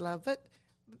puppy love, but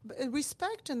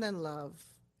respect and then love.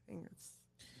 I think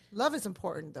love is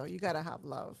important though. You gotta have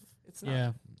love. It's not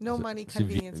Yeah. no money,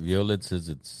 convenience. Violet says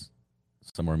it's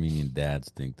some Armenian dads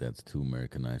think that's too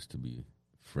Americanized to be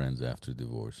friends after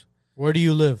divorce. Where do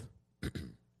you live?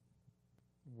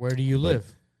 Where do you live?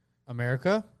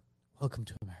 America? Welcome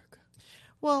to America.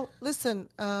 Well, listen.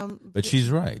 But she's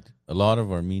right. A lot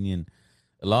of Armenian.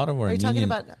 Are you talking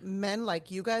about men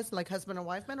like you guys, like husband and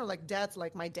wife men, or like dads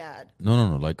like my dad?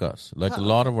 No, like us. Like a Huh.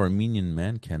 lot of Armenian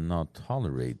men cannot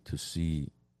tolerate to see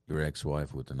your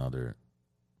ex-wife with another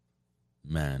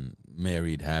man,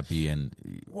 married, happy, and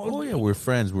we're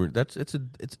friends.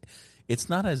 It's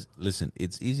not as listen.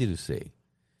 It's easy to say.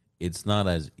 It's not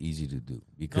as easy to do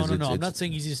because No. I'm it's not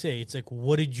saying easy to say. It's like,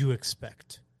 what did you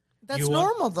expect? That's You want-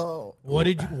 normal though. What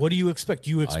do you expect?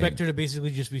 You expect her to basically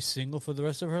just be single for the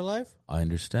rest of her life? I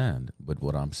understand, but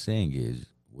what I'm saying is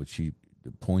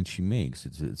the point she makes.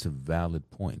 It's a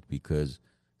valid point because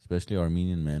especially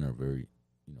Armenian men are very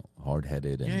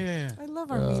hard-headed and Yeah. I love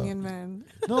Armenian men.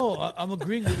 No, I'm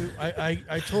agreeing with you.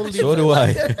 I totally. so do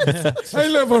I. I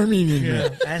love Armenian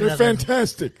men. I They're love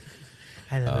fantastic.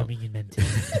 I love Armenian men too.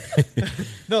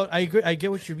 No, I agree. I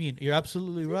get what you mean. You're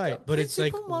absolutely right. But it's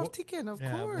like, Martikin, of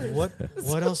yeah, course.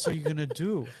 what else are you gonna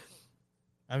do?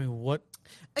 I mean, what?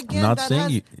 Again, not that saying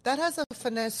has, you- that has a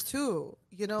finesse too.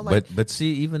 Like but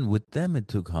see, even with them, it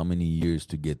took how many years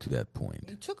to get to that point,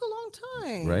 it took a long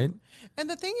time, right? And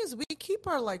the thing is, we keep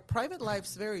our private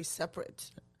lives very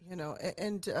separate,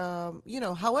 And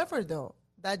however, though,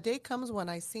 that day comes when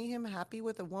I see him happy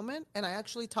with a woman, and I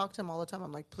actually talk to him all the time.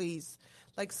 I'm like, please,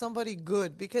 like somebody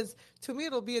good, because to me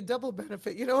it'll be a double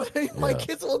benefit. My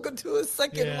kids will go to a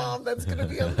second mom. That's gonna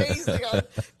be amazing.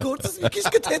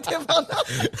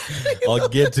 I'll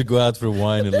get to go out for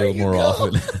wine a little more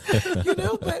often.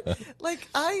 But like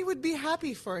I would be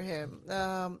happy for him.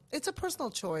 It's a personal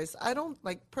choice. I don't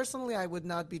personally. I would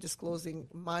not be disclosing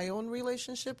my own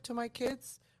relationship to my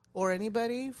kids or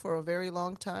anybody for a very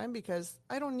long time because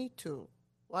I don't need to.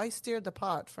 Why steer the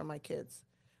pot for my kids?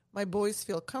 My boys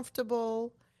feel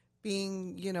comfortable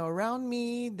being, around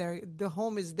me. The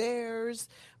home is theirs.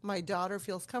 My daughter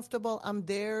feels comfortable. I'm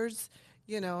theirs,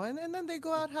 and then they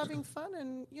go out having fun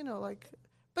and,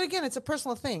 but again, it's a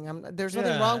personal thing. There's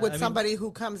nothing wrong with somebody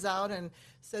who comes out and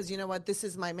says, you know what, this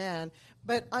is my man.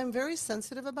 But I'm very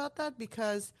sensitive about that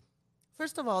because,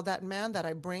 first of all, that man that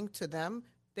I bring to them,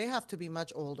 they have to be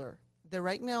much older.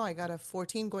 Right now, I got a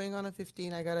 14 going on a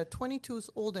 15. I got a 22 who's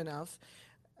old enough,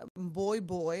 boy,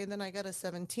 and then I got a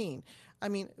 17. I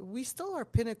mean, we still are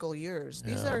pinnacle years.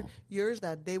 These are years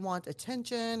that they want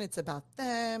attention. It's about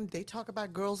them. They talk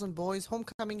about girls and boys.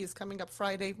 Homecoming is coming up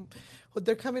Friday.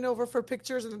 They're coming over for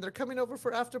pictures, and then they're coming over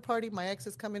for after party. My ex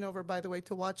is coming over, by the way,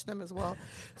 to watch them as well.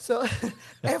 So,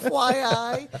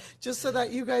 FYI, just so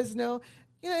that you guys know.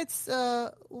 It's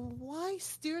why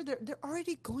steer? They're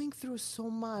already going through so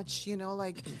much.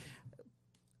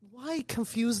 Why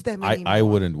confuse them anymore? I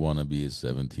wouldn't want to be a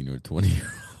 17 or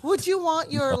 20-year-old. Would you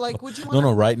want your Would you want?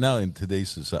 No. Right now in today's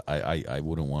society, I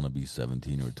wouldn't want to be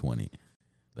 17 or 20.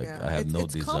 I have no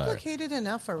it's desire. complicated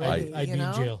enough already. I'd be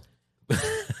in jail.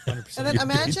 100%. And then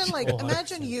imagine, Oh,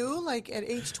 imagine you, at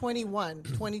age 21,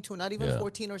 22, not even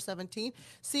 14 or 17,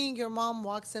 seeing your mom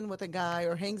walks in with a guy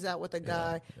or hangs out with a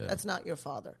guy that's not your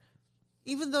father.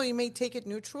 Even though you may take it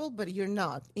neutral, but you're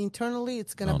not. Internally,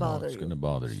 it's going to bother it's you. going to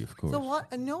bother you, of course. So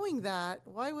knowing that,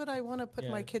 why would I want to put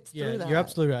my kids through that? You're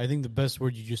absolutely right. I think the best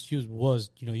word you just used was,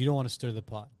 you don't want to stir the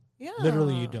pot. Yeah.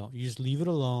 Literally, you don't. You just leave it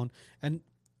alone. And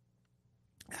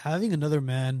having another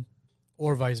man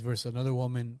or vice versa, another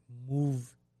woman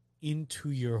move into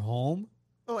your home.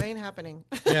 Oh, ain't happening.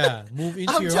 Yeah, move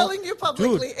into I'm your telling home. you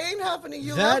publicly, Dude, ain't happening.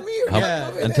 You that- love me or yeah.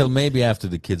 not moving Until in. maybe after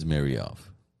the kids marry off.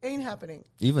 Ain't happening.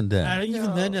 Even then. And even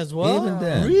No. then as well? Even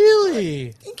then.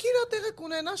 Really? You'll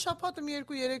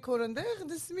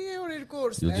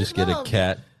just get a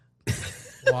cat.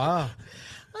 Wow.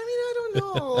 I mean, I don't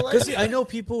know. Because I know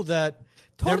people that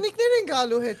Tornik nirin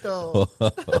galo heto.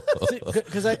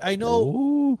 Because I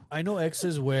know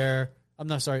exes where I'm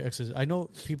not sorry exes. I know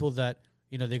people that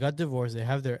they got divorced, they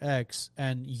have their ex,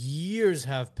 and years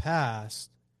have passed,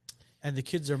 and the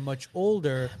kids are much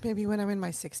older. Maybe when I'm in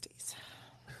my 60s.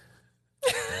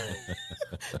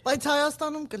 Like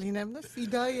Tayastanum kalinem na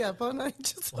fidaya pa na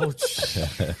just. Oh,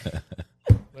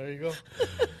 there you go.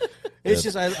 It's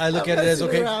just I look at it as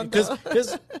okay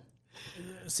because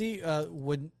see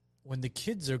when the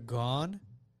kids are gone,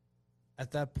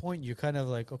 at that point you're kind of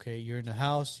like okay, you're in the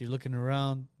house, you're looking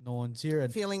around, no one's here,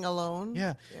 and Feeling alone.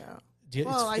 yeah.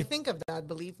 Well, I think of that.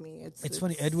 Believe me, It's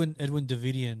funny. Edwin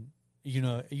Davidian, you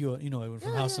know Edwin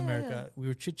from House America. We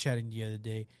were chit chatting the other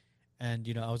day, and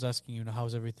I was asking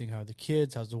how's everything, how are the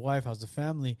kids, how's the wife, how's the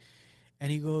family, and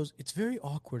he goes, it's very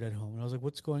awkward at home. And I was like,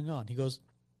 what's going on? He goes,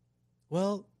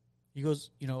 well, the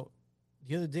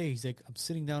other day he's like, I'm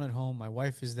sitting down at home, my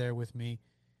wife is there with me,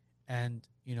 and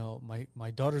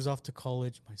my daughter's off to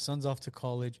college, my son's off to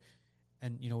college,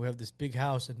 and we have this big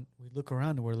house, and we look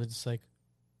around and we're just like,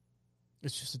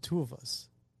 it's just the two of us,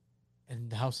 and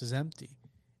the house is empty.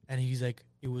 And he's like,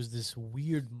 it was this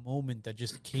weird moment that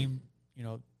just came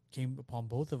upon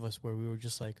both of us where we were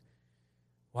just like,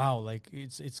 wow, like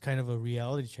it's kind of a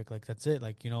reality check. Like that's it.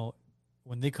 Like,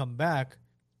 when they come back,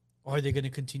 are they going to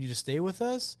continue to stay with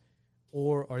us,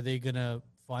 or are they going to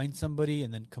find somebody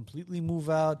and then completely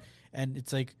move out? And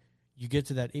it's like you get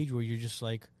to that age where you're just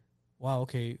like, wow,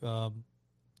 okay,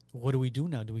 what do we do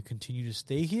now? Do we continue to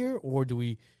stay here, or do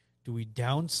we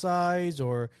downsize,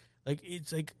 or like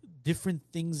it's like different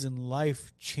things in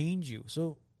life change you.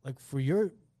 So like for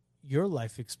your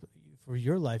life,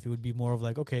 it would be more of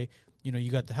like, okay,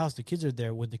 you got the house, the kids are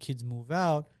there. When the kids move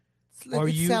out,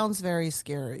 sounds very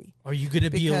scary. Are you going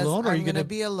to be alone? Or are you going to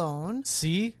be alone?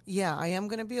 See? Yeah, I am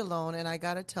going to be alone, and I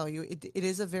got to tell you, it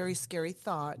is a very scary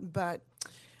thought. But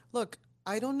look,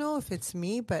 I don't know if it's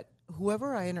me, but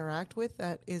whoever I interact with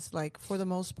that is like, for the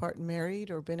most part, married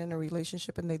or been in a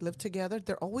relationship and they live together,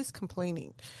 they're always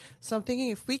complaining. So I'm thinking,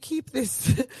 if we keep this,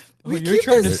 you're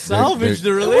trying to salvage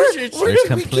the relationship.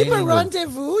 We keep a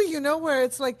rendezvous, where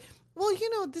it's like, well,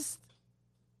 this,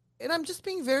 and I'm just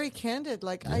being very candid.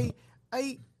 Like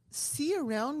I see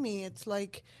around me, it's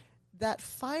like that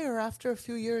fire after a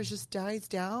few years just dies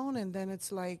down, and then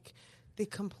it's like they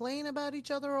complain about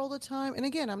each other all the time. And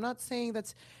again, I'm not saying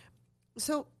that's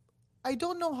so. I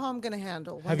don't know how I'm going to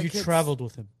handle. Have you traveled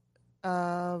with him?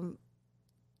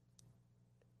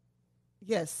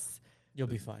 Yes. You'll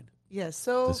be fine. Yes.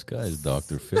 So this guy is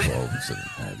Dr. Phil. All of a sudden,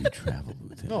 have you traveled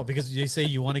with him? No, because they say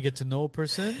you want to get to know a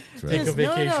person, Right. take a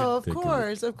vacation. No, of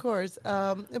course.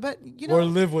 But or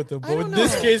live with them. But in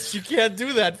this case, you can't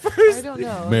do that first. I don't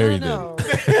know. Marry them.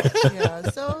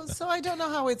 Yeah. So I don't know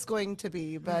how it's going to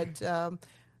be, but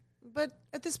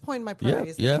at this point, my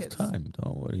priority is the you have kids. time.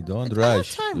 Don't worry. Don't I have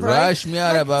rush. time, right? Rush,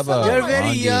 Miara Baba. You're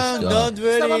very young. Don't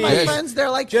worry. Some of my friends, they're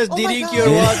like, just oh my drink God.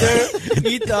 your water,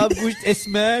 eat up,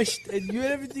 smashed, and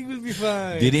everything will be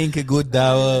fine. Drink a good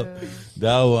dawa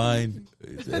wine.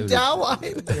 Dow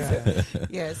wine.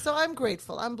 Yeah, so I'm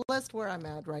grateful. I'm blessed where I'm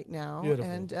at right now.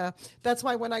 Beautiful. And that's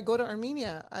why when I go to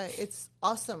Armenia, it's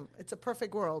awesome. It's a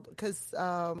perfect world because,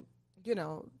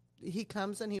 he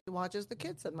comes and he watches the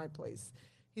kids at my place.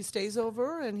 He stays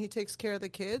over and he takes care of the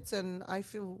kids, and I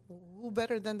feel who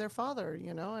better than their father,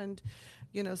 and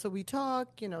so we talk,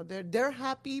 they're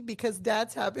happy because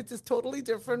dad's habits is totally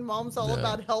different. Mom's all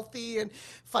about healthy and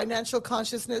financial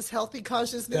consciousness, healthy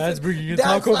consciousness. Dad's bringing you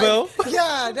Dad's Taco Bell?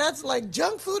 Yeah, that's like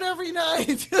junk food every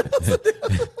night.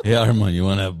 Hey, Arman, you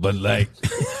want to have Bud Light?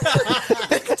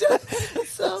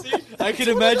 So, I can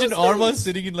imagine Arman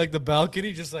sitting in like the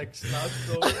balcony, just like slouched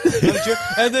over,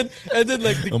 and then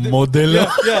like A Modelo.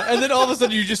 yeah, and then all of a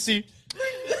sudden you just see,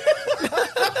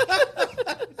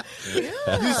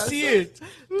 you see it.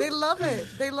 They love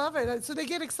it. So they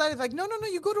get excited. Like, no,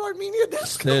 you go to Armenia.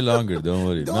 Stay longer. Don't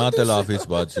worry. Don't Not do the office,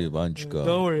 but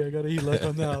Don't worry, I got to heat light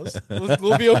on the house.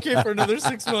 We'll be okay for another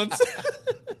 6 months.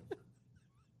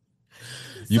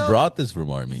 You So- brought this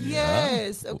from Armenia.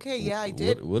 Yes. Huh? Okay. Yeah, I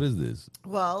did. What is this?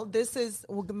 Well, this is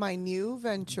my new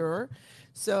venture.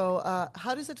 So,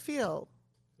 how does it feel?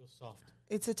 Soft.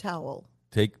 It's a towel.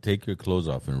 Take your clothes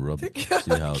off and rub it.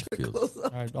 See how it feels. All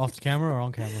right, off the camera or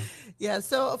on camera? Yeah.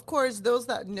 So, of course, those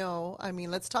that know,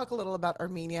 let's talk a little about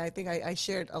Armenia. I think I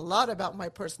shared a lot about my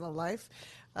personal life.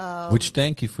 Which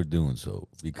thank you for doing so,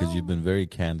 because you've been very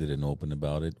candid and open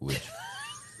about it. Which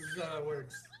This is how it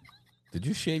works. did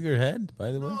you shave your head,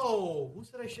 by the way? No, who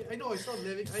said I shaved? I know I saw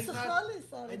living.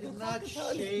 I did not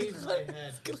shave my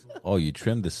head. Oh, you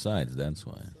trimmed the sides. That's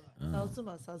why.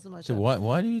 Sazuma. So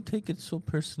why do you take it so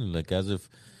personally? Like as if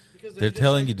They're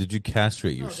telling you, did you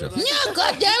castrate yourself? No,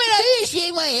 God damn it! I didn't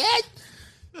shave my head.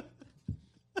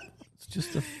 It's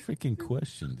just a freaking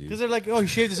question, Because dude. they're like, oh, he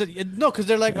shaved his head. No, because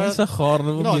they're like, That's a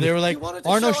horrible. no, they were like, You wanted to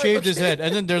Arno show it, shaved his okay. head,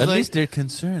 and then there's At like, least they're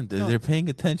concerned. They're paying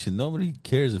attention. Nobody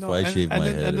cares if no, I shave my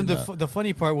then, head. and then or not. the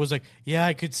funny part was like, yeah,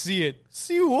 I could see it.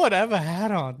 See what? I have a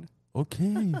hat on.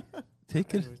 Okay,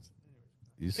 take it.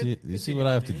 You see what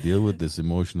I have to deal with, this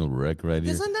emotional wreck right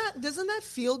here. Doesn't that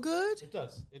feel good? It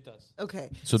does. It does. Okay.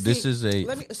 So this is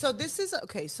a-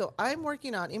 okay. So I'm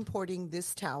working on importing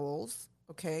these towels,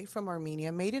 okay, from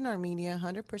Armenia, made in Armenia,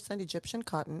 100% Egyptian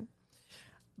cotton.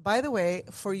 By the way,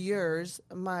 for years,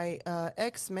 my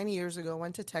ex many years ago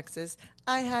went to Texas.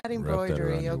 I had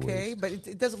embroidery, around your okay, waist. but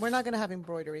it doesn't. We're not going to have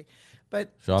embroidery.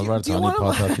 But Shalvar do you Tani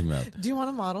want Patatimat. do you want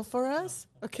to model for us?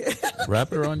 Okay.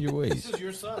 Wrap it around your waist. This is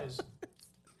your size.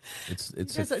 It's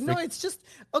Yes, no, it's just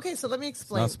okay. So let me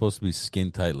explain. not supposed to be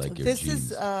skin tight like your This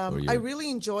jeans. is or your- I really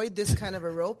enjoyed this kind of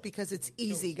a rope because it's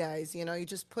easy, guys. You know, you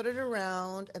just put it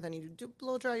around and then you do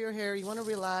blow dry your hair. You want to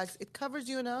relax. It covers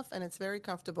you enough and it's very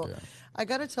comfortable. Yeah. I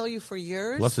got to tell you, for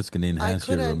years. Plus, it's going to enhance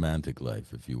your couldn't- romantic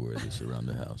life if you wear this around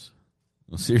the house.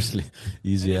 No, seriously,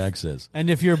 easy access. And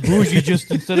if you're bougie, just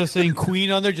instead of saying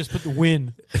queen on there, just put the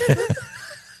win.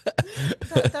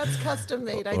 That's custom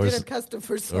made. I Or did s- it custom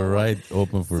for All someone. right,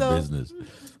 open for So- business.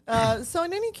 So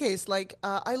in any case, like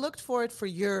I looked for it for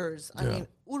years. I Yeah. mean,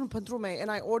 Urun Pandrume,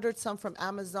 and I ordered some from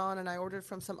Amazon and I ordered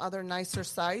from some other nicer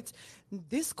sites.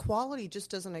 This quality just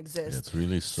doesn't exist. Yeah, it's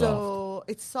really soft. So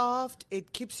it's soft.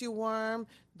 It keeps you warm.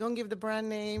 Don't give the brand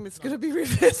name. It's gonna be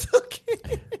reversed.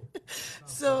 Okay.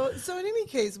 So in any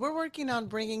case, we're working on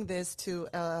bringing this to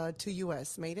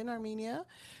US, made in Armenia,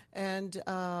 and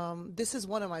this is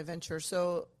one of my ventures.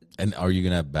 So And are you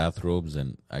going to have bathrobes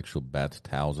and actual bath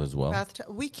towels as well?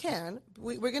 we can.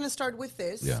 We're going to start with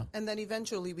this, Yeah. and then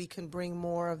eventually we can bring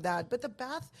more of that. But the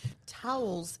bath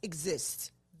towels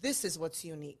exist. This is what's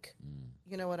unique.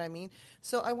 You know what I mean?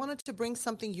 So I wanted to bring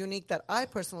something unique that I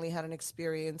personally had an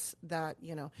experience that,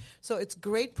 you know. So it's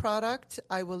great product.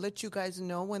 I will let you guys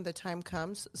know when the time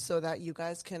comes so that you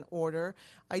guys can order.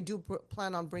 I do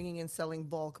plan on bringing and selling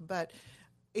bulk, but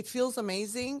it feels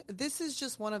amazing. This is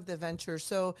just one of the ventures.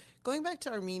 So going back to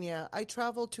Armenia, I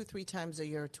travel 2-3 times a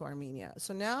year to Armenia.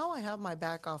 So now I have my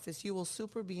back office. You will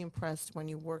super be impressed when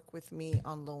you work with me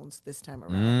on loans this time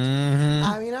around.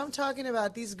 Mm-hmm. I mean, I'm talking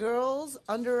about these girls,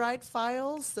 underwrite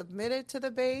files, submit it to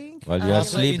the bank. While you are like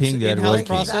sleeping, they're in-house working.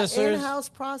 process. Processors. In-house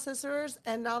processors.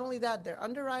 And not only that, they're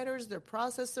underwriters, they're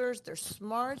processors, they're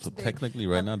smart. So they- technically,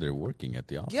 right now, they're working at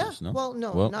the office, yeah. no? Well,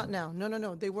 no, not now.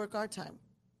 No. They work our time.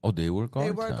 Oh, they work all They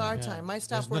the work time. our time. My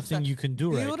staff There's works. nothing you can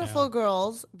do right Beautiful now.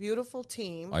 girls, beautiful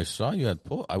team. I saw you at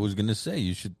I was going to say,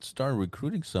 you should start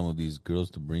recruiting some of these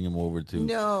girls to bring them over to...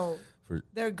 No, For,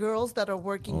 they're girls that are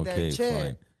working Okay, there.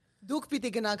 fine. Դուք պիտի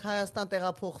գնաք Հայաստան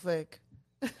տեղափոխվեք.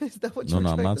 Is that what no, you're no,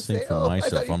 I'm trying not to saying say? for Oh, I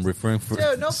myself. thought you- I'm referring for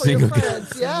Yeah, no, for single your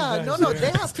friends. Yeah, no,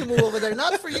 they have to move over there,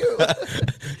 not for you.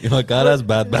 You know, caras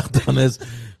badbachtones.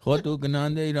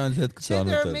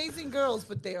 They're amazing girls,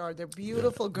 but they're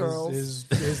beautiful girls.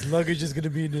 His luggage is going to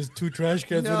be in his 2 trash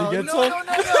cans No, when he gets no, home.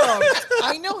 no, no, no.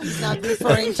 I know he's not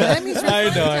referring to them. He's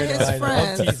referring to his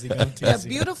friends. I'm teasing. Yeah,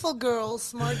 beautiful girls,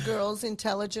 smart girls,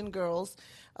 intelligent girls.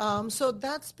 So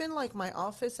that's been like my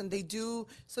office, and they do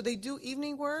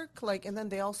evening work, like, and then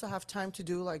they also have time to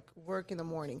do like work in the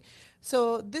morning.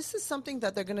 So this is something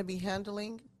that they're going to be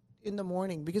handling in the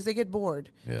morning because they get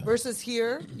bored. Yeah. Versus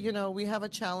here, you know, we have a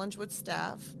challenge with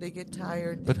staff. They get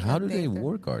tired. But how do can't they think.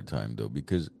 work our time, though?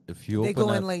 Because if you They open go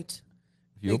at, in late.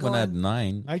 if you they open go at in-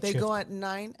 9, Night They shift. go at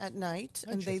 9 at night,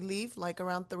 and they leave like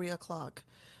around 3 o'clock,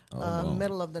 wow.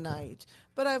 middle of the night.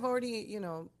 But I've already, you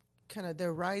know, kind of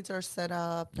their rides are set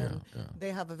up, and yeah. they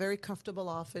have a very comfortable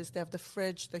office. They have the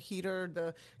fridge, the heater,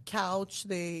 the couch.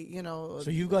 They, you know,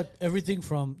 So you got everything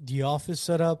from the office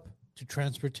set up to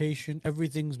transportation.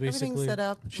 Everything's basically everything's set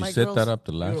up. she My set girls, that up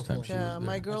the last Beautiful. time she Yeah, was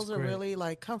my there. girls That's are great. really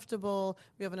like comfortable.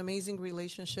 We have an amazing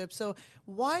relationship. So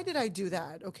why did I do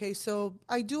that? Okay, so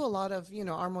I do a lot of, you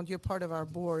know, Armand, you're part of our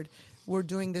board. We're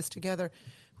doing this together.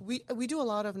 We do a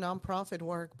lot of nonprofit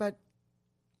work, but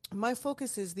my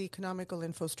focus is the economical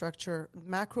infrastructure,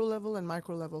 macro level and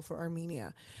micro level for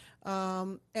Armenia.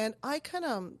 And I kind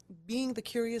of, being the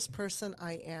curious person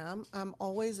I am, I'm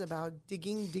always about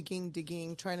digging,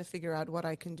 trying to figure out what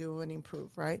I can do and improve,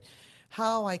 right?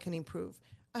 How I can improve.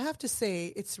 I have to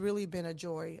say, it's really been a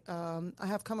joy. I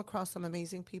have come across some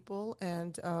amazing people,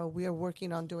 and we are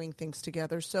working on doing things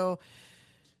together. So,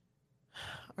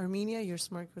 Armenia, you're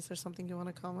smart. Was there something you want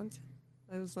to comment?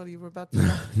 I was thought you were about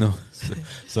to. No,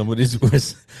 somebody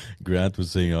was Grant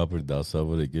was saying upper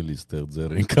dasavore geli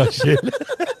stեղծեր են քաշել։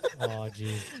 Oh,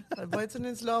 jeez. Baytın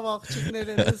in Slovak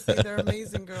chickneriniz, they're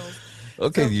amazing girls.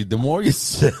 Okay, So- the more you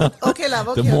sell, Okay,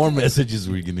 love. the Okay, more okay. messages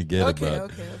we're gonna get Okay,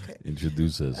 about okay.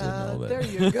 introduce us and all that. There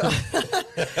you go.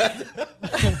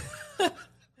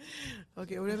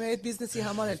 Okay, we're made business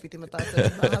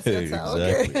Exactly.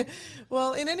 Okay.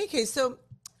 Well, in any case, so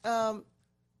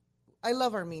I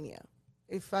love Armenia.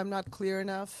 If I'm not clear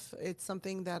enough, it's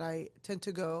something that I tend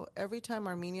to go every time.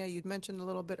 Armenia, you'd mentioned a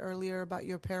little bit earlier about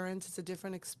your parents. It's a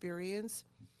different experience.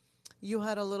 You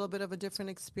had a little bit of a different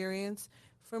experience.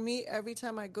 For me, every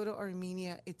time I go to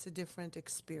Armenia, it's a different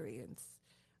experience.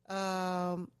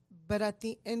 But at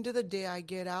the end of the day, I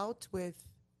get out with,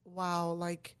 wow,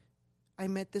 like I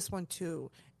met this one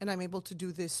too, and I'm able to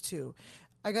do this too.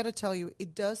 I got to tell you,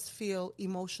 it does feel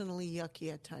emotionally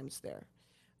yucky at times there.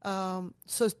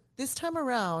 So this time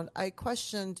around, I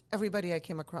questioned everybody I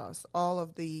came across, all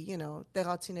of the,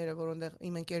 տեղացիները, որոնք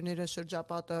իմ ընկերները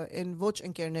շրջապատը, and ոչ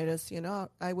ընկերներս,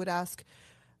 I would ask,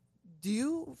 do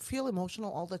you feel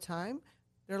emotional all the time?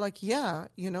 They're like, yeah,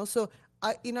 So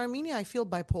in Armenia, I feel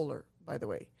bipolar, by the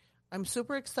way. I'm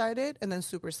super excited and then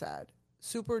super sad,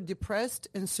 super depressed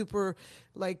and super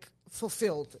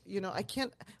fulfilled. I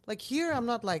can't, here, I'm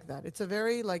not like that. It's a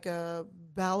very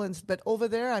balanced, but over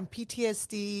there, I'm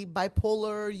PTSD,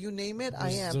 bipolar, you name it, I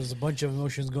am. There's a bunch of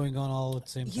emotions going on all at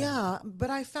the same time. Yeah, but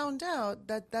I found out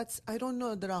that's, I don't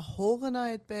know, it's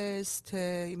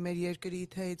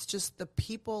just the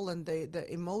people and the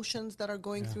emotions that are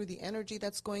going through, the energy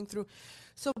that's going through.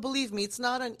 So believe me, it's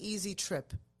not an easy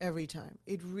trip every time.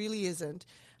 It really isn't.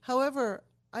 However,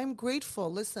 I'm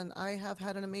grateful. Listen, I have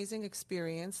had an amazing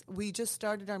experience. We just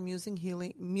started our music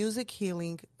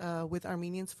healing with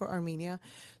Armenians for Armenia.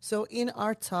 So in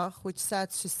Artsakh, which sad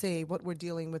to say what we're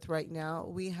dealing with right now,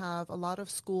 we have a lot of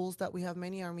schools that we have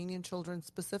many Armenian children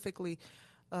specifically.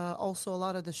 Also, a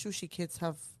lot of the Shushi kids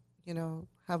have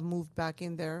moved back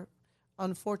in there.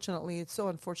 Unfortunately, it's so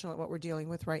unfortunate what we're dealing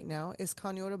with right now. Is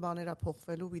Kanyora Banera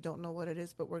Pokhvelu? We don't know what it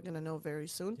is, but we're going to know very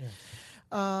soon. Yeah.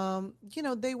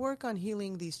 They work on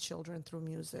healing these children through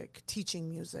music, teaching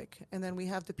music. And then we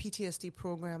have the PTSD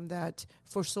program that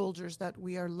for soldiers that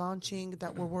we are launching,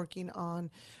 that we're working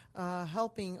on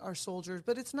helping our soldiers.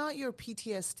 But it's not your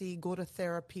PTSD, go to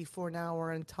therapy for an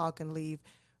hour and talk and leave.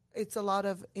 It's a lot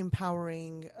of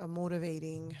empowering,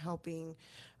 motivating, helping.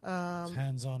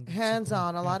 Hands-on.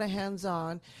 Hands-on, a lot of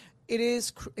hands-on. It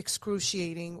is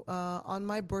excruciating. On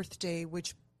my birthday,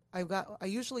 which I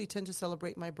usually tend to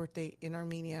celebrate my birthday in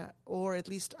Armenia, or at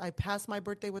least I pass my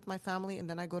birthday with my family and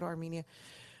then I go to Armenia.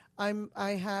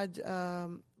 I had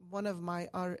one of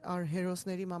our heroes,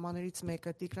 Neri Mamaneritz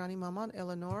Meka, Tikrani Maman,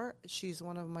 Eleanor. She's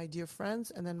one of my dear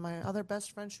friends, and then my other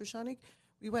best friend, Shushanik.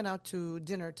 We went out to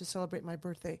dinner to celebrate my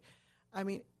birthday. I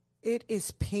mean, it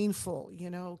is painful,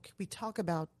 We talk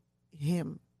about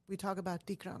him. We talk about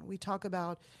Tikran. We talk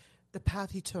about the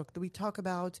path he took. We talk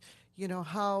about,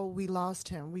 how we lost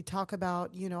him. We talk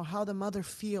about, how the mother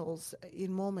feels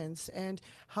in moments and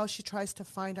how she tries to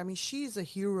find. I mean, she's a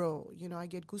hero. I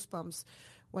get goosebumps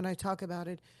when I talk about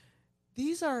it.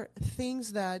 These are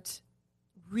things that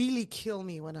really kill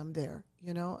me when I'm there,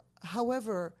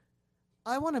 However,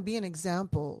 I want to be an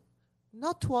example,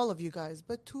 not to all of you guys,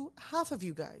 but to half of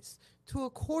you guys, to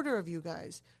a quarter of you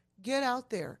guys. Get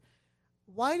out there.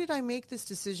 Why did I make this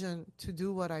decision to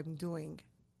do what I'm doing?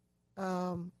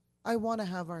 I want to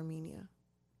have Armenia.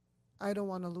 I don't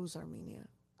want to lose Armenia.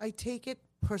 I take it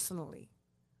personally.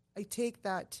 I take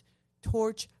that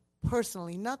torch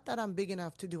personally. Not that I'm big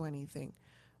enough to do anything,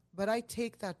 but I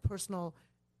take that personal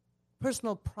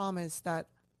promise that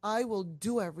I will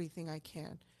do everything I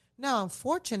can. Now, I'm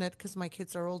fortunate because my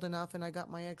kids are old enough and I got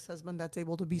my ex-husband that's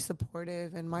able to be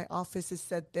supportive and my office is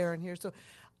set there and here. So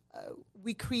I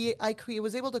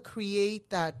was able to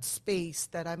create that space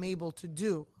that I'm able to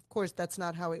do. Of course, that's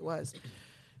not how it was.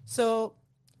 So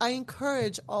I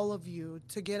encourage all of you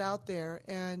to get out there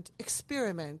and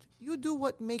experiment. You do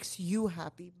what makes you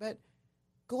happy, but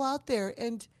go out there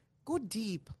and go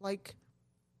deep.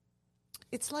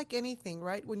 It's like anything,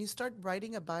 right? When you start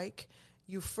riding a bike,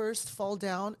 you first fall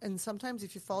down, and sometimes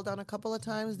if you fall down a couple of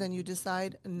times, then you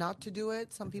decide not to do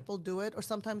it. Some people do it, or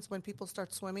sometimes when people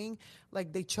start swimming,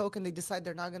 they choke and they decide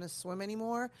they're not going to swim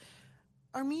anymore.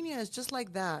 Armenia is just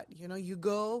like that. You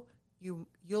go,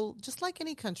 you'll just like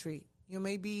any country. You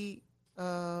may be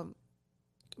taken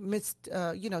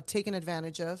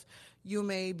advantage of. You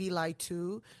may be lied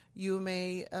to. You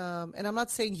may, and I'm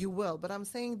not saying you will, but I'm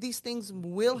saying these things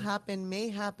will happen, may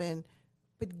happen.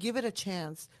 But give it a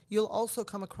chance. You'll also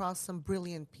come across some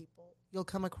brilliant people. You'll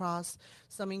come across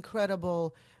some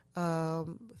incredible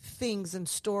things and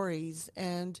stories.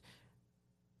 And,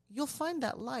 you'll find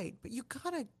that light. But you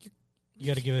got to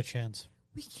give it a chance.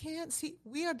 we can't see.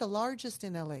 We are the largest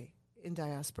in LA in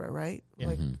diaspora, right? Yeah.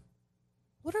 Like,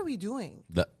 what are we doing?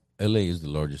 The LA is the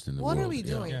largest in the What world. are we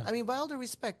yeah. doing? Yeah. I mean, by all due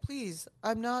respect, please,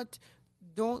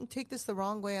 don't take this the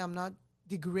wrong way. I'm not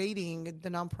degrading the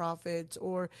nonprofits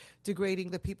or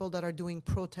degrading the people that are doing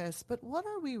protests, but what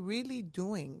are we really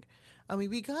doing? I mean,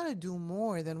 we got to do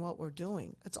more than what we're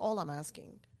doing. That's all I'm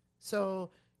asking.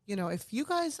 So, if you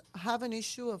guys have an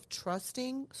issue of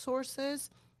trusting sources,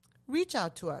 reach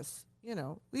out to us.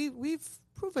 We've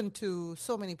proven to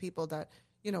so many people that,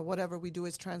 whatever we do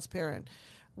is transparent.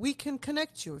 We can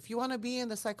connect you. If you want to be in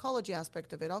the psychology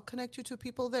aspect of it, I'll connect you to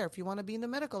people there. If you want to be in the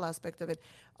medical aspect of it.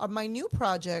 My new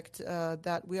project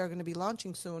that we are going to be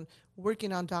launching soon,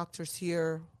 working on doctors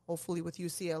here, hopefully with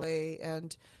UCLA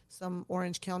and some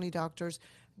Orange County doctors.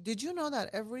 Did you know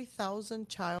that every 1,000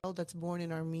 child that's born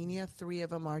in Armenia, 3 of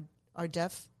them are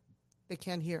deaf? They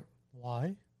can't hear.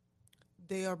 Why?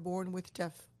 They are born with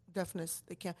deafness.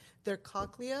 They can't. Their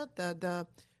cochlea, the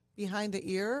behind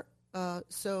the ear.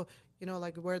 So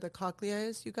like where the cochlea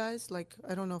is, you guys. Like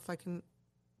I don't know if I can.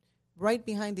 Right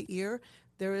behind the ear,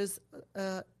 there is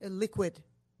a liquid.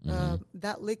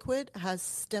 That liquid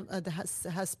has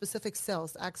has specific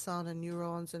cells, axon and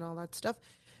neurons and all that stuff.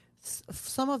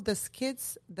 Some of the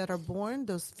kids that are born,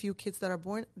 those few kids that are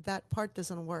born, that part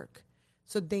doesn't work.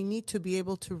 So they need to be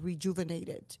able to rejuvenate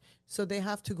it. So they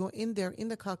have to go in there in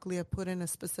the cochlea, put in a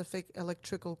specific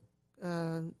electrical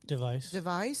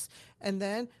device, and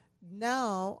then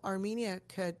now Armenia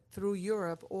could through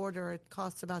Europe order. It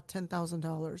costs about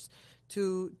 $10,000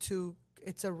 to.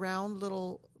 It's a round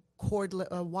little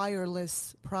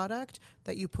wireless product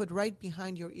that you put right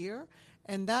behind your ear,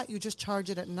 and that you just charge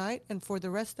it at night, and for the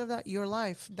rest of your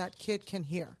life, that kid can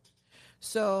hear.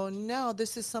 So now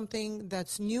this is something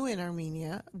that's new in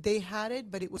Armenia. They had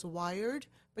it, but it was wired.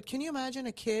 But can you imagine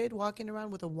a kid walking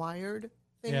around with a wired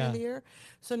thing in the ear?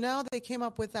 So now they came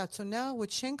up with that. So now with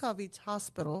Shenkovitz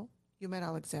Hospital, you met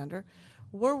Alexander,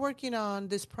 we're working on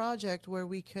this project where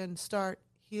we can start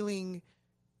healing,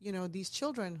 these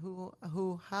children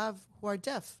who are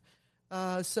deaf.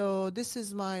 So this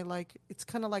is it's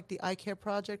kind of like the eye care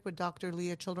project with Dr.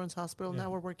 Leah Children's Hospital.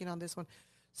 Now we're working on this one.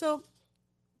 So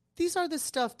these are the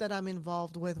stuff that I'm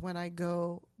involved with when I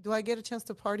go. Do I get a chance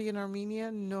to party in Armenia?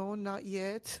 No, not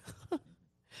yet.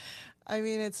 I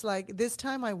mean, it's like this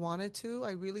time I wanted to.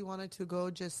 I really wanted to go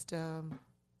just, from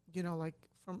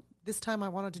this time I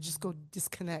wanted to just go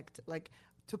disconnect,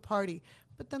 to party.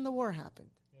 But then the war happened.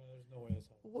 Yeah, there's no way that's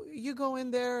happening. You go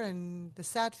in there and the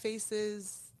sad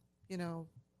faces,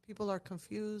 people are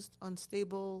confused,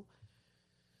 unstable.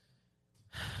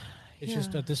 It's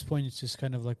just at this point, it's just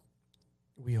kind of like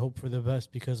we hope for the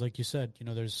best because, like you said,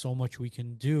 there's so much we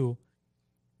can do.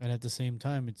 And at the same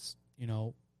time, it's,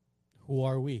 who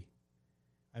are we?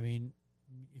 I mean,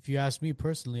 if you ask me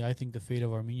personally, I think the fate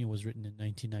of Armenia was written in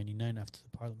 1999 after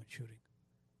the parliament shooting.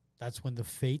 That's when the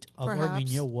fate of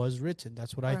Armenia was written.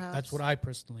 That's what I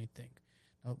personally think.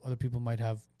 Now, other people might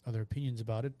have other opinions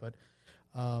about it, but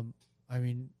I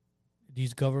mean,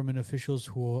 these government officials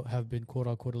who have been quote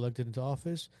unquote elected into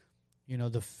office,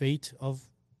 the fate of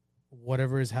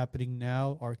whatever is happening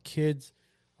now, our kids,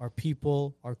 our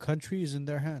people, our country is in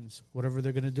their hands. Whatever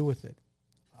they're going to do with it.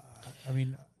 I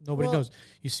mean, nobody knows.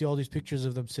 You see all these pictures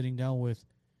of them sitting down with,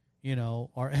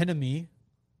 our enemy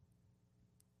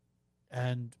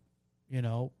and,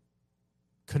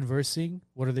 conversing.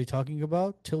 What are they talking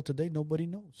about? Till today, nobody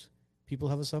knows. People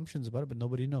have assumptions about it, but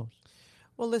nobody knows.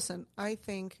 Well, listen, I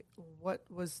think what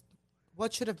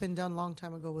should have been done a long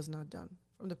time ago was not done.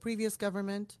 From the previous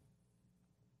government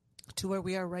to where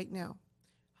we are right now.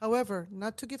 However,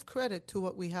 not to give credit to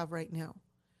what we have right now.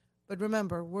 But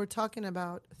remember, we're talking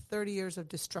about 30 years of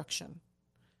destruction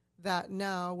that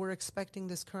now we're expecting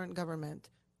this current government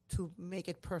to make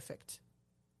it perfect.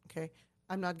 Okay?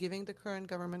 I'm not giving the current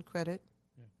government credit.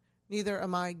 Yeah. Neither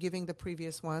am I giving the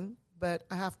previous one. But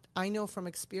I know from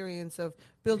experience of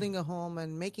building a home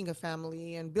and making a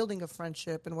family and building a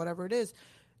friendship and whatever it is,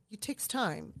 it takes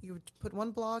time. You put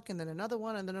one block and then another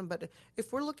one and then, but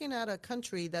if we're looking at a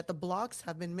country that the blocks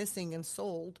have been missing and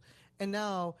sold, and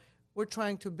now we're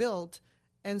trying to build,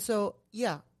 and so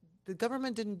the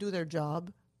government didn't do their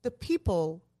job. The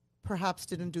people perhaps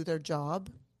didn't do their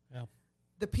job. Yeah.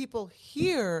 The people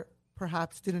here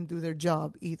perhaps didn't do their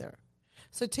job either.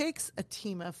 So it takes a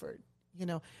team effort.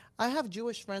 I have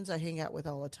Jewish friends I hang out with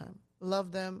all the time.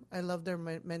 Love them. I love their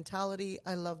mentality.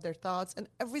 I love their thoughts. And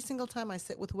every single time I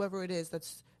sit with whoever it is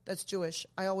that's Jewish,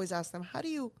 I always ask them, how do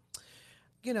you,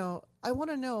 I want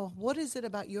to know, what is it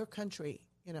about your country?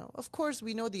 Of course,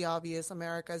 we know the obvious.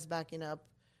 America is backing up,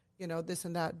 this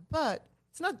and that. But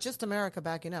it's not just America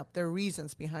backing up. There are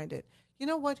reasons behind it. You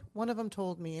know what? One of them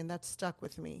told me, and that stuck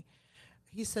with me.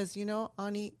 He says,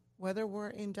 Ani, whether we're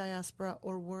in diaspora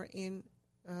or we're in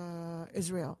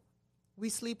Israel, we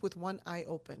sleep with one eye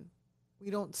open. We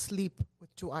don't sleep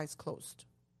with two eyes closed.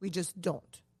 We just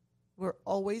don't. We're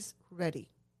always ready.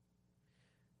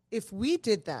 If we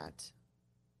did that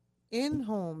in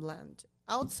homeland,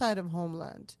 outside of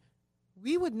homeland,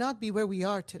 we would not be where we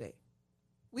are today.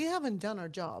 We haven't done our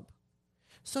job.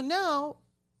 So now,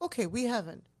 okay, we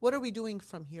haven't. What are we doing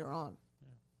from here on?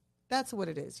 That's what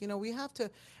it is. We have to,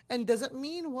 and does it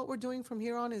mean what we're doing from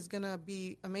here on is going to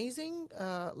be amazing?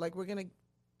 Like we're going to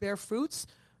bear fruits?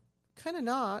 Kind of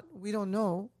not. We don't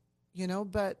know,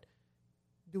 but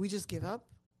do we just give up?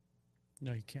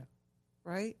 No, you can't.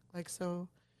 Right? Like, so,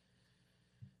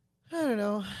 I don't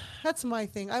know. That's my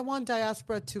thing. I want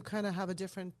diaspora to kind of have a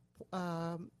different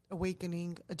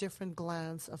awakening, a different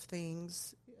glance of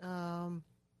things.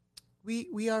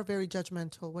 We are very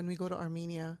judgmental when we go to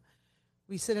Armenia.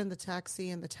 We sit in the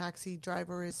taxi and the taxi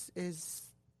driver is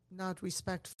not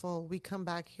respectful. We come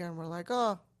back here and we're like,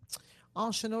 oh,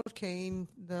 but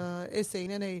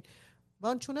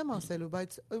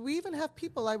we even have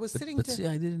people. I was sitting. But see,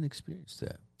 I didn't experience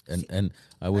that. And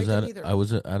I was at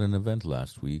an event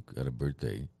last week at a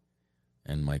birthday,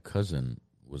 and my cousin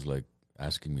was like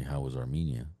asking me how was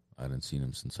Armenia. I hadn't seen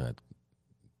him since I had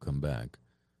come back.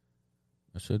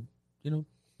 I said,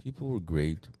 people were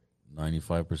great.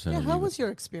 95%. Yeah, how was your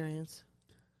experience?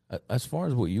 As far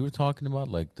as what you were talking about,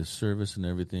 like the service and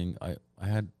everything, I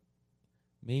had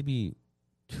maybe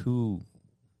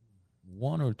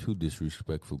one or two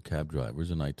disrespectful cab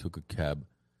drivers, and I took a cab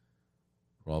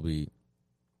probably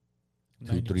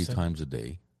 2-3 times a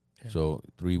day. Yeah. So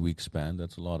 3 week span,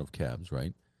 that's a lot of cabs,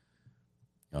 right?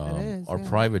 Our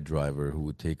private driver who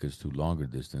would take us to longer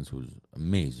distance was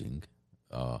amazing.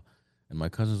 And my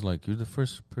cousin's like, you're the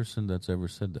first person that's ever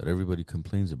said that. Everybody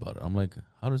complains about it. I'm like,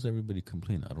 how does everybody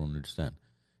complain? I don't understand.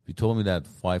 If you told me that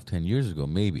 5-10 years ago,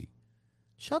 maybe.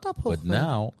 Shut up, But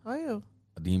now, are you?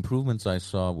 The improvements I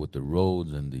saw with the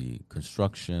roads and the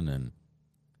construction and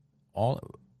all,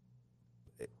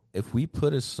 if we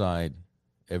put aside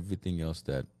everything else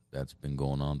that's been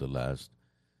going on the last,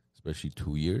 especially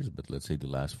 2 years, but let's say the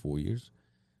last 4 years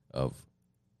of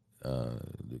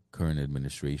the current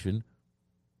administration,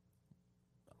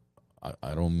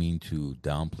 I don't mean to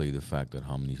downplay the fact that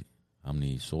how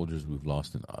many soldiers we've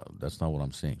lost. That's not what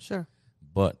I'm saying. Sure.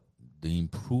 But the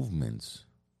improvements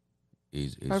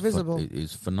are visible.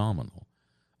 Is phenomenal.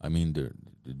 I mean,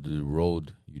 the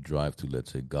road you drive to,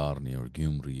 let's say, Garni or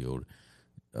Gyumri or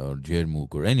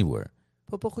Jermuk or anywhere.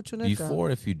 Before,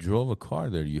 if you drove a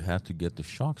car there, you had to get the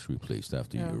shocks replaced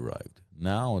after you arrived.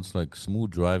 Now it's like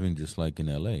smooth driving, just like in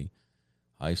LA.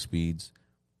 High speeds.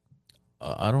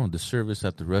 I don't know, the service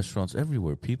at the restaurants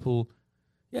everywhere. People,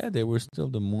 there were still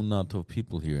the moonat of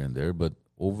people here and there, but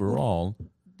overall,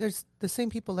 there's the same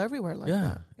people everywhere like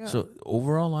that. Yeah. So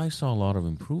overall, I saw a lot of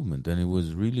improvement, and it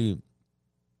was really,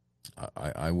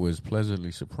 I was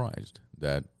pleasantly surprised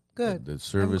that the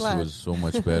service was so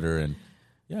much better. And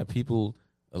people,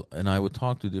 and I would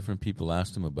talk to different people,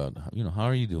 ask them about, how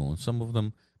are you doing? Some of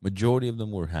them, majority of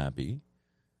them were happy.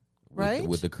 Right.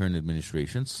 With the current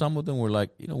administration. Some of them were like,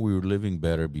 we were living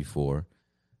better before,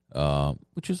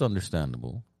 which is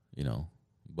understandable,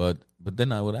 But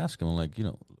then I would ask them, like,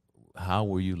 how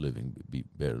were you living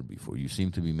better before? You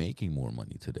seem to be making more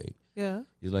money today. Yeah.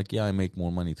 He's like, I make more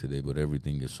money today, but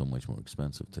everything is so much more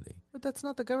expensive today. But that's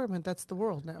not the government. That's the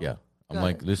world now. Yeah. I'm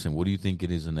like, listen, what do you think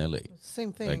it is in L.A.?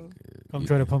 Same thing. Like, I'm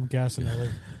trying to pump gas in L.A.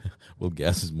 Well,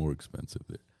 gas is more expensive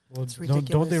there. Well,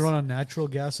 don't they run on natural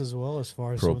gas as well as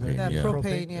far as propane?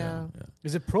 Propane, yeah.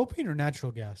 Is it propane or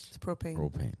natural gas? It's propane.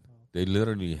 Propane. They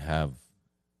literally have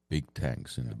big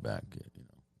tanks in the back,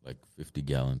 like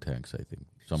 50-gallon tanks, I think.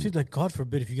 See, like, God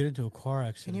forbid if you get into a car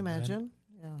accident. Can you imagine?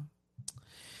 Yeah.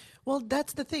 Well,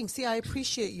 that's the thing. See, I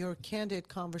appreciate your candid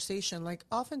conversation. Like,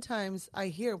 oftentimes I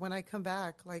hear when I come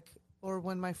back, like, or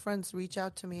when my friends reach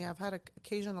out to me, I've had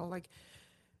occasional, like,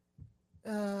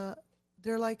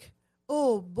 they're like,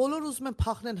 oh, boloruzmen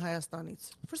pakhnen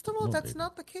Hayastanits. First of all, that's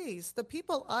not the case. The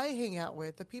people I hang out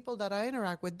with, the people that I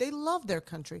interact with, they love their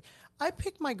country. I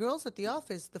pick my girls at the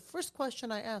office. The first question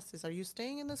I ask is, are you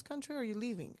staying in this country or are you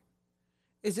leaving?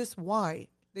 Is this why?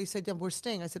 They said, yeah, we're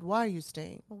staying. I said, why are you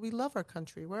staying? Well, we love our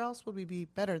country. Where else would we be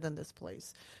better than this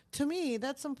place? To me,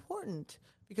 that's important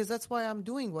because that's why I'm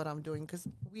doing what I'm doing, because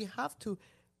we have to,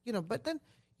 but then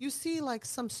you see like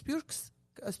some spurks,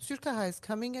 Spurka is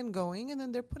coming and going, and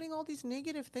then they're putting all these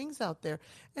negative things out there.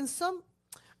 And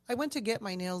I went to get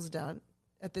my nails done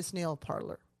at this nail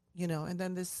parlor, and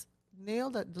then this nail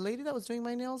that the lady that was doing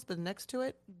my nails, but next to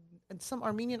it, and some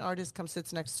Armenian artist comes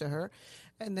sits next to her,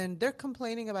 and then they're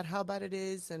complaining about how bad it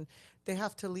is, and they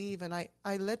have to leave, and I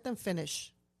let them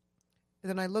finish. And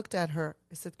then I looked at her.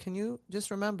 I said, "Can you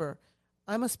just remember,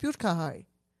 I'm a spyurkahai,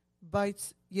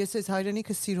 but yes, it's hayrani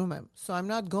kasirumem, so I'm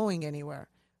not going anywhere.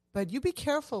 But you be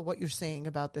careful what you're saying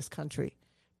about this country,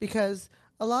 because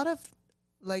a lot of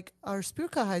like our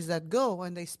spyurkahais that go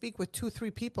and they speak with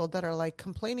 2-3 people that are like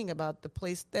complaining about the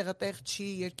place,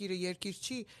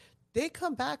 they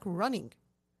come back running,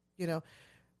 you know.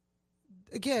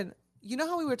 Again, you know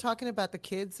how we were talking about the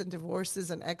kids and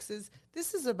divorces and exes?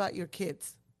 This is about your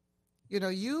kids. You know,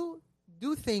 you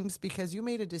do things because you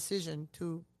made a decision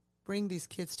to bring these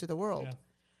kids to the world. Yeah.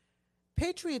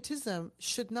 Patriotism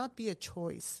should not be a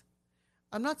choice.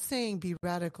 I'm not saying be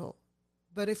radical,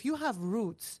 but if you have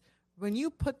roots, when you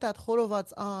put that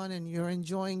horovats on and you're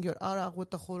enjoying your arak with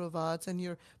the horovats and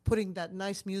you're putting that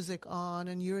nice music on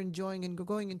and you're enjoying and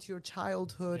going into your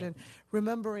childhood and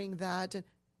remembering that, and,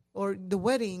 or the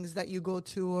weddings that you go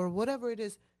to or whatever it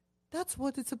is, that's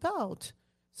what it's about.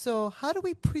 So how do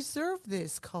we preserve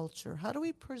this culture? How do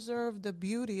we preserve the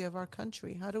beauty of our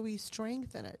country? How do we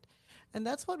strengthen it? And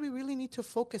that's what we really need to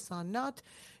focus on, not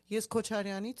yes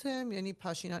kocharianitim, any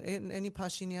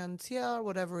Pashinyan,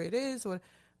 whatever it is. Or,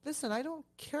 listen, I don't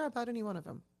care about any one of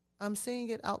them. I'm saying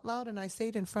it out loud, and I say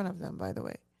it in front of them, by the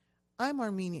way. I'm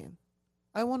Armenian.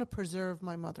 I want to preserve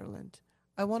my motherland.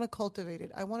 I want to cultivate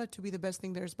it. I want it to be the best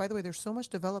thing there is. By the way, there's so much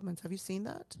development. Have you seen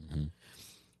that? Mm-hmm.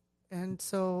 And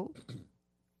so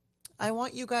I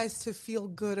want you guys to feel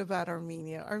good about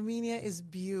Armenia. Armenia is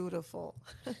beautiful.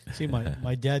 See,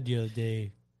 my dad the other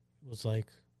day was like,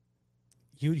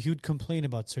 he would complain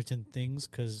about certain things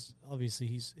because obviously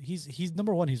he's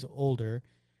number one, he's older,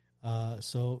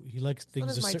 so he likes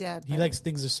things. does my dad, he by the likes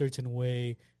things a certain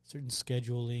way, certain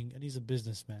scheduling, and he's a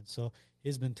businessman, so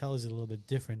his mentality is a little bit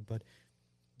different. But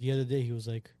the other day he was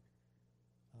like,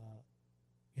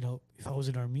 you know, if I was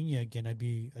in Armenia again, I'd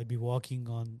be walking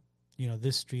on, you know,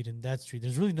 this street and that street.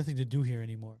 There's really nothing to do here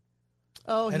anymore.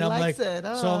 Oh, And he I'm likes like, it.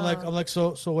 So I'm Oh. like,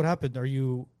 so what happened? Are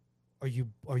you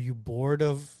bored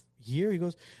of here? He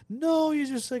goes, no. He's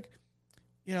just like,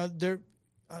 you know, they're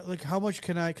like, how much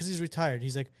can I? Because he's retired.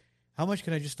 He's like, how much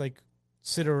can I just like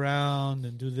sit around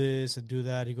and do this and do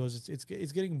that? He goes, it's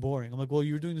getting boring. I'm like, well,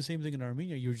 you were doing the same thing in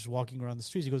Armenia. You were just walking around the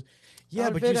streets. He goes, yeah,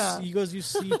 but Arvida. he goes, you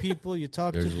see people, you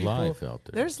talk There's to people. life out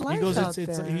there. There's life He goes, out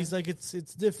it's there. he's like, it's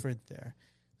different there.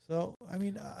 So I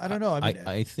mean, I don't know. I mean,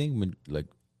 I think like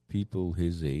people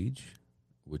his age,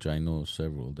 which I know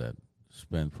several that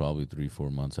spend probably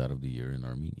 3-4 months out of the year in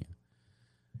Armenia.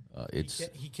 It's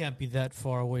he can't be that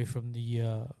far away from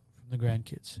the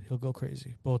grandkids. He'll go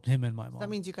crazy. Both him and my mom. That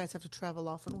means you guys have to travel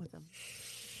often with him.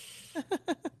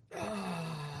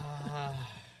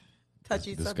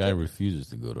 Touchy this subject. guy refuses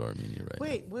to go to Armenia right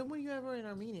Wait, when were you ever in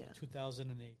Armenia?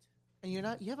 2008. And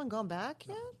you haven't gone back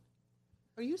yet?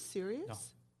 Are you serious? No.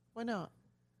 Why not?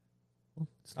 now.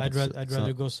 It's I'd not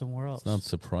rather go somewhere else. It's not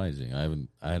surprising. I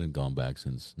hadn't gone back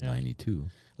since Yeah. '92.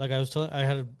 Like I was telling, I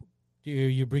had a.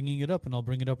 You're bringing it up, and I'll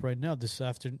bring it up right now.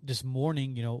 This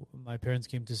morning, you know, my parents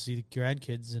came to see the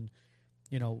grandkids, and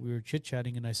you know, we were chit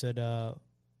chatting, and I said,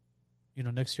 you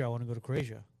know, next year I want to go to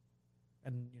Croatia,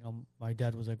 and you know, my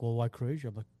dad was like, well, why Croatia?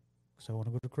 I'm like, because I want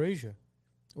to go to Croatia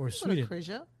or What Sweden.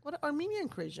 Croatia? What Armenian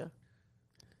Croatia?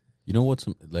 You know what?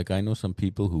 Like I know some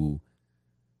people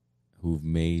who've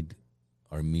made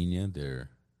Armenia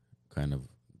their kind of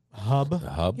Hub.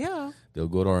 hub. Yeah. They'll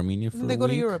go to Armenia for And a they go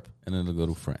to week, Europe. and then they'll go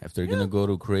to France. If they're Yeah. gonna go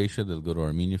to Croatia, they'll go to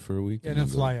Armenia for a week And then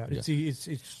go- fly out. yeah.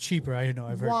 It's cheaper. I know.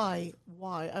 I've heard. Why?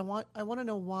 Why? I want to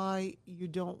know why you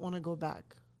don't want to go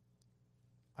back.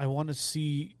 I want to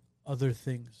see other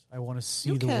things. I want to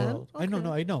see You the can. world. I know,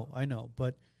 Okay. I know.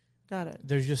 But Got it.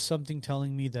 there's just something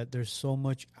telling me that there's so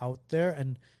much out there,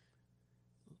 and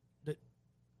that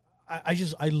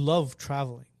I love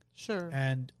traveling, Sure.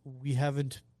 and we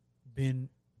haven't been.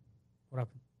 What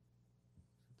happened?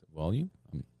 Volume.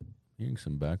 I'm hearing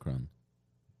some background.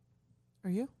 Are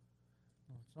you?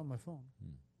 No, it's not my phone.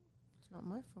 It's not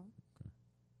my phone.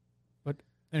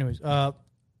 Anyways, Yeah.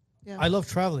 I love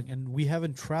traveling, and we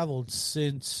haven't traveled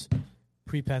since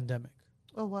pre-pandemic.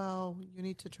 Oh wow, you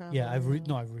need to travel. Yeah, I've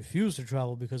refused to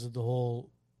travel because of the whole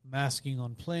masking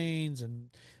on planes and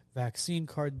vaccine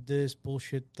card this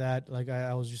bullshit that. Like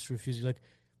I was just refusing. Like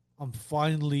I'm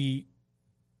finally,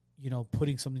 you know,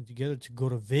 putting something together to go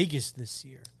to Vegas this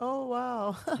year Oh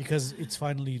wow. because it's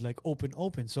finally like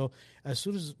open. So as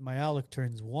soon as my Alec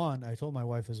turns 1, I told my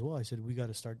wife as well. I said we got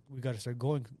to start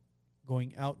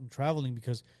going out and traveling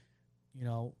because, you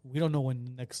know, we don't know when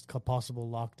the next possible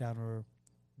lockdown or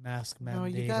mask No,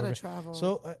 mandate. you gotta travel.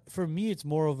 So for me, it's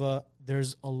more of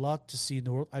there's a lot to see in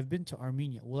the world. I've been to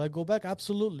Armenia. Will I go back?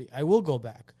 Absolutely. I will go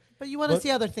back. but you want to but- see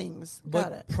other things. Got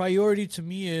But it. priority to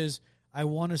me is I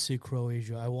want to see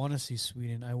Croatia. I want to see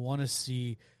Sweden. I want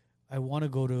to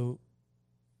go to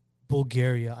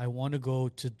Bulgaria. I want to go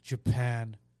to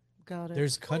Japan. Got it.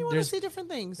 There's Well, you want to there's see different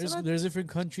things. there's, And I- there's different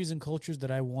countries and cultures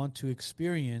that I want to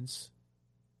experience.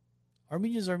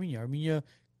 Armenia is Armenia. Armenia,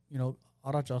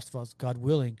 Araç Asfas, God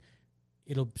willing,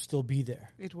 it'll still be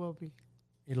there. it will be.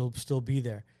 It'll still be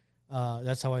there.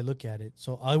 That's how I look at it.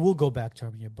 So I will go back to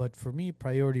Armenia. But for me,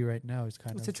 priority right now is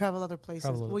kind To of travel other places.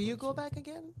 travel other Will you go places. back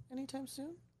again anytime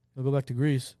soon? I'll go back to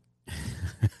Greece.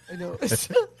 I know.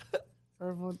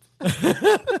 Armand.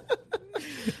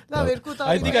 No,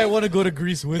 I think I want to go to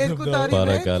Greece with him though. Erkutari-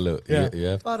 Paracalo. Yeah.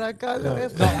 Yeah. Paracalo.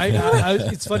 No,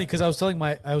 it's funny because I was telling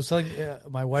my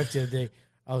wife the other day.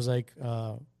 I was like,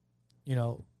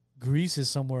 Greece is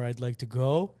somewhere I'd like to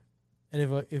go, and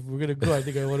if we're gonna go, I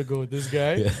think I want to go with this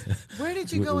guy. Yeah. Where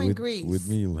did you go in Greece? With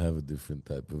me, you'll have a different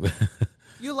type of.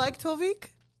 You like Tovik?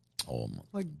 Oh, my.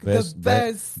 Like Best, the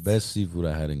best. best seafood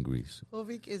I had in Greece.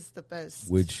 Tovik is the best.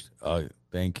 Which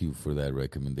thank you for that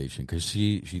recommendation because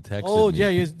she texted Oh me.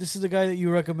 yeah, this is the guy that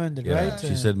you recommended, Yeah, right?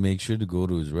 she said make sure to go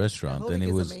to his restaurant, Yeah, and Hovik it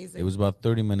is was amazing. it was about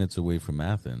 30 minutes away from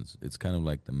Athens. It's kind of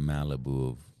like the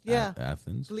Malibu of Yeah.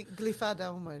 Athens.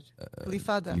 Glifada, Umar.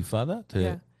 Glifada. Glifada?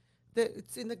 Yeah.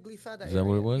 It's in the Glifada Is that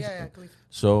what it was? Yeah, Glifada.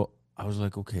 So I was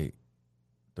like, okay,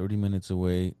 30 minutes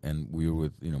away, and we were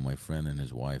with my friend and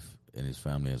his wife and his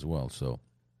family as well. So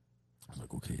I was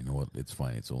like, okay, you know what? It's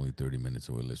fine. It's only 30 minutes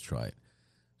away. Let's try it.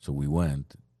 So we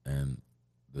went, and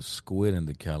the squid and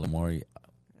the calamari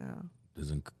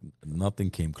Yeah. nothing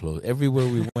came close. Everywhere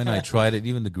we went, I tried it.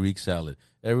 Even the Greek salad.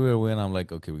 Everywhere we went, I'm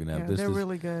like, okay, we're gonna have Yeah, this. they're This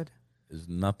really good. is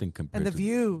nothing compared. And the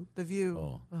to view.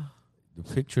 Oh, Oh. the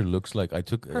picture looks like I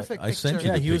took. Perfect I sent picture.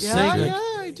 you Yeah, the he was picture. saying, Yeah,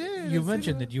 like, I did. You I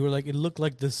mentioned see it. You were like, it looked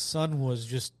like the sun was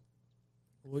just.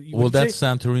 What Well, did you that's say?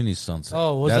 Santorini's sunset.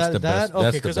 Oh, was that's that the that? best, Okay,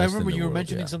 that's the because I best in remember the you were world,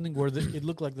 mentioning yeah. something where it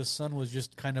looked like the sun was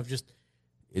just kind of just.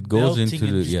 It goes melting into the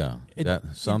and just- that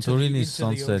into Santorini's the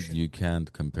sunset. ocean. You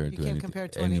can't compare You to can't anything compare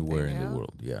to anywhere anything, in the yeah?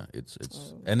 world. Yeah, it's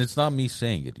Oh. and it's not me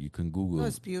saying it. You can Google No,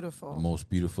 it's beautiful. the most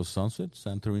beautiful sunset.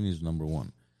 Santorini is number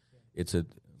one. It's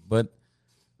but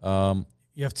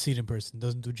You have to see it in person.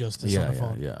 Doesn't do justice on the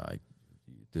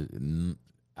phone.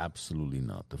 Absolutely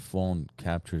not. The phone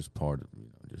captures part of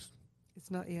just. It's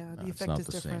not. Yeah, the No, it's effect not is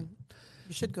the same. different.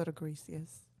 You should go to Greece.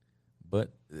 Yes.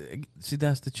 But see,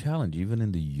 that's the challenge. Even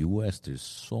in the U.S., there's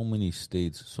so many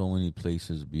states, so many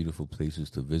places, beautiful places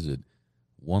to visit.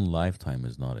 One lifetime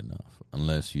is not enough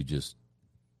unless you just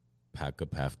pack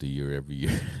up half the year every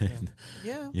year and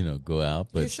Yeah. go out.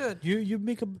 You But should. You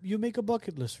make a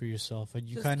bucket list for yourself, and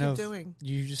you Just kind keep of doing.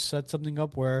 you just set something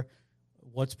up where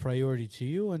what's priority to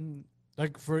you, and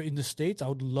like in the States, I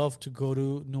would love to go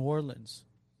to New Orleans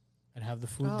and have the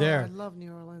food Oh, there. I love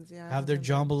New Orleans. Yeah. I Have their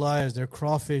haven't been there. jambalayas, their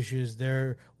crawfishes,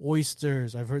 their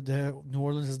oysters. I've heard that New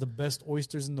Orleans has the best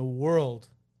oysters in the world.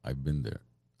 I've been there.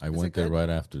 I Is it went there good? right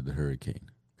after the hurricane.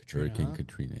 Hurricane huh?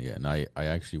 Katrina, yeah. And I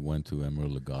actually went to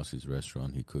Emerald Lagasse's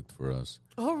restaurant. He cooked for us.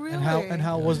 Oh, really? And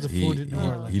how was the food in New he-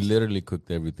 Orleans? He literally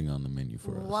cooked everything on the menu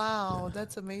for us. Wow, Yeah.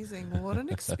 that's amazing. What an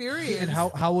experience. and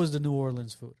how was the New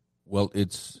Orleans food? Well,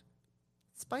 it's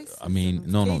Spicy. I mean,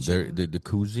 no, Cajun. the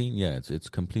cuisine, yeah, it's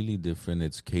completely different.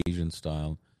 It's Cajun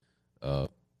style,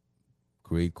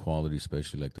 great quality,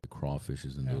 especially like the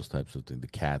crawfishes and Yeah. those types of things. The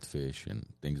catfish and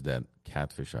things that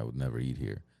catfish I would never eat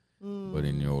here, Mm. but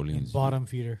in New Orleans, Bottom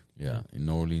feeder. yeah, in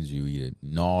New Orleans you eat it.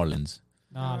 New Orleans,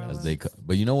 Nah, New man. as they,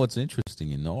 but you know what's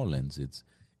interesting in New Orleans?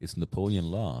 It's Napoleon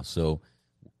law. So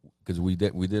because we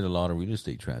did a lot of real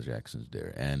estate transactions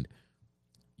there, and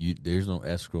there's no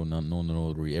escrow, no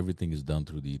notary. Everything is done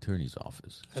through the attorney's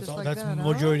office. That's Just all, like that's that, huh?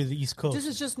 majority of the East Coast. This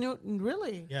is just new.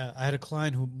 Really? Yeah, I had a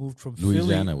client who moved from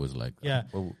Louisiana Philly. was like that. Yeah.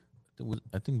 Well,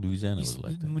 I think Louisiana East- was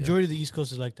like the that. yeah. majority of the East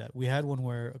Coast is like that. We had one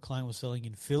where a client was selling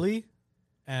in Philly,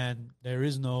 and there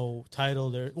is no title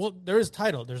there. Well, there is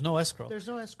title. There's no escrow. There's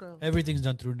no escrow. Everything's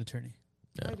done through an attorney.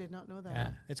 Yeah. I did not know that. Yeah,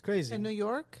 it's crazy. In New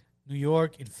York? New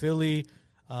York, in Philly,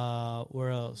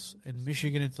 where else? In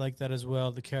Michigan, it's like that as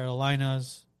well. The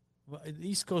Carolinas. Well, the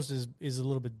East Coast is a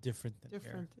little bit different than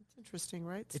Different. It's interesting,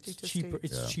 right? here. It's State to cheaper. state.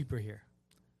 It's Yeah. cheaper here.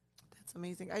 That's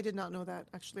amazing. I did not know that.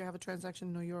 Actually, I have a transaction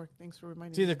in New York. Thanks for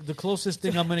reminding See, me. the closest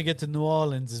thing I'm going to get to New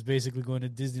Orleans is basically going to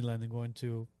Disneyland and going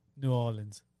to New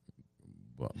Orleans.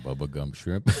 Bubba gum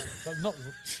shrimp. But no,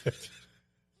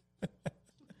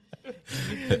 no,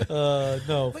 But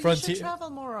you should frontier. travel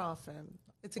more often.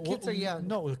 It's the kids are young.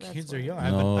 No, the That's kids are why.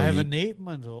 young. No, I have you- an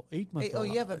 8-month old. 8-month Oh, old.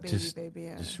 you have a baby, Just-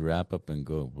 yeah. Just wrap up and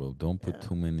go, bro. Don't put Yeah.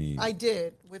 too many. I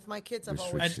did with my kids. I've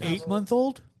always An Restrictions. traveled. 8-month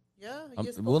old? Yeah. Um,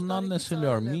 you spoke well, not Tajikistan necessarily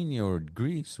and- Armenia or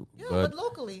Greece, Yeah, but but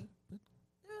locally,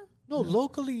 No,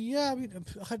 locally, yeah. I mean,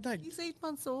 he's 8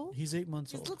 months old. he's 8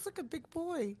 months He old. looks like a big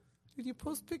boy. When you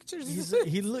post pictures,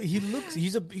 He looks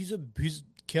he's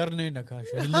Kerne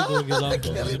Nakasha. He looks like his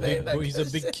uncle. He's a big boy. He's a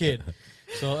big kid.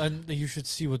 So and you should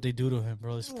see what they do to him,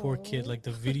 bro. This poor kid, like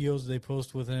the videos they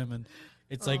post with him, and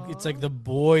it's like the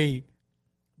boy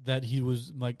that he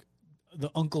was like the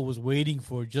uncle was waiting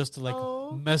for just to like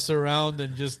Aw. mess around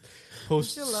and just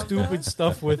post you love stupid that?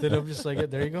 stuff with it. I'm just like,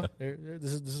 there you go.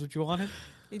 This is what you wanted.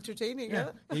 entertaining.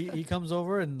 Yeah, Huh? he comes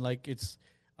over and like it's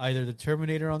either the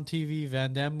Terminator on TV,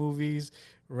 Van Damme movies,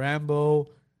 Rambo.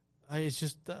 It's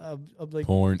just I'm like,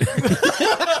 porn.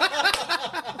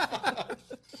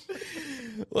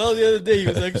 well, the other day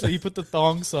he put the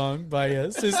thong song by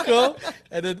Cisco,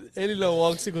 and then Elila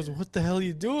walks in, goes, "What the hell are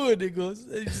you doing?" He goes,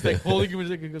 and he's like holding him, and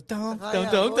he goes, "Dong,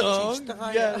 dong, dong,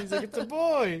 dong." Yeah, he's like, "It's a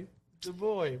boy, it's a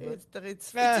boy." But,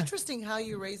 It's Ah. interesting how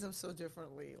you raise them so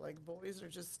differently. Like boys are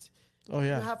just oh you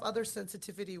yeah, have other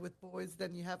sensitivity with boys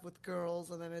than you have with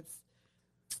girls, and then it's.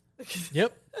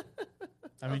 yep.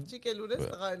 I mean, Chique lunes,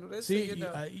 taga lunes, so see, you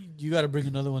know. you got to bring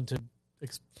another one to,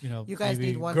 You guys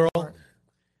maybe need one girl. more.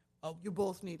 Oh, you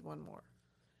both need one more.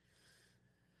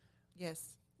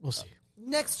 Yes. We'll see.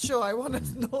 Next show, I want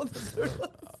to know the third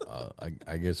one.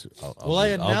 I guess. Well, I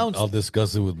announced- I'll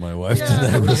discuss it with my wife. Yeah,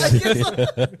 tonight. I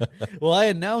guess. Well, I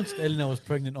announced Elena was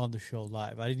pregnant on the show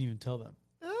live. I didn't even tell them.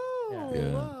 Oh,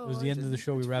 Yeah. wow. It was I the end of the didn't-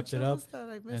 show. We which wrapped it show up, was that?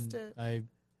 I missed and it. I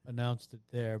announced it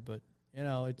there. But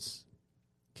it's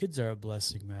kids are a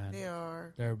blessing, man. They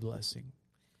are. They're a blessing.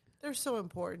 They're so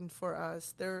important for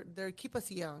us. They keep us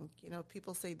young. You know,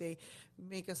 people say they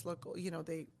make us look.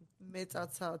 They mid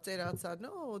outside, dead outside.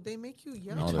 No, they make you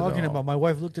young. Not at Talking all. about my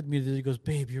wife looked at me. She goes,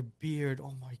 "Babe, your beard.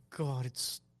 Oh my god,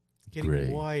 it's getting Gray.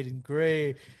 white and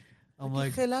gray." I'm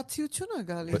like,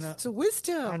 It's a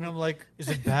wisdom. and I'm like, "Is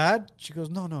it bad?" She goes,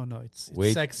 "No, it's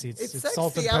Wait. sexy. It's It's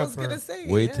salt and sexy. pepper." I was gonna say.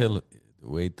 Wait yeah.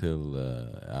 till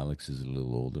Alex is a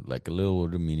little older. Like a little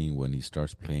older, meaning when he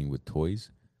starts playing with toys,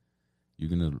 you're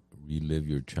gonna relive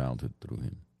your childhood through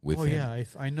him. With Oh him. yeah,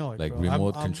 I know it. Like bro.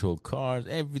 remote I'm- control cars,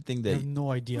 everything I that. have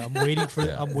no idea. I'm waiting for.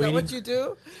 Yeah. I'm Is that waiting. what you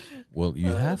do? Well,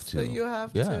 you have So to. you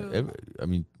have Yeah, to. I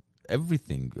mean,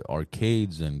 everything,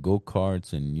 arcades and go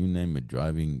karts and you name it,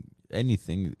 driving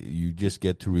anything. You just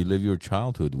get to relive your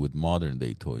childhood with modern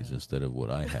day toys instead of what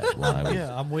I had when I was.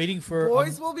 Yeah, I'm waiting for.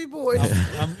 Boys will be boys.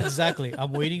 Exactly.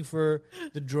 I'm waiting for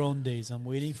the drone days. I'm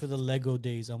waiting for the Lego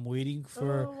days. I'm waiting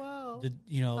for oh wow! the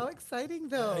How exciting,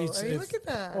 though! it's- I mean, it's- look at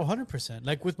that. Oh, 100%.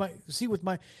 Like with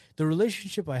the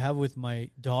relationship I have with my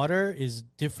daughter is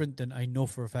different than I know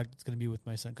for a fact it's going to be with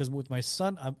my son. Because with my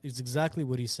son, it's exactly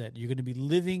what he said. You're going to be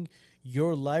living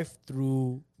your life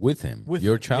through With him. With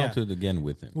your him, yeah. childhood again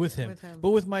with him. with him. With him. But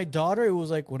with my daughter, it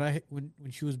was like when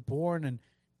she was born, and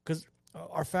because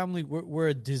our family, we're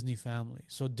a Disney family,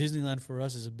 so Disneyland for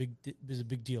us is a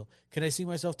big deal. Can I see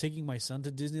myself taking my son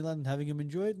to Disneyland and having him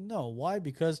enjoy it? No. Why?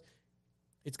 Because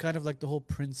it's kind of like the whole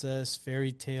princess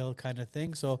fairy tale kind of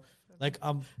thing. So like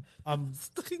I'm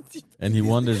And he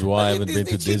wonders why I haven't been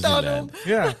to Disney cheat on him. Disneyland.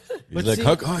 yeah. He's But like, see-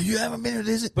 "How come you haven't been to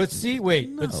Disney?" But see,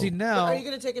 wait. But see No. now. Are you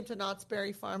going to take him to Knott's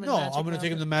Berry Farm? No, I'm going to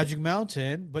take him to Magic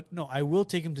Mountain, but no, I will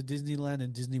take him to Disneyland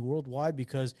and Disney World. Why?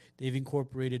 Because they've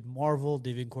incorporated Marvel,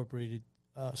 they've incorporated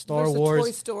Star There's Wars, a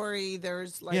Toy Story.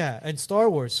 There's like yeah, and Star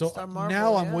Wars. So Star Marvel,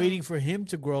 now I'm yeah. waiting for him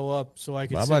to grow up so I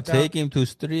can Baba, sit down. take him to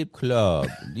strip club.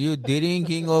 You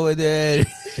drinking over there?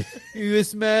 You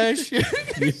smash.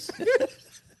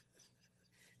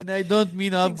 And I don't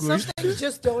mean some upgrade. things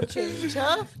just don't change,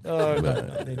 huh? Oh,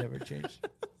 no, they never change.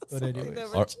 But They anyways,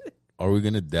 never Are, change. are we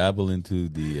gonna dabble into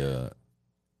the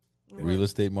real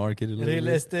estate market a little real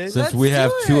bit? estate. Since Let's we have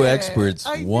do two it. experts,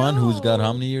 I one who's got how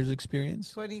know. many years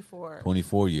experience? 24.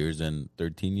 24 years and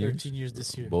 13 years. 13 years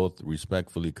this year. Both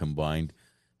respectfully combined.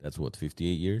 That's what,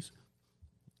 58 years?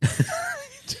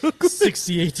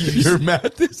 68 years. Your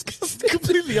math is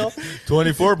completely off.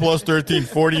 24 plus 13,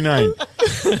 49.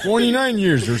 49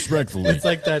 years, respectfully. It's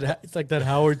like that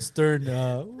Howard Stern,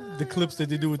 the clips that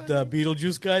they do with the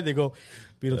Beetlejuice guy. They go,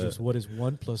 Beetlejuice, what is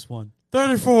 1 + 1?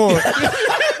 34.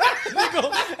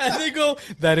 And they go,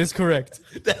 that is correct.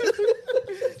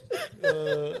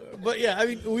 But yeah, I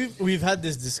mean, we've had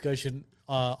this discussion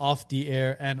off the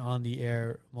air and on the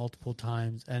air multiple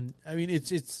times, and I mean,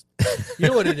 it's you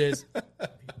know what it is.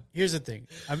 Here's the thing.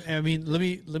 I mean, let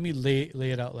me lay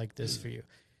it out like this for you.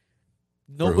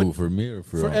 For who? For me or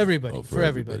for for all? everybody, Oh, for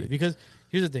everybody. Because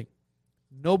here's the thing: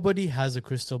 nobody has a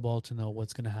crystal ball to know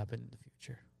what's going to happen in the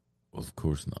future. Of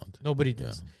course not. Nobody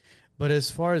does. But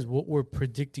as far as what we're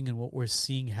predicting and what we're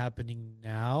seeing happening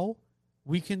now,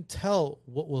 we can tell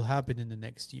what will happen in the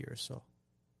next year or so.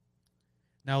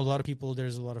 Now, a lot of people,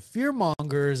 there's a lot of fear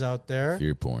mongers out there.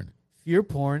 Fear porn. Fear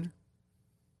porn.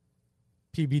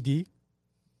 PBD.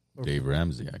 Dave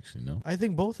Ramsey, actually, no? I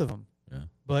think both of them. Yeah.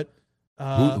 But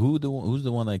Who's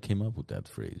the one that came up with that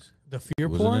phrase? the fear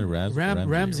Wasn't porn, it Ramsey,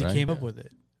 Ramsey right? came up Yeah. with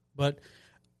it. But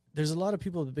there's a lot of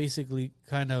people that basically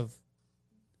kind of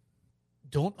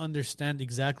don't understand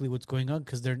exactly what's going on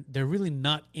because they're really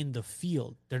not in the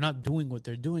field. They're not doing what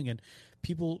they're doing, and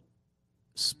people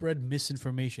spread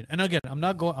misinformation. And again, I'm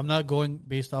not going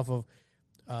based off of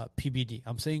PBD.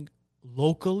 I'm saying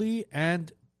locally,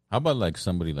 and How about like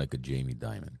somebody like a Jamie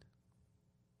Dimon?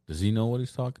 Does he know what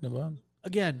he's talking about?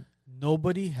 again,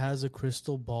 nobody has a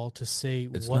crystal ball to say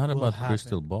It's what not will about happen.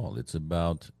 crystal ball. It's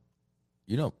about,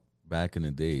 back in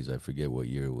the days, I forget what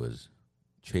year it was,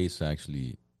 Chase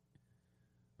actually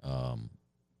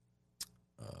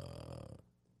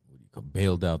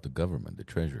bailed out the government, the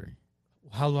treasury.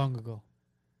 How long ago?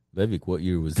 Levik, what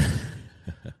year was that?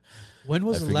 When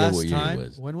was I the forget last what year it time?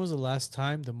 was. When was the last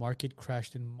time the market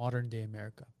crashed in modern day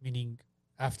America? Meaning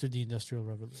after the Industrial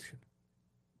Revolution.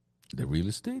 The real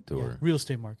estate Yeah, or real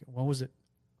estate market. When was it?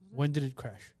 When did it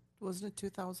crash? Wasn't it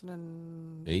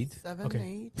 2007, Eight?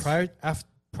 Okay. 8?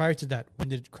 Prior to that, when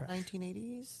did it crash?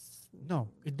 1980s? No,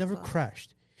 it never Uh,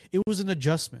 crashed. It was an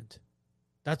adjustment.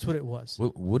 That's what it was.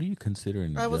 what do you consider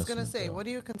an I was going to adjustment, say, though? what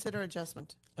do you consider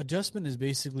adjustment? Adjustment is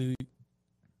basically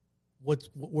what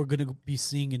we're going to be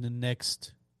seeing in the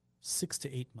next 6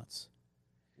 to 8 months.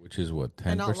 Which is what,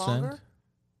 And not 10%? longer?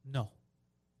 No.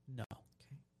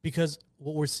 Because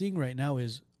what we're seeing right now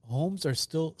is homes are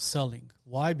still selling.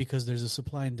 Why? Because there's a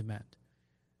supply and demand.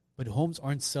 But homes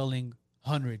aren't selling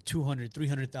 $100,000, $200,000,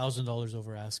 $300,000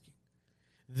 over asking.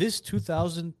 This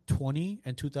 2020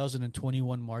 and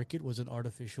 2021 market was an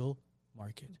artificial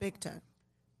market, Big time.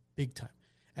 big time.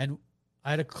 And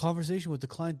I had a conversation with the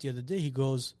client the other day. He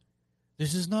goes,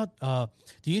 "This is not the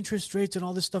interest rates and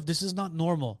all this stuff. This is not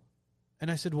normal."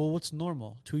 And I said, "Well, what's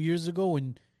normal? 2 years ago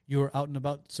when you were out and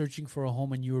about searching for a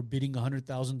home and you were bidding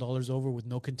 $100,000 over with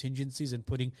no contingencies and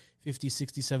putting $50,000,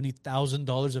 $60,000,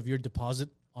 $70,000 of your deposit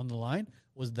on the line,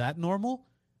 was that normal?"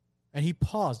 And he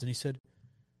paused and he said,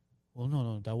 "Well,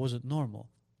 no, that wasn't normal."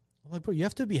 I'm like, "Bro, you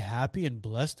have to be happy and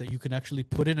blessed that you can actually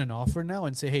put in an offer now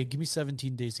and say, hey, give me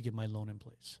 17 days to get my loan in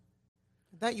place."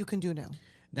 That you can do now.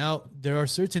 Now, there are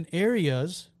certain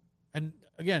areas, and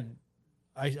again,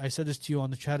 I said this to you on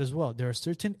the chat as well. There are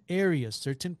certain areas,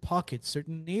 certain pockets,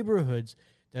 certain neighborhoods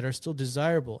that are still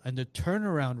desirable. And the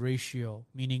turnaround ratio,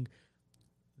 meaning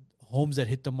homes that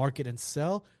hit the market and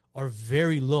sell, are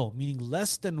very low, meaning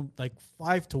less than like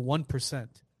 5 to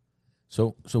 1%.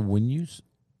 So when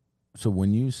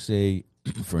you say,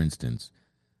 for instance,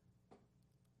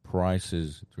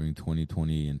 prices during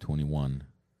 2020 and 21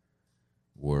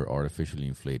 were artificially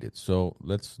inflated. So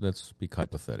let's speak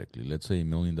hypothetically. Let's say $1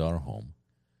 million home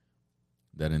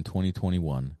that in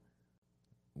 2021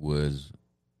 was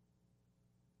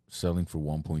selling for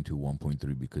 1.2,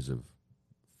 1.3 because of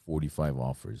 45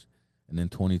 offers. And in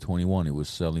 2021, it was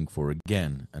selling for,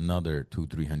 again, another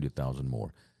 200,000-300,000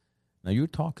 more. Now, you're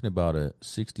talking about a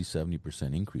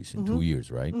 60-70% increase in 2 years,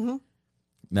 right? Mm-hmm.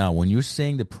 Now, when you're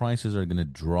saying the prices are going to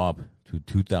drop to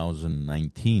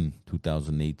 2019,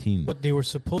 2018, But they were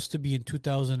supposed to be in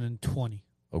 2020.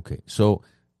 okay, so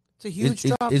It's a huge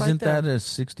drop isn't right there. that a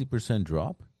 60%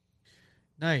 drop?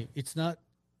 No, it's not.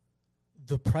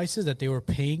 The prices that they were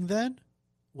paying then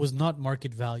was not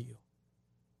market value.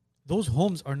 Those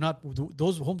homes are not.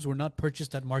 Those homes were not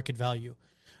purchased at market value.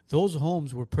 Those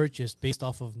homes were purchased based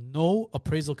off of no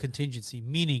appraisal contingency,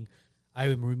 meaning I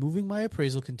am removing my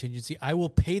appraisal contingency. I will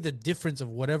pay the difference of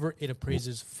whatever it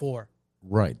appraises for.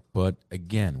 Right, but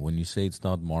again, when you say it's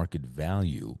not market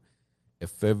value,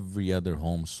 if every other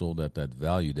home sold at that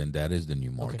value, then that is the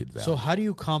new market value. So how do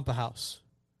you comp a house?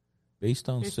 based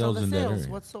on Based sales on in the that sales,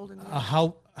 area, what's sold in the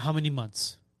How many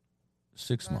months?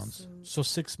 6 months. So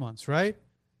 6 months, right?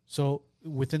 So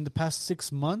within the past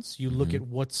 6 months, you look at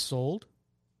what's sold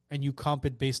and you comp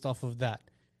it based off of that.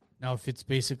 Now, if it's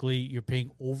basically you're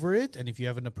paying over it and if you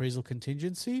have an appraisal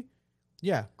contingency,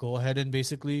 yeah, go ahead and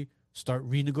basically start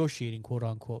renegotiating, quote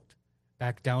unquote,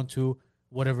 back down to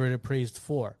whatever it appraised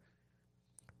for.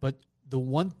 But the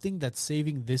one thing that's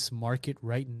saving this market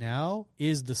right now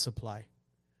is the supply.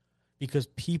 Because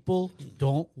people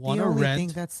don't want the to only rent. thing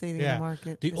that's saving Yeah. the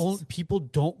market. The is- only people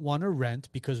don't want to rent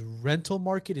because rental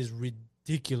market is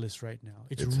ridiculous right now.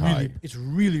 It's high. It's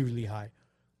really high.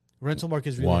 Rental market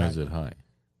is really Why high is it high?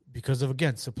 Because of,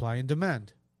 again, supply and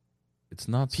demand. It's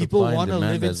not People supply and want to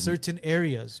demand live in as- certain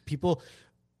areas. People,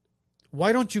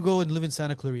 why don't you go and live in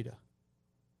Santa Clarita?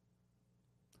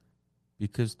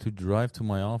 because to drive to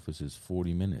my office is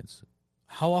 40 minutes.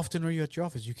 How often are you at your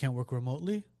office? You can't work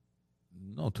remotely?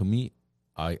 No, to me,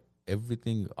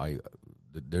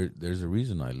 there's a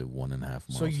reason I live 1.5 miles.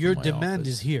 So from your my demand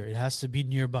office. is here. It has to be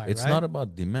nearby, It's right? not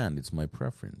about demand. It's my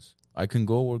preference. I can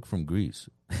go work from Greece.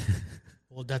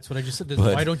 Well, that's what I just said. But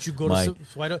Why don't you go my- to?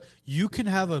 Why don't you can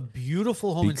have a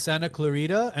beautiful home in Santa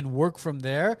Clarita and work from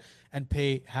there and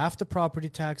pay half the property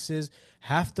taxes,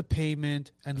 half the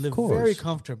payment, and live very course.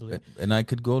 comfortably. And I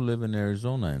could go live in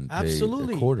Arizona and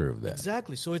Absolutely, pay a quarter of that.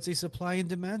 Exactly. So it's a supply and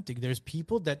demand thing. There's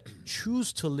people that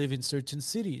choose to live in certain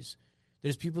cities.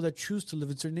 There's people that choose to live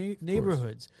in certain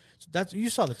neighborhoods. So that's you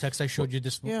saw the text I showed you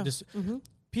this. Yeah. This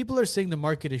people are saying the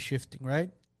market is shifting,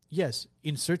 right? Yes,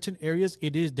 in certain areas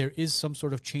it is. There is some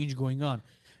sort of change going on.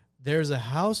 There's a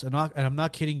house, and I'm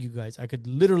not kidding you guys. I could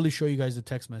literally show you guys the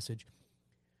text message.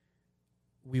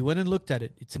 We went and looked at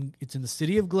it. It's in the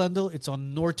city of Glendale. It's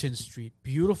on Norton Street.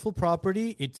 Beautiful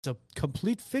property. It's a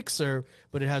complete fixer,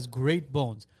 but it has great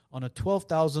bones on a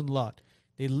 12,000 lot.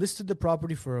 They listed the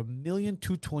property for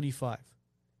 $1,225,000.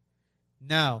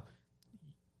 Now,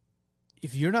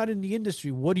 if you're not in the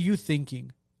industry, what are you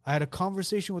thinking? I had a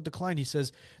conversation with the client. He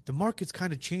says, the market's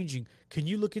kind of changing. Can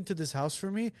you look into this house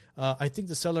for me? I think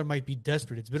the seller might be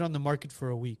desperate. It's been on the market for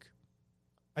a week.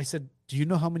 I said, do you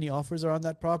know how many offers are on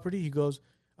that property? He goes,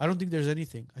 I don't think there's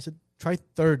anything. I said, try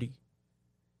 30.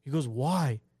 He goes,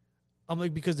 why? I'm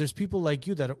like, because there's people like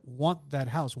you that want that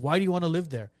house. Why do you want to live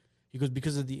there? He goes,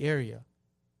 because of the area.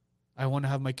 I want to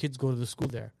have my kids go to the school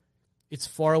there. It's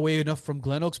far away enough from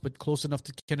Glen Oaks, but close enough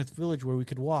to Kenneth Village where we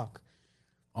could walk.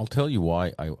 I'll tell you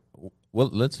why well,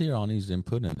 let's hear Ani's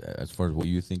input and as far as what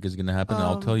you think is going to happen.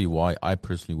 I'll tell you why I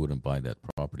personally wouldn't buy that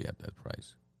property at that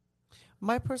price.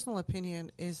 My personal opinion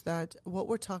is that what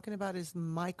we're talking about is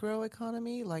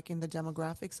microeconomy, like in the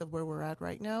demographics of where we're at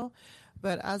right now.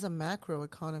 But as a macro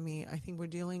economy, I think we're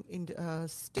dealing in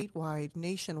statewide,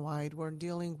 nationwide. We're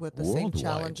dealing with the same Worldwide.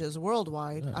 challenges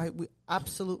worldwide. Yeah.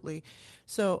 Absolutely.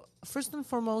 So first and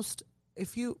foremost,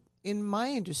 in my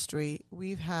industry,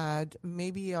 we've had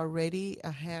maybe already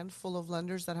a handful of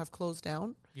lenders that have closed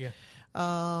down. Yeah.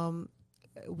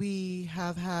 We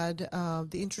have had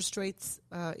the interest rates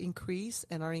increase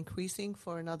and are increasing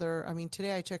for another. I mean,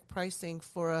 today I checked pricing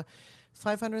for a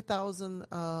 $500,000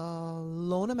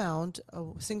 loan amount,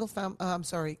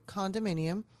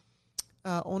 condominium,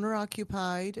 owner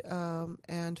occupied,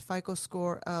 and FICO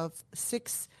score of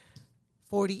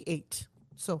 648.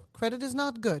 So credit is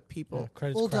not good, people. Yeah,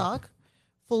 credit's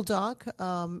Full doc,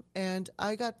 and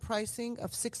I got pricing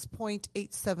of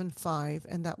 6.875,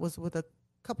 and that was with a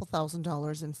couple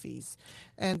 $1,000s in fees.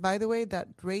 And by the way, that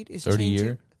rate is 30 changing.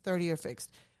 year? 30-year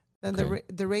fixed. Then Okay.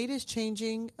 the rate is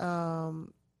changing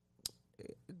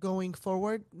going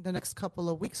forward. The next couple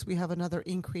of weeks, we have another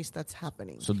increase that's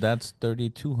happening. So that's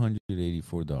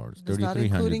 $3,284. Does not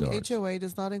including $3,300. HOA,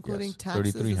 does not including Yes,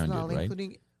 taxes, does not 3,300, right?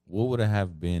 including. What would it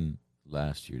have been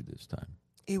last year this time?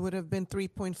 It would have been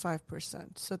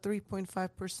 3.5%. So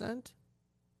 3.5%.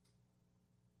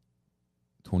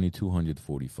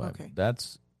 $2,245. Okay.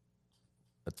 That's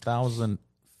 $1,050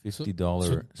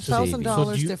 $1,000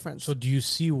 savings. difference. So do you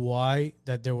see why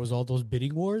that there was all those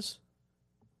bidding wars?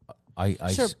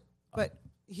 Sure, but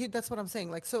that's what I'm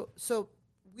saying. Like, so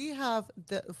we have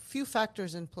the few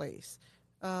factors in place.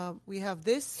 We have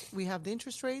the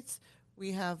interest rates.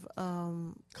 We have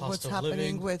what's of happening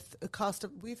living. with the cost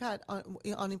of. We've had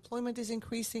unemployment is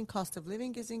increasing, cost of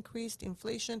living is increased,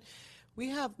 inflation. We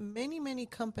have many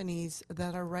companies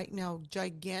that are right now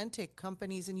gigantic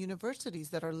companies and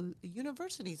universities are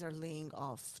laying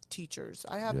off teachers.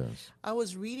 Yes. I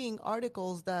was reading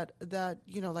articles that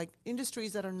like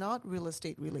industries that are not real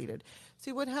estate related.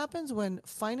 See what happens when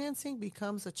financing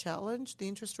becomes a challenge, the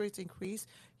interest rates increase.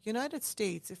 United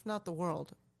States, if not the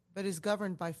world, but is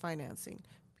governed by financing.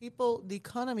 The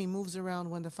economy moves around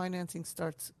when the financing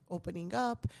starts opening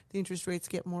up, the interest rates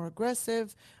get more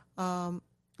aggressive.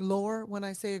 Lower when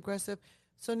I say aggressive.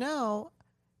 So now,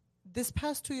 this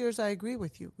past 2 years, I agree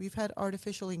with you. We've had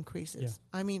artificial increases.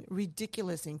 Yeah. I mean,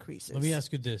 ridiculous increases. Let me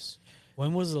ask you this: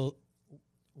 when was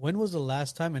the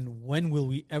last time, and when will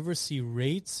we ever see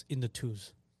rates in the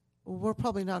twos We're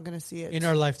probably not going to see it in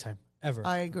our lifetime ever?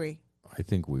 I agree. I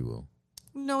think we will.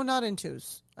 No, not in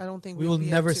twos. I don't think we we'll will be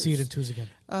at never twos. see it in twos again.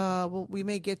 Well, we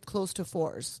may get close to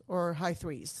fours or high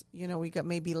threes. We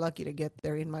may be lucky to get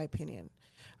there, in my opinion.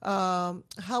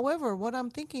 However, what I'm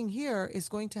thinking here is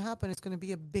going to happen. It's going to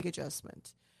be a big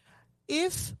adjustment.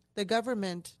 if the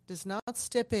government does not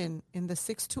step in the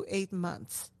 6 to 8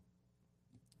 months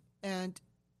and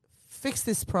fix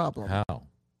this problem, How?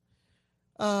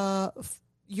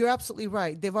 you're absolutely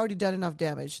right. They've already done enough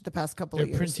damage the past couple They're of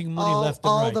years. printing money all, left and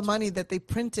all right. the money that they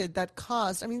printed that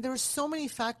caused. I mean, there were so many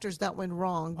factors that went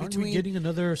wrong Aren't between. we getting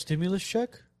another stimulus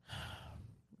check?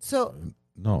 So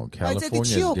No, I said the California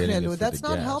is Chio getting it Credo, for that's the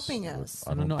not gas. helping us.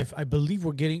 I don't know. I believe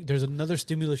we're getting. There's another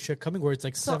stimulus check coming where it's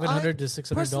like So $700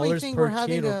 to personally $600 think per we're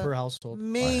having kid or a per household.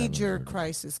 major heard of it.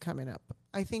 crisis coming up.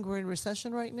 I think we're in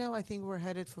recession right now. I think we're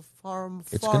headed for It's far,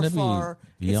 gonna be far.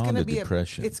 beyond gonna the be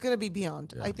depression. It's going to be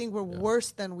beyond. Yeah, I think we're yeah.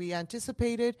 worse than we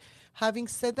anticipated. Having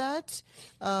said that,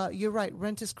 you're right.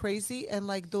 Rent is crazy, and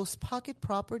like those pocket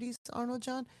properties, Arnold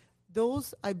John,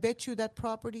 those I bet you that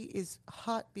property is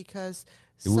hot because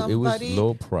It was somebody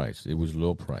low price. It was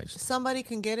low price. somebody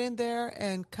can get in there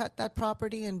and cut that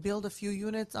property and build a few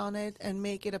units on it and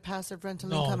make it a passive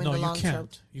rental income in the you long term.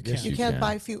 can't. You Yes, can't. You you can't can.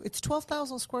 buy few. It's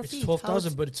 12,000 square It's feet.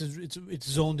 12,000, How- but it's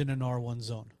zoned in an R1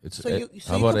 zone. It's So you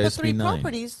how could about put 3 SB9?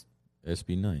 properties.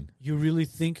 SB9. You really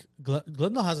think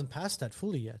Glendale hasn't passed that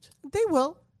fully yet? They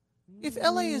will. If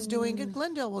LA is doing it,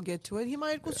 Glendale will get to it. He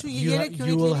might go to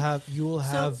You will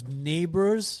have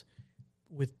neighbors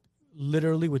with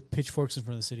literally with pitchforks in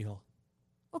front of the city hall.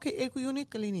 Okay, ek unit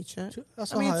kalinicha.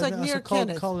 That's I mean, how- it's like that's near how- call-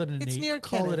 Kenneth. call it a It's neigh- near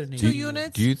call it a Kenneth. neighborhood. 2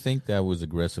 units. Do you think that was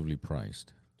aggressively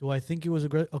priced? Do I think it was a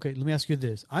great? Okay, let me ask you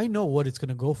this. I know what it's going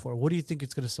to go for. What do you think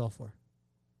it's going to sell for?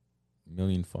 $1.5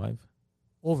 million?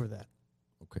 Over that.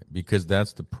 Okay, because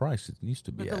that's the price it needs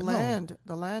to be But at.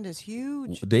 the land is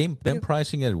huge. Them You-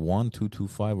 pricing at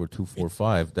 1,225 or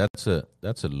 245. That's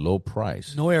a low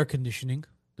price. No air conditioning.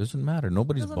 Doesn't matter.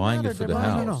 Nobody's Doesn't buying matter. it for They're the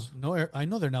buying house. No air. I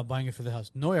know they're not buying it for the house.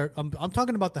 No air. I'm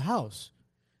talking about the house.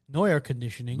 No air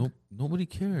conditioning. No, nobody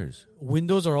cares.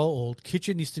 Windows are all old.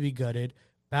 Kitchen needs to be gutted.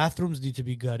 Bathrooms need to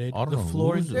be gutted. I don't The know,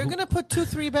 flooring. who's- They're going to put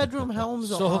 2-3 bedroom homes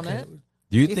So, on okay. it.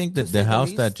 Do you If- think to that say the the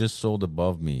house that least. just sold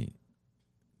above me,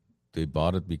 they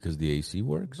bought it because the AC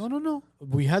works? No.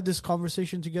 We had this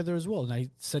conversation together as well, and I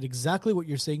said exactly what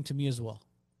you're saying to me as well.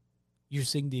 You're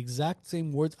saying the exact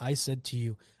same words I said to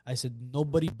you. I said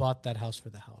nobody bought that house for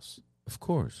the house. Of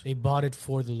course, They bought it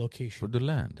for the location. for the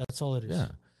land. That's all it is.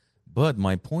 Yeah, but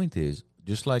my point is,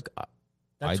 just like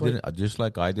I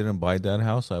didn't buy that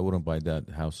house, I wouldn't buy that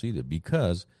house either.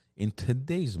 Because in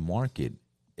today's market,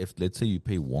 if let's say you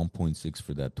pay 1.6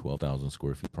 for that 12,000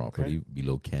 square feet property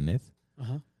below Kenneth,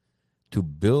 Uh-huh. to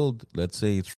build, let's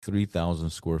say,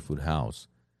 3,000 square foot house,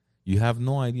 you have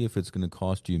no idea if it's going to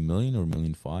cost you $1 million or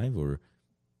 $1.5 million or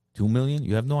 $2 million.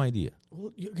 You have no idea.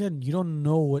 Well, again, you don't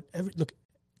know what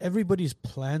everybody's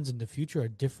plans in the future are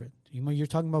different. You're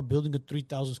talking about building a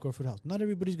 3,000 square foot house. Not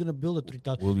everybody's going to build a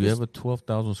 3,000. Well, you have a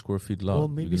 12,000 square feet lot. Well,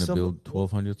 maybe You're going to some- build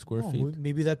 1,200 square No, feet.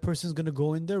 maybe that person's going to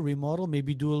go in there, remodel,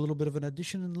 maybe do a little bit of an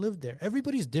addition and live there.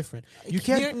 Everybody's different. You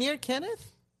can't near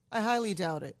Kenneth? I highly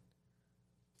doubt it.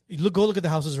 go look at the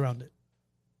houses around it.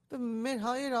 The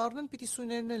hayır ardın piti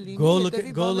sunerine lini. Go look Devi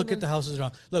at the balının- houses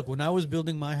around. Look, when I was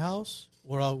building my house,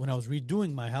 when I was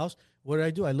redoing my house, what did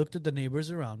I do? I looked at the neighbors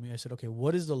around me. I said, okay,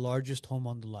 what is the largest home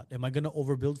on the lot? Am I going to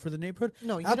overbuild for the neighborhood?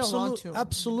 No, you don't want to.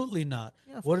 Absolutely not.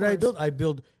 Yeah, of What did I course. build? I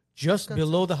built just That's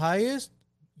below the highest,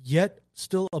 yet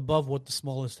still above what the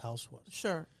smallest house was.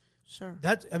 Sure.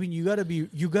 That you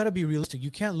gotta be realistic.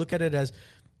 You can't look at it as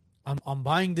I'm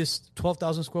buying this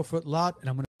 12,000 square foot lot and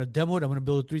I'm gonna demo it. I'm gonna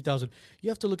build a 3,000. You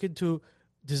have to look into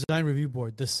design review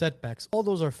board, the setbacks. All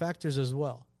those are factors as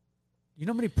well. You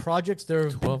know how many projects there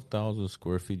have been? 12,000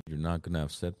 square feet, you're not going to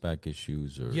have setback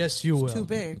issues. Or Yes, you will. Too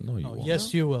big. No, you No, won't.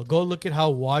 yes, you will. Go look at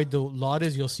how wide the lot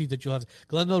is. You'll see that you'll have.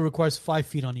 Glendale requires 5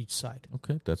 feet on each side.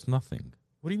 Okay, that's nothing.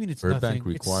 What do you mean it's Burbank nothing?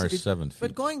 requires 7 feet.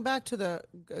 But going back to the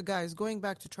guys, going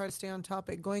back to try to stay on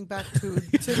topic, going back to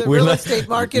the We're real like- estate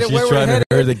market and She's where we're trying headed.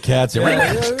 to herd the cats.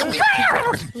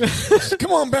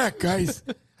 Come on back, guys.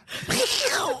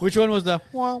 Which one was that?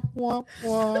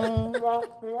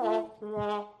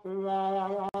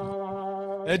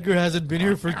 Edgar hasn't been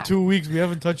here for 2 weeks. We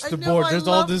haven't touched the I know, board. I There's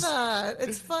love all this. that.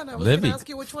 It's fun. I was going Livy, to ask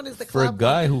you which one is the For a clap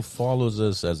guy one. who follows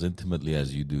us as intimately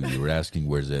as you do, you were asking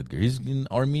where's Edgar. He's in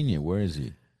Armenia. Where is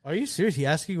he? Are you serious? He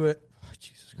asking what? Oh,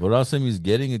 Jesus. Gerasim, he's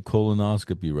getting a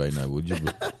colonoscopy right now. Would you?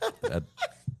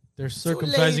 They're Too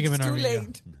circumcising late, him in too Armenia.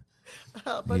 late.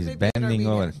 But He's maybe in bending Armenia.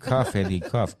 over, cough, and he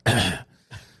cough.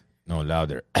 No,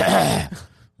 louder.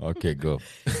 Okay, go.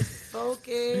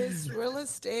 Focus, real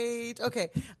estate. Okay,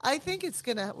 I think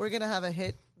we're gonna have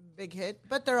a big hit,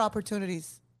 but there are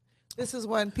opportunities. This is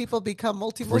when people become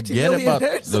Forget multi-millionaires.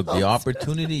 about look the also.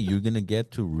 opportunity you're gonna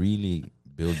get to really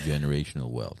build generational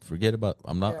wealth. Forget about.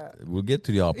 Yeah. We'll get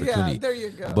to the opportunity. Yeah, there you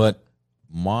go. But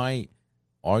my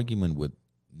argument with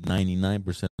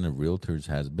 99% of realtors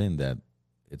has been that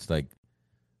it's like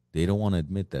they don't want to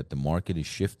admit that the market is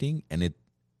shifting and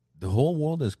the whole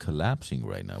world is collapsing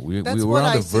right now. We're what on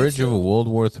I the see verge of a too. World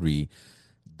War III.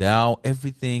 Dow,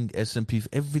 everything, S&P,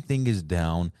 everything is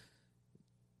down.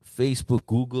 Facebook,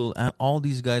 Google, and all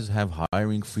these guys have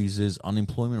hiring freezes.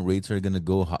 Unemployment rates are going to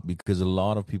go high because a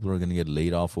lot of people are going to get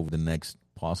laid off over the next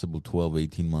possible 12,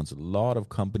 18 months. A lot of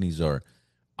companies are,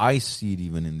 I see it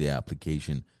even in the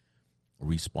application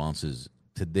responses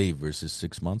today versus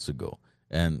 6 months ago.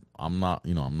 And I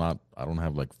don't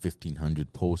have like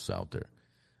 1,500 posts out there.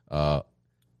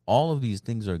 All of these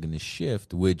things are going to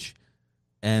shift,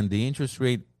 and the interest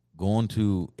rate going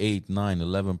to 8, 9,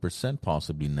 11%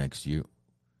 possibly next year.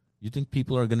 You think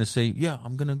people are going to say, yeah,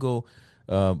 I'm going to go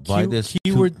buy this?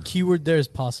 Keyword there is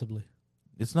possibly.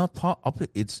 It's not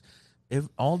it's if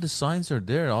all the signs are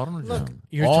there. I don't know. Look,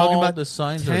 You're all talking about the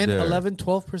signs 10, are there. 11,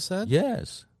 12%?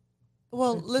 Yes.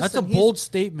 Well, listen, That's a bold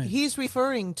statement. He's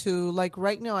referring to, like,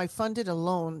 right now, I funded a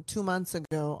loan 2 months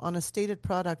ago on a stated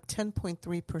product,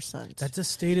 10.3%. That's a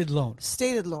stated loan.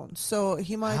 Stated loan. So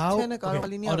he might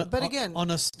but again, on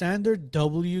a standard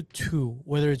W-2,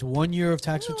 whether it's 1 year of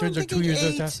tax returns or 2 years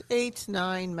of tax, 8,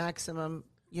 9 maximum.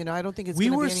 You know, I don't think it's we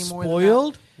going to were be any more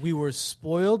spoiled. We were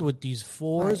spoiled with these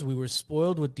 4s. Right. We were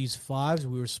spoiled with these 5s.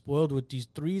 We were spoiled with these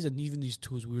 3s, and even these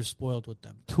 2s. We were spoiled with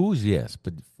them. 2s, yes,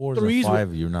 but 4s Threes and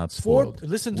 5, you're not Four. spoiled.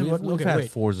 Listen to we've, what. we've Okay, had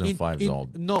wait. 4s and 5s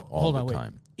all the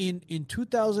time. In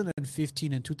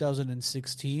 2015 and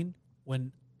 2016,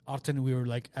 when often we were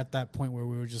like at that point where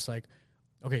we were just like,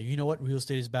 okay, you know what, real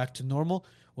estate is back to normal.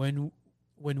 When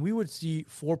we would see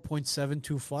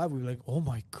 4.725, we were like, oh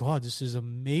my god, this is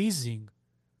amazing.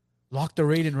 Lock the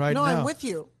rate in now. No, I'm with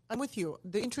you.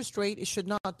 The interest rate, it should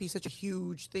not be such a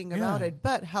huge thing about it.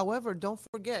 But however, don't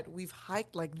forget, we've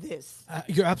hiked like this.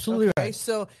 You're absolutely right.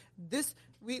 So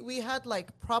we had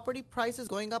like property prices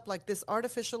going up like this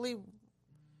artificially.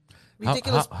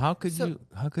 Ridiculous. How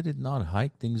could it not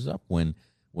hike things up when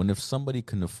if somebody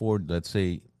can afford, let's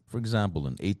say, for example,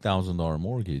 an $8,000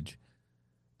 mortgage,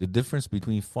 the difference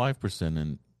between 5%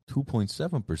 and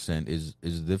 2.7% is the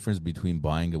difference between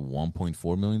buying a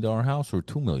 $1.4 million house or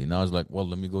 $2 million. Now it's like, well,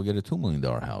 let me go get a $2 million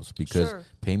house because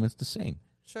payment's the same.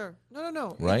 Sure.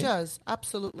 No. Right? It does.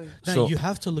 Absolutely. Now, So you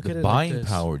have to look at it buying like this.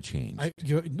 power changed.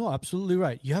 You're absolutely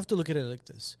right. You have to look at it like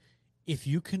this. If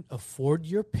you can afford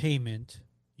your payment,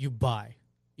 you buy.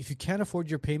 If you can't afford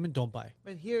your payment, don't buy.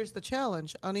 But here's the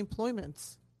challenge: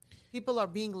 unemployment. People are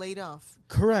being laid off.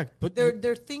 Correct. But There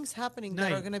are things happening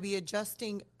that are going to be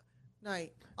adjusting.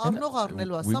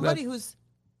 Somebody who's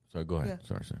Sorry, go ahead.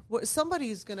 Yeah. Sorry. somebody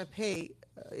who's going to pay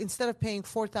instead of paying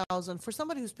 $4,000 for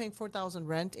somebody who's paying $4,000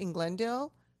 rent in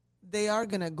Glendale, they are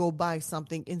going to go buy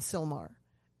something in Sylmar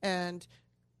and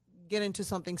get into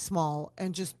something small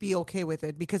and just be okay with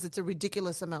it because it's a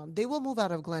ridiculous amount. They will move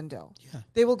out of Glendale. Yeah.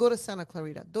 They will go to Santa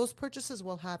Clarita. Those purchases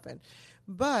will happen.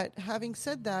 But having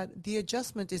said that, the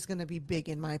adjustment is going to be big,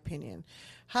 in my opinion.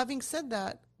 Having said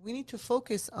that, we need to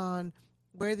focus on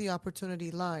where the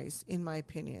opportunity lies, in my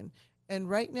opinion. And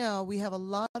right now, we have a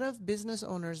lot of business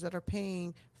owners that are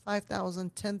paying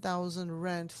 $5,000, $10,000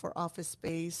 rent for office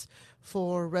space,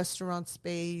 for restaurant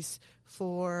space,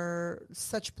 for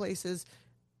such places.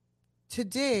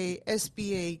 Today,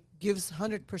 SBA gives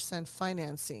 100%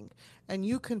 financing, and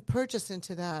you can purchase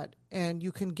into that, and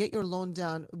you can get your loan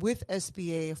down with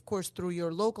SBA, of course, through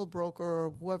your local broker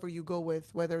or whoever you go with,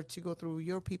 whether to go through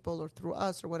your people or through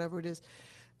us or whatever it is.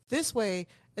 This way,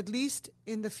 at least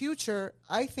in the future,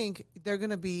 I think they're going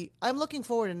to be, I'm looking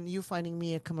forward in you finding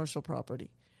me a commercial property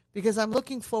because I'm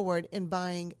looking forward in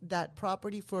buying that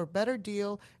property for a better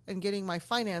deal and getting my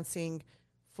financing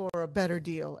for a better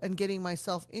deal and getting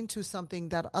myself into something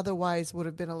that otherwise would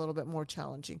have been a little bit more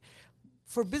challenging.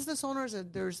 For business owners,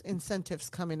 there's incentives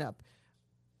coming up,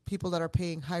 people that are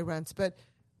paying high rents, but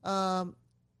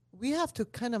we have to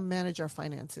kind of manage our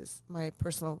finances, my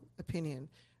personal opinion.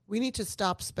 We need to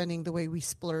stop spending the way we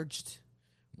splurged.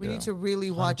 We need to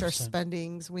really watch 100%. our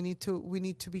spendings. We need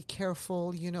to be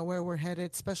careful, where we're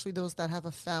headed, especially those that have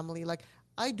a family. Like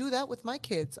I do that with my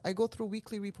kids. I go through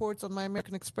weekly reports on my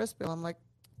American Express bill. I'm like,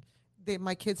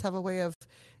 my kids have a way of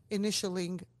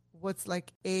initialing what's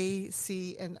like A,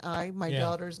 C, and I. My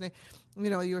daughter's name.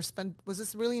 Was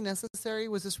this really necessary?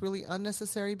 Was this really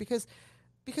unnecessary? Because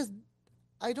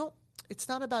I don't. It's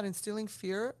not about instilling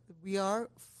fear. We are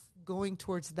going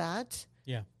towards that.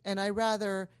 Yeah. And I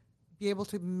rather be able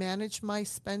to manage my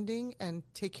spending and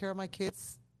take care of my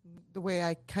kids the way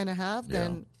I kind of have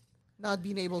than not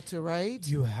being able to, right?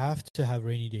 You have to have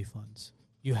rainy day funds.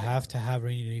 You have to have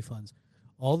rainy day funds.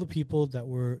 All the people that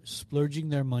were splurging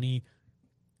their money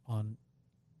on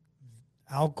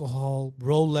alcohol,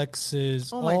 Rolexes,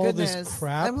 Oh my all goodness! this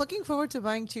crap. I'm looking forward to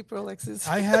buying cheap Rolexes.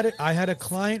 I had a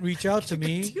client reach out to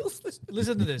me.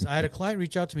 Listen to this. I had a client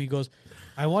reach out to me. He goes,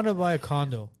 "I want to buy a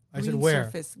condo." I said, Green "Where?"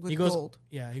 surface with He goes, gold.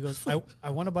 "Yeah." He goes, "I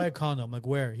want to buy a condo." I'm like,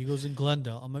 "Where?" He goes, "In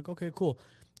Glendale." I'm like, "Okay, cool.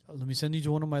 Let me send you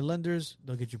to one of my lenders.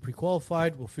 They'll get you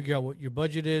pre-qualified. We'll figure out what your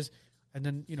budget is, and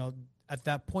then at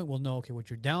that point we'll know what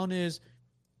your down is,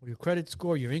 what your credit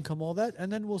score, your income, all that,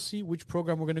 and then we'll see which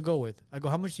program we're going to go with." I go,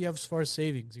 "How much do you have as far as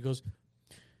savings?" He goes,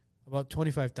 "About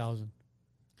 25,000."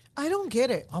 I don't get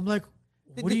it. I'm like,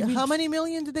 "What do you mean?" How many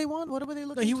million did they want? What were they No,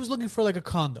 looking? he was looking for like a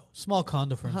condo, small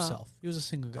condo for himself. He was a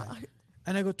single guy.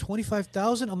 And I go,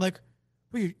 25,000? I'm like,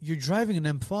 "Bro, you're driving an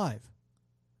M5.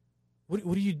 What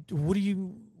do you,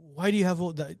 why do you have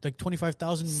all that, like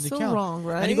 25,000 in the So account?" wrong,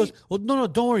 right? And he goes, "Well, no,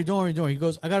 don't worry. He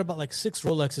goes, "I got about like 6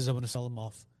 Rolexes. I'm going to sell them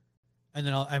off. And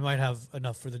then I might have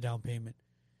enough for the down payment."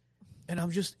 And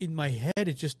I'm just, in my head,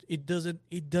 it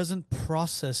doesn't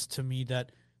process to me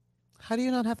that, How do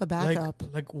you not have a backup?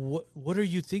 like what are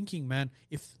you thinking, man?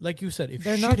 If, like you said, if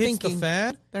They're shit not hits thinking. the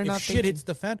fan, They're if not shit thinking. hits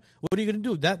the fan, what are you gonna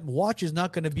do? That watch is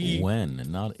not gonna be. When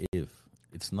and not if.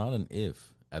 It's not an if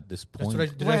at this That's point.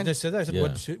 what I just said. That I said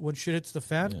Yeah. when shit hits the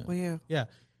fan. Yeah. Well, yeah, Yeah,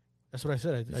 that's what I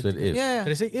said. You said if. yeah.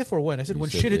 Did I say if or when? I said You when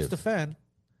said shit hits if. the fan.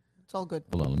 It's all good.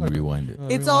 Hold on, let me rewind it.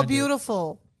 It's all Rewind it.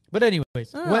 beautiful. But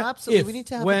anyways, No, when, absolutely. if, We need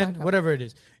to have a when, backup. whatever it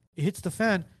is, it hits the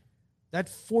fan. That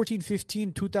 $1,400,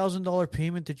 $1,500, $2,000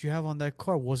 payment that you have on that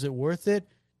car, was it worth it?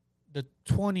 The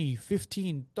 20,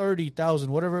 15,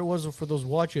 30,000, whatever it was for those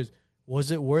watches,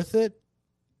 was it worth it?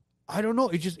 I don't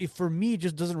know. For me, it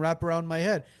just doesn't wrap around my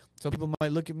head. Some people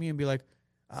might look at me and be like,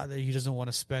 that he doesn't want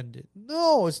to spend it.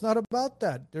 No, it's not about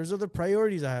that. There's other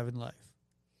priorities I have in life.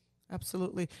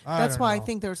 Absolutely. I That's don't why I know.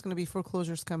 think there's going to be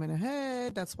foreclosures coming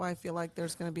ahead. That's why I feel like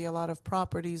there's going to be a lot of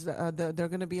properties. There are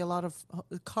going to be a lot of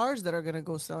cars that are going to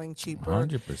go selling cheaper.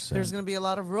 100%. There's going to be a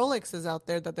lot of Rolexes out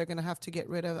there that they're going to have to get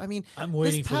rid of. I mean, I'm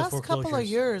waiting this for the past couple of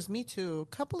foreclosures. years, me too.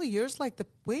 Couple of years, like the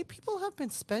way people have been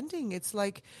spending, it's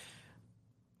like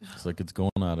It's like it's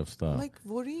going out of style.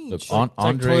 Vorinch. Look, It's like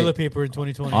Andre, toilet paper in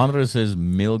 2020. Andre says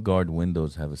Milgard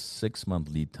windows have a 6-month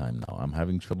lead time now. I'm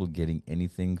having trouble getting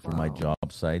anything for my job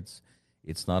sites.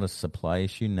 It's not a supply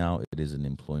issue now. It is an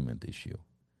employment issue.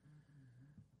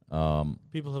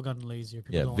 People have gotten lazier.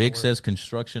 People Yeah, don't Vic wanna work. says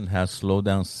construction has slowed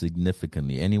down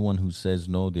significantly. Anyone who says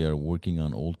no, they are working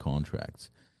on old contracts.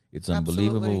 It's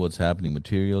unbelievable Absolutely. what's happening.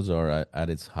 Materials are at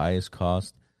its highest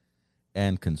cost,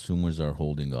 and consumers are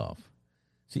holding off.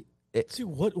 See, See,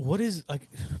 what is, like,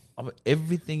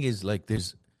 everything is like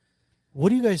there's, what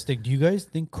do you guys think? Do you guys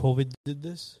think COVID did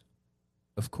this?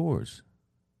 of course.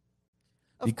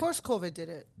 Of course, COVID did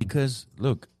it. Because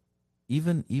look,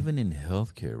 even in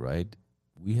healthcare, right?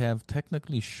 We have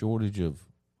technically shortage of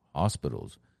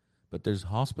hospitals, but there's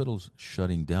hospitals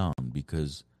shutting down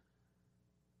because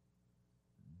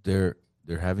they're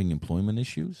having employment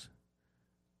issues.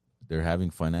 They're having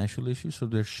financial issues, so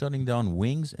they're shutting down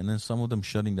wings, and then some of them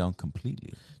shutting down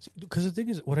completely. Because the thing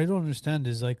is, what I don't understand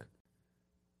is, like,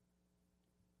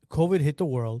 COVID hit the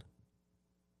world.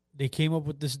 They came up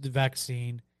with the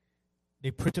vaccine. They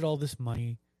printed all this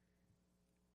money.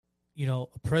 A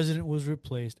president was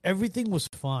replaced. Everything was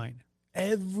fine.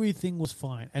 Everything was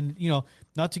fine. And,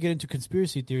 not to get into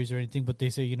conspiracy theories or anything, but they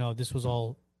say, this was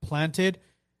all planted.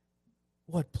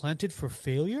 What? Planted for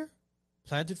failure?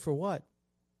 Planted for what?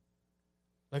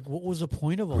 Like, what was the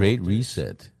point of all Great of this?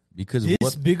 reset. Because This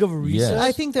what big of a Yes. reset?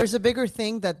 I think there's a bigger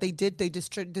thing that they did. They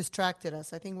distracted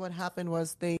us. I think what happened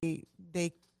was they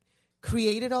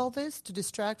created all this to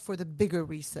distract for the bigger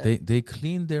reset. they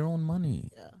cleaned their own money.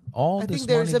 All I this think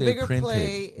there's money a they bigger printed.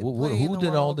 play Who in the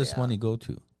did all world, this yeah. money go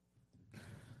to?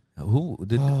 Who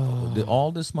did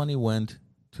all this money went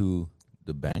to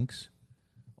the banks?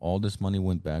 All this money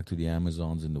went back to the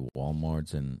Amazons and the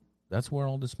Walmarts, and that's where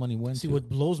all this money went See, to. what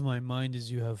blows my mind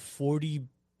is you have $40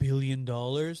 billion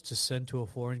to send to a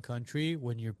foreign country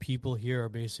when your people here are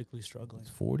basically struggling.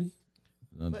 It's 40?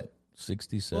 But-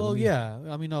 60, 70? Well, yeah.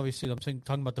 I mean, obviously, I'm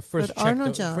talking about the first But check. Arno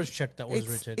The John, first check that was it's,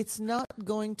 written. it's not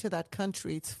going to that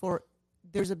country. It's for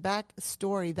there's a back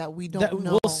story that we don't That,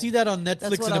 know. we'll see that on That's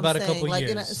Netflix what in I'm about a saying. couple like,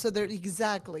 years. so there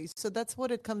exactly. So that's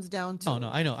what it comes down to. No,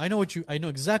 I know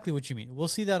exactly what you mean. We'll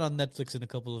see that on Netflix in a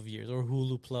couple of years, or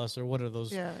Hulu Plus, or one of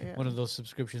those Yeah. one of those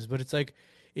subscriptions. But it's like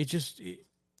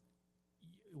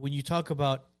when you talk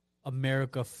about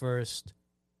America first,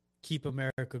 keep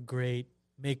America great,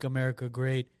 make America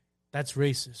great, that's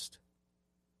racist.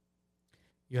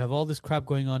 You have all this crap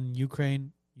going on in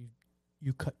Ukraine.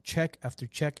 You cut check after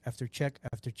check after check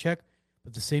after check,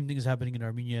 but the same thing is happening in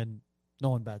Armenia, and no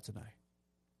one bats an eye.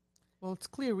 Well, it's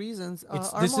clear reasons.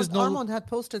 This is Armand had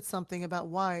posted something about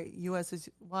why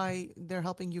they're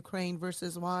helping Ukraine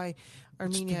versus why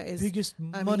Armenia is biggest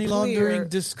I money mean, laundering,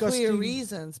 disgusting. clear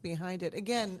reasons behind it.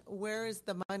 Again, where is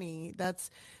the money? That's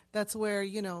where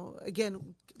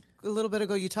again. A little bit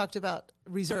ago, you talked about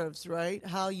reserves, right?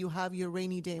 How you have your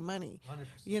rainy day money,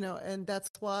 100%. and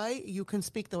that's why you can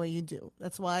speak the way you do.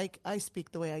 That's why I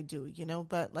speak the way I do,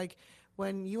 But like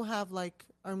when you have like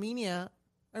Armenia,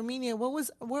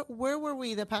 where were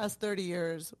we the past 30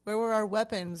 years? Where were our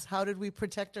weapons? How did we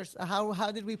protect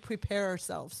how did we prepare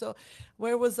ourselves? So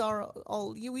where was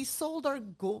we sold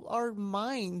our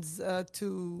mines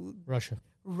to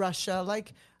Russia.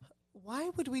 Like, why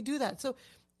would we do that? So,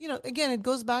 again, it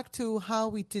goes back to how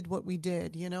we did what we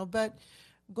did, but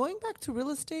going back to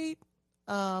real estate,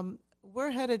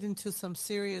 we're headed into some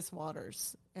serious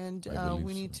waters, and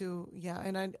we need to,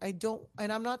 and I don't,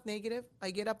 and I'm not negative.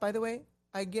 I get up, by the way,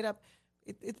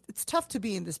 it's tough to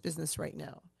be in this business right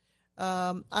now.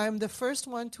 I'm the first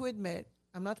one to admit,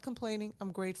 I'm not complaining.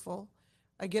 I'm grateful.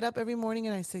 I get up every morning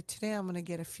and I say, today I'm going to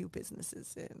get a few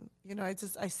businesses in. I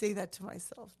say that to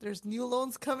myself. There's new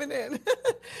loans coming in,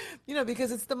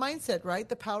 because it's the mindset, right?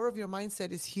 The power of your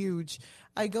mindset is huge.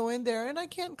 I go in there and I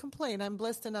can't complain. I'm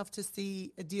blessed enough to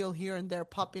see a deal here and there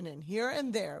popping in here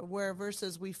and there, where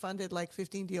versus we funded like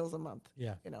 15 deals a month.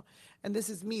 Yeah. And this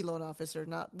is me, loan officer,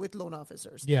 not with loan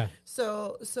officers. Yeah.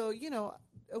 So,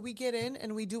 we get in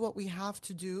and we do what we have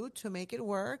to do to make it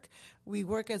work. We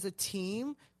work as a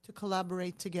team to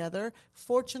collaborate together.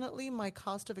 Fortunately, my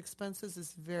cost of expenses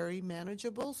is very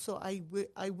manageable, so I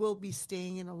will be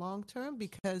staying in a long term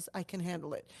because I can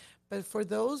handle it. But for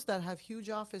those that have huge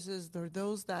offices, or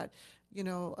those that,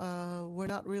 we're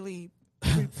not really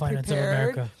Finance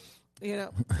prepared, of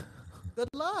America. Good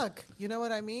luck. You know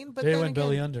what I mean? But they then went again,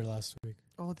 belly under last week.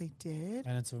 Oh, they did?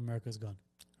 Finance of America is gone.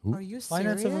 Who? Are you serious?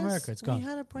 Finance of America, it's gone. We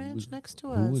had a branch next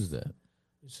to us. Who was that?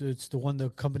 So it's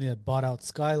the company that bought out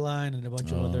Skyline and a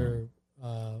bunch of other.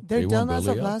 They're They done went as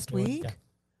of belly up? last week? Yeah.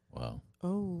 Wow.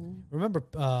 Oh. Remember,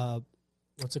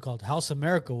 what's it called? House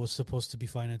America was supposed to be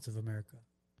Finance of America,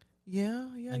 Yeah,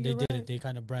 and they did it. They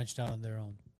kind of branched out on their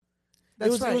own.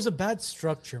 That's It was a bad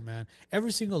structure, man.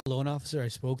 Every single loan officer I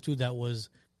spoke to that was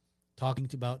talking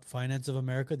about Finance of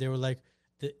America, they were like,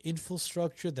 the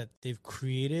infrastructure that they've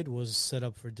created was set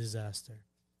up for disaster.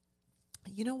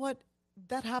 You know what?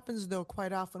 That happens, though,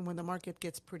 quite often when the market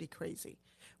gets pretty crazy,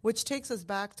 which takes us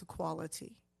back to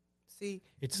quality. See,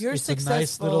 you're it's successful. a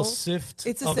nice little sift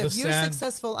It's a of sift. the You're sand.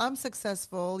 successful. I'm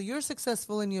successful. You're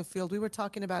successful in your field. We were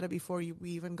talking about it before we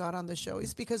even got on the show.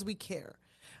 It's because we care.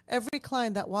 Every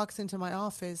client that walks into my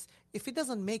office, if it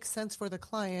doesn't make sense for the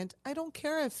client, I don't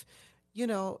care if,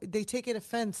 they take it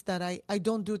offense that I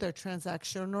don't do their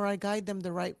transaction or I guide them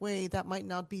the right way. That might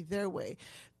not be their way.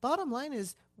 Bottom line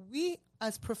is, we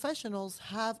as professionals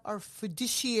have our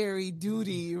fiduciary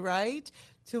duty, right?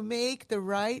 To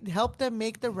help them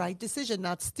make the right decision,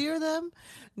 not steer them,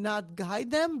 not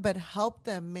guide them, but help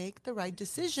them make the right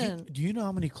decision. Do you know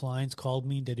how many clients called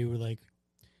me that they were like,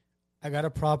 I got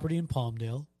a property in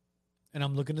Palmdale and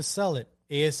I'm looking to sell it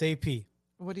ASAP.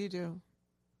 What do you do?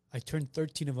 I turned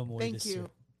 13 of them away Thank this you. year.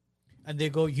 And they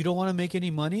go, you don't want to make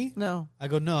any money? No. I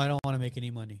go, no, I don't want to make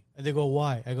any money. And they go,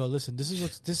 why? I go, listen, this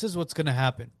is what's going to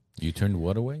happen. You turned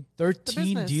what away? 13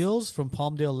 business. deals from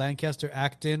Palmdale, Lancaster,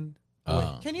 Acton.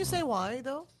 Can you say why,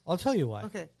 though? I'll tell you why.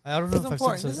 Okay. I don't know This is if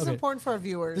important. I've This is important for our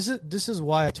viewers. This is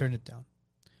why I turned it down.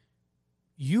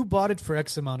 You bought it for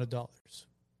X amount of dollars.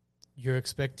 You're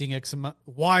expecting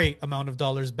Y amount of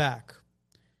dollars back.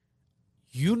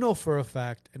 You know for a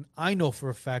fact, and I know for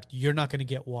a fact, you're not going to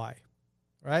get Y,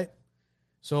 right?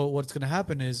 So what's going to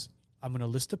happen is I'm going to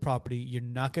list the property. You're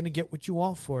not going to get what you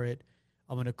want for it.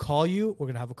 I'm going to call you. We're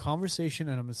going to have a conversation,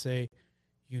 and I'm going to say,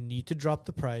 you need to drop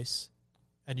the price,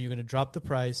 and you're going to drop the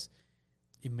price.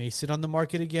 It may sit on the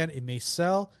market again. It may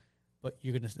sell, but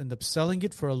you're going to end up selling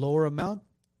it for a lower amount,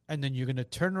 and then you're going to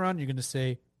turn around. You're going to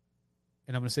say,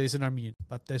 and I'm going to say this in Armenian,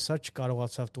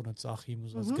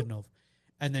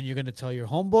 and then you're going to tell your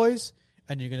homeboys,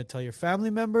 and you're going to tell your family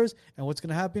members, and what's going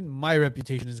to happen? My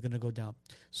reputation is going to go down.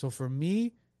 So for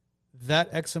me, that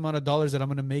X amount of dollars that I'm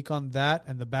going to make on that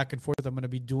and the back and forth I'm going to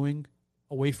be doing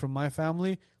away from my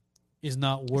family is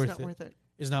not worth it.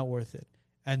 Is not worth it.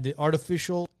 And the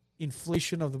artificial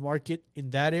inflation of the market in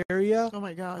that area, oh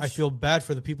my gosh, I feel bad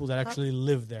for the people that actually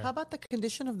live there. How about the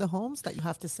condition of the homes that you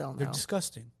have to sell now? They're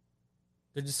disgusting.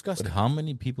 They're disgusting. But how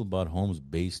many people bought homes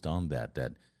based on that?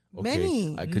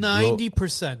 Many. I could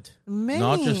 90%. Many.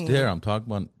 not just there. I'm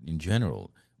talking about in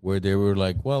general, where they were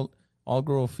like, well, I'll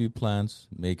grow a few plants,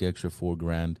 make extra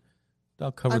 $4,000.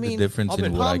 I'll cover I the mean, difference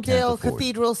in what I can't Palmdale, afford.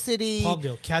 Cathedral City.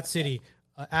 Palmdale, Cat City,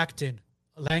 Acton,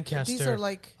 Lancaster. These are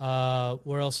like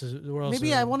where else is? Where else? maybe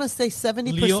is I it? want to say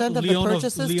 70% of the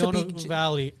purchases Leona to be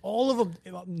Valley, all of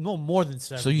them, no more than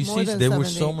 7. So you More see, than there were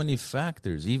 70. so many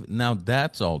factors. Even now,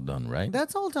 that's all done, right?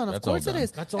 That's all done. Of That's all course it done.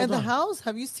 is. That's all and done. the house,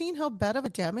 have you seen how bad of a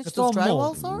damage It's those all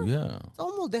mold. drywalls are? Yeah. It's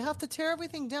all mold. They have to tear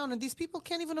everything down, and these people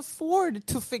can't even afford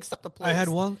to fix up the place. I had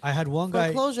one guy.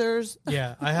 Foreclosures.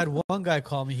 Yeah, I had one guy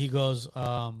call me. He goes,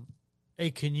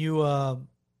 "Hey, can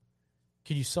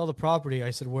you sell the property?"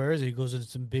 I said, "Where is it?" He goes,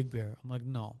 "It's in Big Bear." I'm like,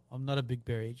 "No, I'm not a Big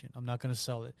Bear agent. I'm not going to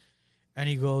sell it." And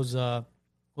he goes, "Well,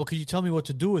 can you tell me what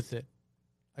to do with it?"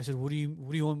 I said, "What do you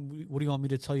want me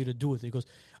to tell you to do with it?" He goes,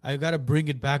 "I got to bring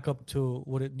it back up to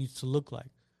what it needs to look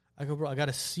like." I go, "Bro, I got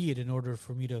to see it in order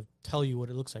for me to tell you what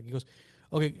it looks like." He goes,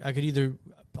 "Okay,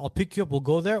 I'll pick you up. We'll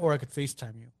go there, or I could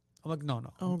FaceTime you." I'm like, "No,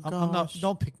 Oh, I'm not. gosh.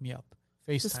 Don't pick me up.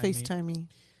 FaceTime Just me." FaceTime me.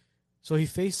 So he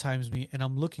FaceTimes me, and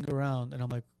I'm looking around, and I'm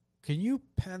like, "Can you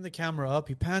pan the camera up?"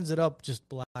 He pans it up, just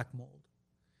black mold.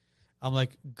 I'm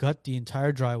like, gut the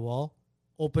entire drywall,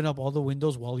 open up all the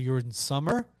windows while you're in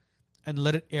summer, and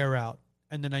let it air out.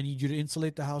 And then I need you to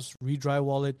insulate the house,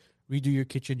 re-drywall it, redo your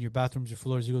kitchen, your bathrooms, your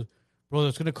floors. He goes, "Bro,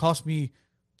 that's going to cost me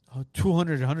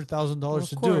 $200,000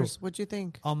 to Of do." course. What'd you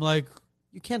think? I'm like,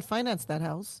 You can't finance that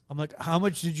house. how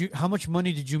much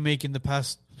money did you make in the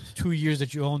past 2 years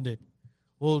that you owned it?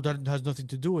 Well, that has nothing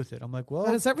to do with it. I'm like, well,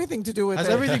 That has everything to do with has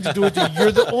it. everything to do with it.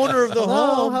 You're the owner of the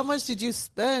No, home. how much did you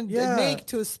spend? Yeah. Make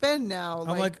to spend now?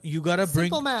 I'm like, you gotta bring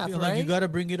simple math, you right? gotta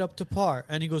bring it up to par.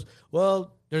 And he goes,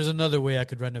 "Well, there's another way I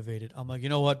could renovate it." I'm like, "You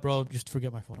know what, bro? Just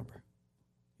forget my phone number."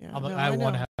 yeah, I'm like, no, I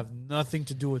want know. to have nothing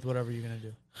to do with whatever you're gonna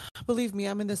do. Believe me,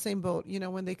 I'm in the same boat. You know,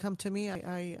 when they come to me,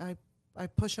 I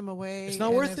push them away. It's not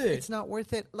and worth if it. It's not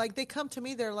worth it. Like they come to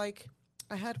me, they're like,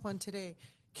 I had one today.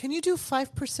 Can you do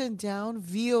 5% down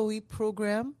VOE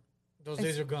program? Those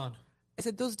days are gone. I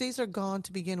said those days are gone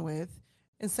to begin with,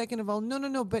 and second of all,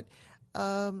 no. But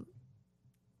I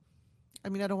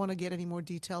mean, I don't want to get any more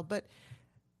detail, but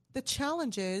the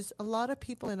challenge is a lot of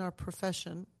people in our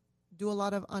profession do a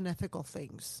lot of unethical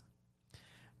things.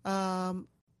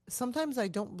 Sometimes I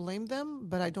don't blame them,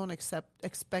 but I don't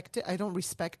expect it. I don't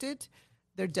respect it.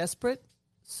 They're desperate,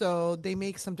 so they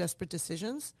make some desperate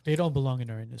decisions. They don't belong in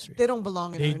our industry. They don't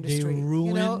belong in our industry. They ruin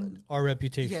you know? our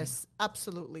reputation. Yes,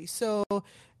 absolutely. So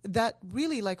that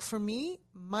really, like for me,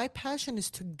 my passion is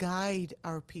to guide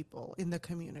our people in the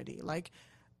community. Like,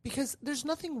 because there's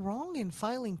nothing wrong in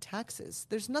filing taxes.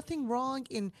 There's nothing wrong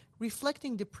in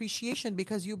reflecting depreciation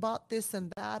because you bought this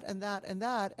and that and that and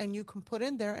that, and you can put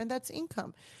in there, and that's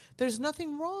income. There's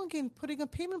nothing wrong in putting a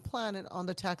payment plan on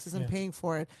the taxes and Yeah. paying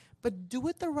for it. But do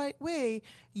it the right way.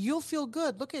 You'll feel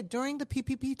good. Look at during the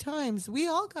PPP times, we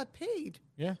all got paid.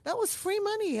 Yeah. That was free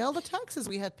money, all the taxes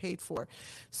we had paid for.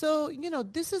 So, you know,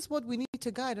 this is what we need to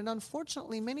guide. And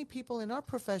unfortunately, many people in our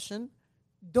profession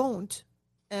don't,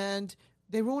 and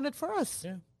they ruin it for us.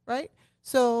 Yeah. Right?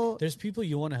 So There's people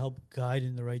you want to help guide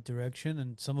in the right direction,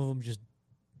 and some of them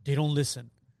they don't listen.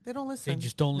 they don't listen. They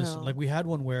just don't listen. No. Like we had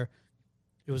one where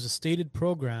it was a stated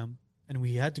program, and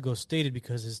we had to go stated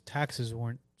because his taxes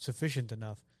weren't sufficient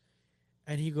enough.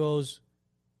 And he goes,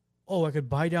 "Oh, I could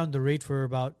buy down the rate for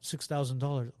about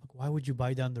 $6,000." Like, why would you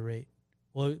buy down the rate?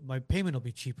 Well, my payment will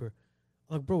be cheaper.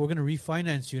 I'm like, bro, we're gonna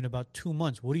refinance you in about 2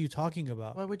 months. What are you talking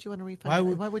about? Why would you want to refinance? Why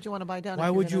would- Why would you want to buy down? Why if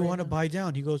you're would you gonna want to raise buy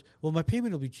down? He goes, "Well, my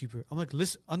payment will be cheaper." I'm like,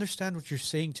 listen, understand what you're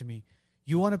saying to me.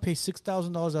 You want to pay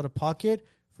 $6,000 out of pocket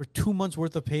for 2 months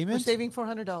worth of them? We're payments? saving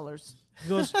 $400. He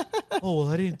goes, "Oh, well,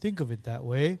 I didn't think of it that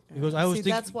way." He goes, "I was See,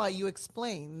 thinking." that's why you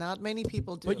explain. Not many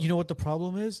people do. But you know what the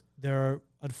problem is?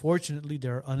 Unfortunately,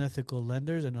 there are unethical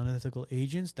lenders and unethical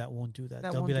agents that won't do that.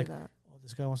 that They'll won't be do like, that. "Oh,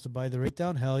 this guy wants to buy the rate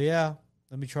down? Hell yeah.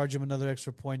 Let me charge him another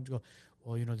extra point." Go,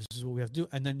 "Well, you know, this is what we have to do."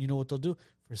 And then you know what they'll do?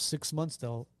 For 6 months,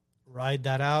 they'll ride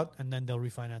that out, and then they'll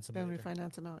refinance them Then later.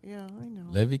 refinance them out. Yeah, I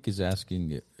know. Levick is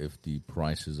asking if the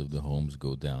prices of the homes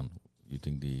go down. You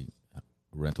think the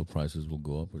rental prices will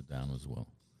go up or down as well?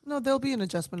 No, there'll be an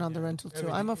adjustment on the Yeah, rental too.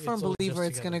 everything- I'm a it's firm all believer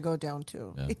just it's going to together. go down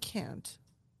too. Yeah. It can't.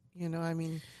 You know, I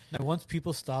mean, Now, once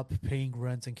people stop paying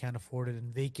rents and can't afford it,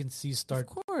 and vacancies start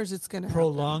of course it's going to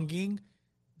prolonging,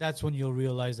 that's when you'll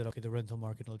realize that, okay, the rental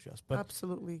market will adjust. But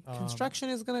Absolutely. um, Construction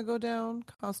is going to go down.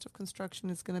 Cost of construction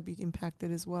is going to be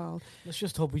impacted as well. let's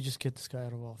just hope we just get this guy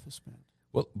out of office, man.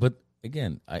 Well, but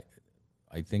again,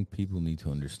 I think people need to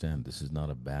understand this is not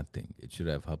a bad thing. It should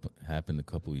have happened a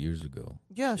couple of years ago.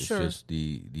 Yeah, It's sure. just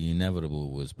the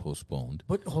inevitable was postponed.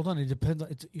 But hold on, it depends.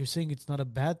 You're saying it's not a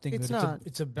bad thing. It's but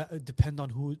not. It depends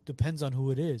on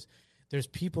who it is. There's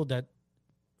people that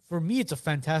for me, it's a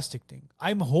fantastic thing.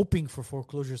 I'm hoping for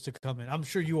foreclosures to come in. I'm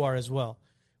sure you are as well.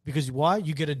 Because why?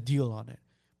 You get a deal on it.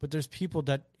 But there's people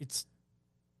that it's...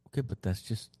 Okay, but that's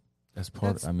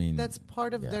part, that's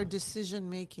part of yeah. their decision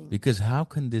making. Because how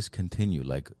can this continue?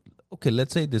 Like, okay,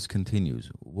 let's say this continues.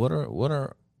 What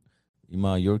are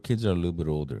Ima, your kids are a little bit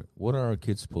older. What are our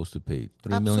kids supposed to pay?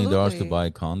 $3 million to Absolutely. buy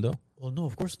a condo? Well, no,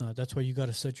 of course not. That's why you got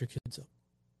to set your kids up.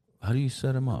 How do you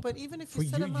set them up? But even if For you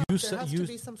set you- them up, you there set- has you- to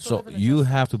be some sort So of an you adjustment.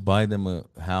 have to buy them a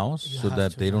house You so have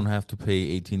that to, they don't man. have to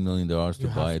pay $18 million to You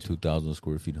buy a have to. 2,000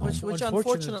 square feet home. Which Unfortunately,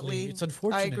 unfortunately, it's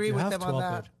unfortunate. I agree You with have them to, on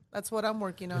Albert. that. That's what I'm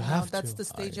working on You now. have That's to. the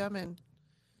stage I'm in.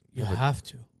 You but- have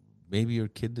to. Maybe your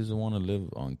kid doesn't want to live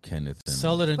on Kenneth. And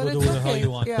Sell it and But go do it's what the hell okay.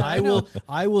 you want. Yeah, I I know.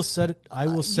 will set it. I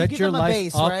will You set give your them a life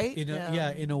base, up right? in a,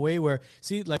 Yeah. in a way where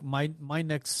like my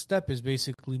next step is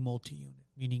basically multi-unit,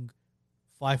 meaning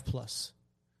 5+.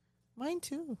 Mine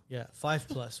too. Yeah,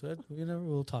 5+. But,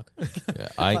 we'll talk.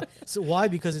 yeah, So why?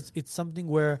 Because it's something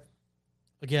where,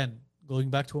 again, going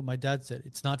back to what my dad said,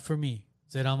 it's not for me.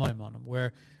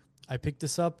 Where I pick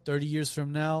this up 30 years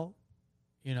from now,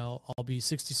 I'll be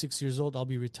 66 years old. I'll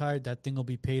be retired. That thing will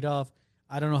be paid off.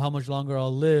 I don't know how much longer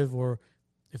I'll live or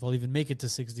if I'll even make it to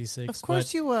 66. Of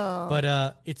course you will.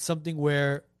 But it's something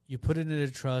where you put it in a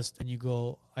trust and you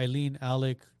go, Eileen,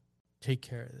 Alec, take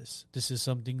care of this. This is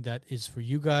something that is for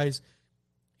you guys.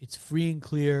 It's free and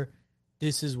clear.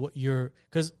 This is what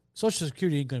because Social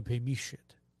Security ain't going to pay me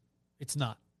shit. It's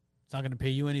not. It's not going to pay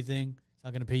you anything. It's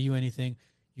not going to pay you anything.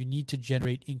 You need to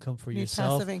generate income for You need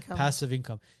yourself. passive income. Passive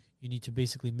income. You need to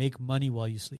basically make money while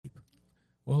you sleep.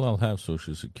 well, I'll have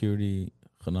Social Security,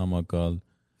 Khanamakal,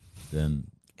 then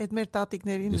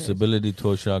Edmertatiklerin Disability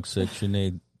Toshak Section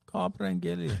 8.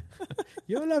 Kaprangeli.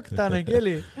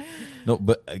 No,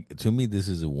 but to me, this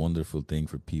is a wonderful thing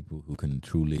for people who can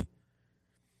truly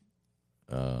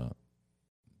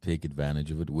take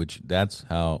advantage of it, which that's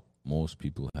how most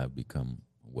people have become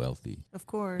wealthy, Of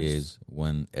course. is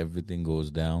when everything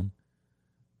goes down.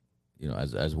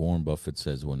 As Warren Buffett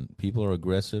says, when people are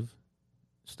aggressive,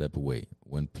 step away.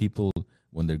 When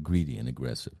they're greedy and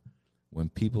aggressive, when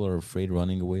people are afraid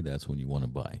running away, that's when you want to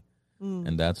buy.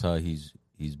 And that's how he's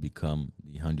become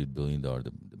the $100 billion,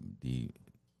 the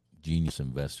genius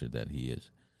investor that he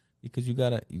is, because you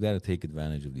gotta take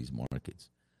advantage of these markets.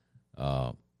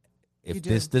 You If do.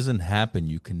 this doesn't happen,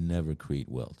 you can never create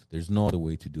wealth. There's no other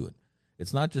way to do it.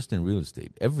 It's not just in real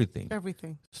estate. Everything,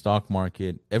 Everything. stock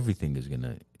market, everything is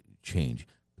gonna change.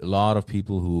 A lot of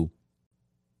people who,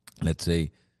 let's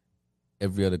say,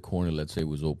 every other corner, let's say,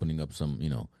 was opening up some,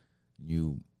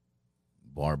 new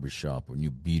barbershop or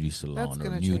new beauty salon or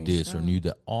gonna new change, this or yeah. new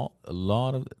that.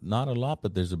 Not a lot,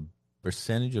 but there's a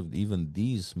percentage of even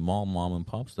these small mom and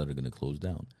pops that are going to close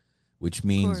down, which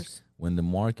means course. when the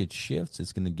market shifts,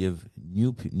 it's going to give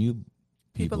new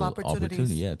people opportunities.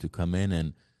 opportunity, to come in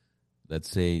and, let's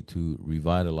say, to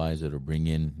revitalize it or bring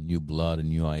in new blood, a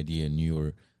new idea,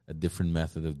 or a different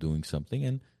method of doing something,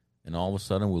 and all of a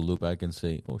sudden we'll look back and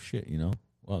say, oh shit,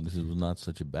 well, this was not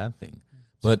such a bad thing.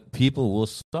 But people will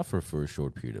suffer for a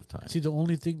short period of time. See, the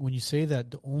only thing, when you say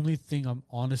that, the only thing I'm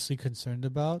honestly concerned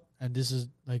about, and this is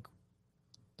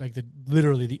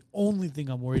literally the only thing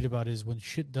I'm worried about is when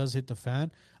shit does hit the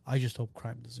fan, I just hope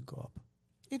crime doesn't go up.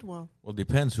 It will. Well,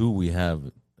 depends who we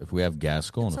have. If we have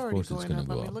Gascon, It's of already course it's going going up.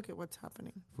 to I go mean, up. look at what's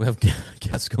happening. If we have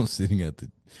Gascon sitting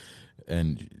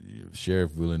and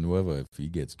Sheriff Villanueva, if he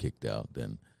gets kicked out,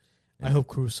 then... I hope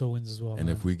Caruso wins as well. And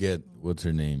man. if we get, what's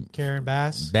her name? Karen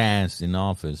Bass, Bass in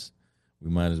office, we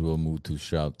might as well move to those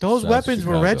South weapons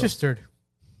were Chicago. registered.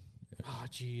 Oh,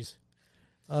 jeez.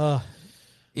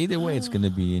 Either way, it's going to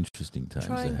be interesting times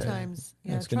Trying ahead. times.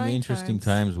 Yeah, Yeah, it's going to be trying interesting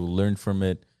times. times. We'll learn from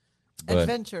it. But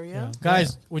Adventure, yeah?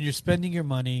 Guys, when you're spending your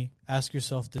money, ask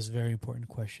yourself this very important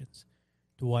questions.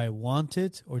 Do I want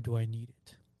it or do I need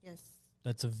it? Yes.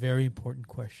 That's a very important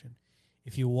question.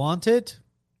 If you want it,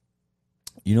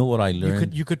 you know what I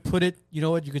learned? you could put it, you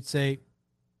know what, you could say,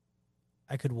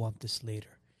 I could want this later.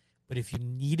 But if you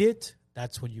need it,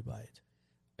 that's when you buy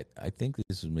it. I think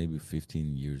this is maybe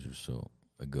 15 years or so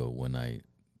ago when I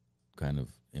kind of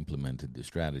implemented this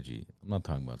strategy. I'm not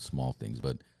talking about small things,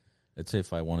 but let's say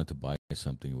if I wanted to buy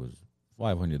something, it was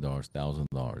 $500,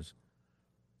 $1,000.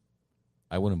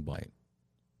 I wouldn't buy it.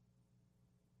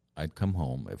 I'd come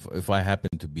home. If I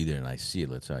happen to be there and I see it,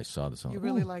 let's say I saw this on You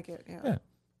really like it, yeah. Yeah.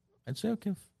 I'd say,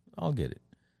 okay, I'll get it.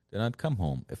 Then I'd come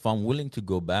home. If I'm willing to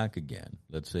go back again,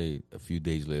 let's say a few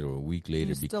days later or a week later,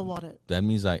 You still want it. that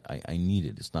means I need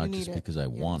it. It's not You just need it. because I Yeah.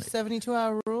 want it.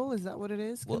 72-hour rule, is that what it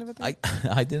is? Well, Kind of a thing?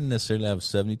 I didn't necessarily have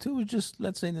 72. It was just,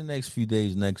 let's say, in the next few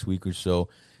days, next week or so,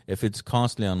 if it's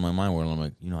constantly on my mind where I'm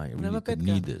like, I really could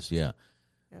need this, yeah.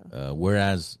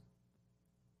 Whereas,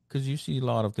 because you see a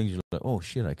lot of things, you're like, oh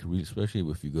shit, I could read, especially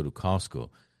if you go to Costco.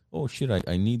 Oh shit,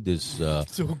 I need this. So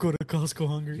we'll go to Costco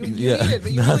hungry. Yeah, Need it,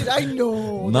 but you really, I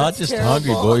know. not that's just terrible.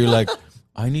 hungry, boy. You're like,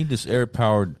 I need this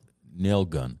air-powered nail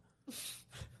gun.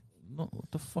 No,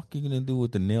 what the fuck are you gonna do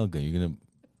with the nail gun? You're gonna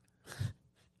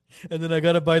And then I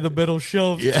gotta buy the metal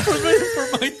shelves Yeah.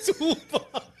 for my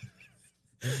toolbox.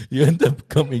 you end up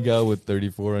coming out with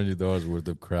 $3,400 worth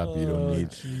of crap you don't need,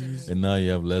 and now you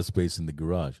have less space in the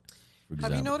garage. For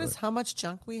Have you example. noticed how much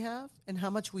junk we have and how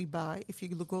much we buy? If you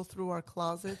go through our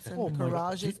closets and Oh my God.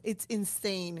 garages, it's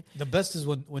insane. The best is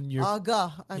when you're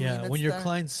Aga. I mean, when it's your the-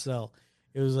 clients sell.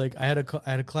 It was like I had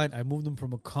a client. I moved them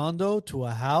from a condo to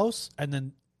a house, and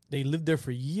then they lived there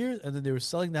for years, and then they were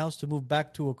selling the house to move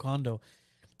back to a condo,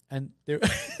 and they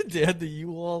they had the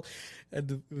U-Haul, and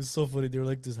it was so funny. They were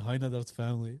like this Hainadar's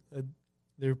family, and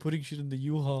they were putting shit in the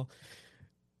U-Haul,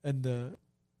 and the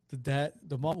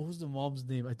mom, what was the mom's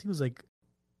name? I think it was like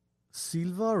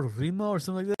Silva or Rima or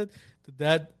something like that. The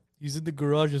dad, he's in the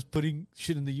garage just putting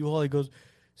shit in the U-Haul. He goes,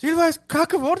 Silva, it's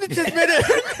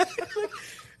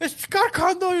it's car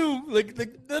condo you. Like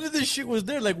none of this shit was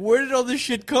there. Like, where did all this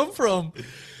shit come from?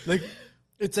 Like,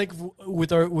 it's like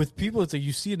with people, it's like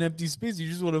you see an empty space, you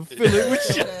just want to fill it with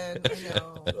shit. I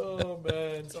know. Oh man,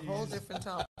 It's a whole different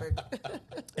topic.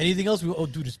 anything else? Oh,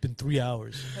 dude, it's been 3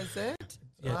 hours. That's it?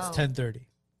 Yeah, Wow. it's 10:30.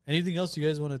 Anything else you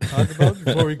guys want to talk about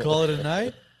before we call it a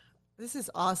night? This is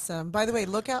awesome. By the way,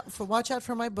 watch out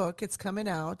for my book. It's coming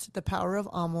out, The Power of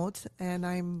Amut, and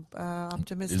I'm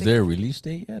optimistic. Is there a release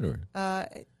date yet, or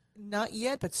Not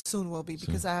yet, but soon will be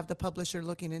because I have the publisher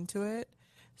looking into it.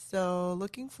 So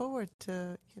looking forward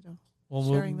to, Well,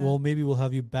 sharing that. well, maybe we'll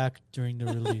have you back during the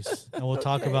release, and we'll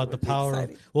talk Okay, about the would be power.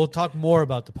 exciting. We'll talk more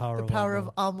about the power. The of power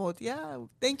Amut. of Amut. Yeah.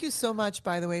 Thank you so much,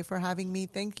 by the way, for having me.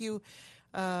 Thank you,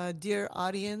 dear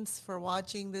audience, for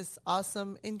watching this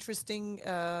awesome, interesting,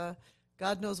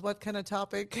 God knows what kind of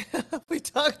topic we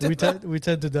talked about. We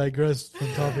tend to digress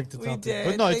from topic to We topic, did.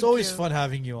 but no, it's Thank always you. fun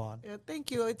having you on. Yeah,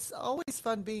 thank you. It's always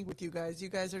fun being with you guys. You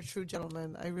guys are true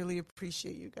gentlemen. I really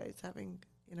appreciate you guys having,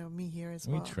 me here as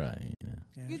we well. try?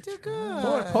 Yeah. You do good.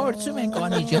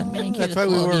 That's why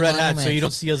we were red hats, so you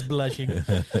don't see us blushing. By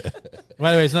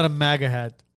the way, it's not a MAGA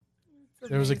hat.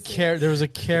 There was a Amazing. There was a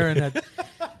Karen hat.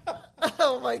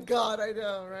 Oh my God, I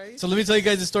know, right? So let me tell you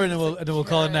guys the story, and then we'll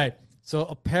call it Right. night. So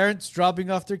a parent's dropping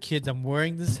off their kids. I'm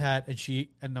wearing this hat,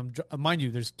 and mind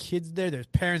you, there's kids there, there's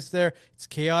parents there. It's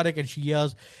chaotic, and she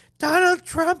yells, "Donald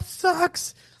Trump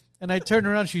sucks!" And I turn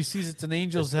around, she sees it's an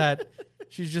Angels hat.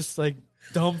 She's just like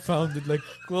dumbfounded, like,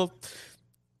 "Well,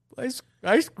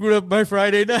 I screwed up my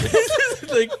Friday night."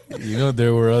 Like, You know,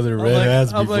 there were other red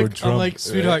hats before Trump. I'm like,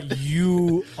 sweetheart,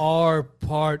 you are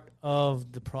part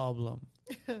of the problem.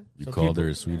 You so called people- her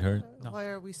a sweetheart. No. Why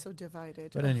are we so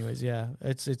divided? But anyways, yeah,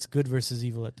 it's good versus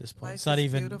evil at this point. Life It's not is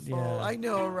even. beautiful. Yeah. I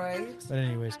know, right? But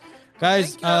anyways,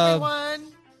 guys, Thank you,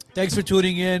 everyone. thanks for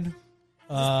tuning in. Is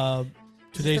the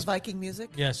Today's Viking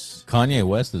music. yes. Kanye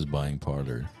West is buying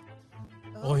Parler.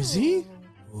 Oh, is he?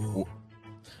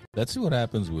 Let's see what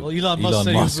happens with Well, Elon Musk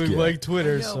said he was yeah. buying I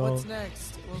Twitter. know. So What's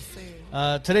next? We'll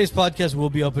see. today's podcast will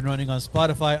be up and running on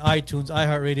Spotify, iTunes,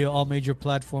 iHeartRadio, all major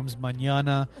platforms.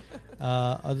 Mañana.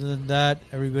 Other than that,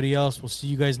 everybody else, we'll see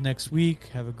you guys next week.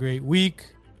 Have a great week.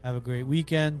 Have a great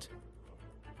weekend.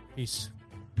 Peace.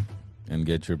 And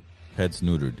get your pets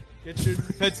neutered. Get your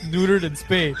pets neutered and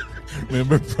spayed.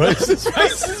 Remember prices?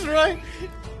 Price is right.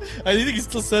 I think he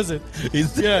still says it.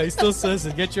 Yeah, he still says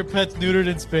it. Get your pets neutered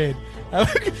and spayed.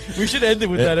 We should end it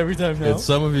with that every time now. And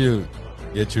some of you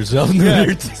get yourself Yeah,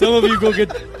 neutered. some of you go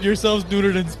get yourselves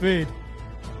neutered and spayed.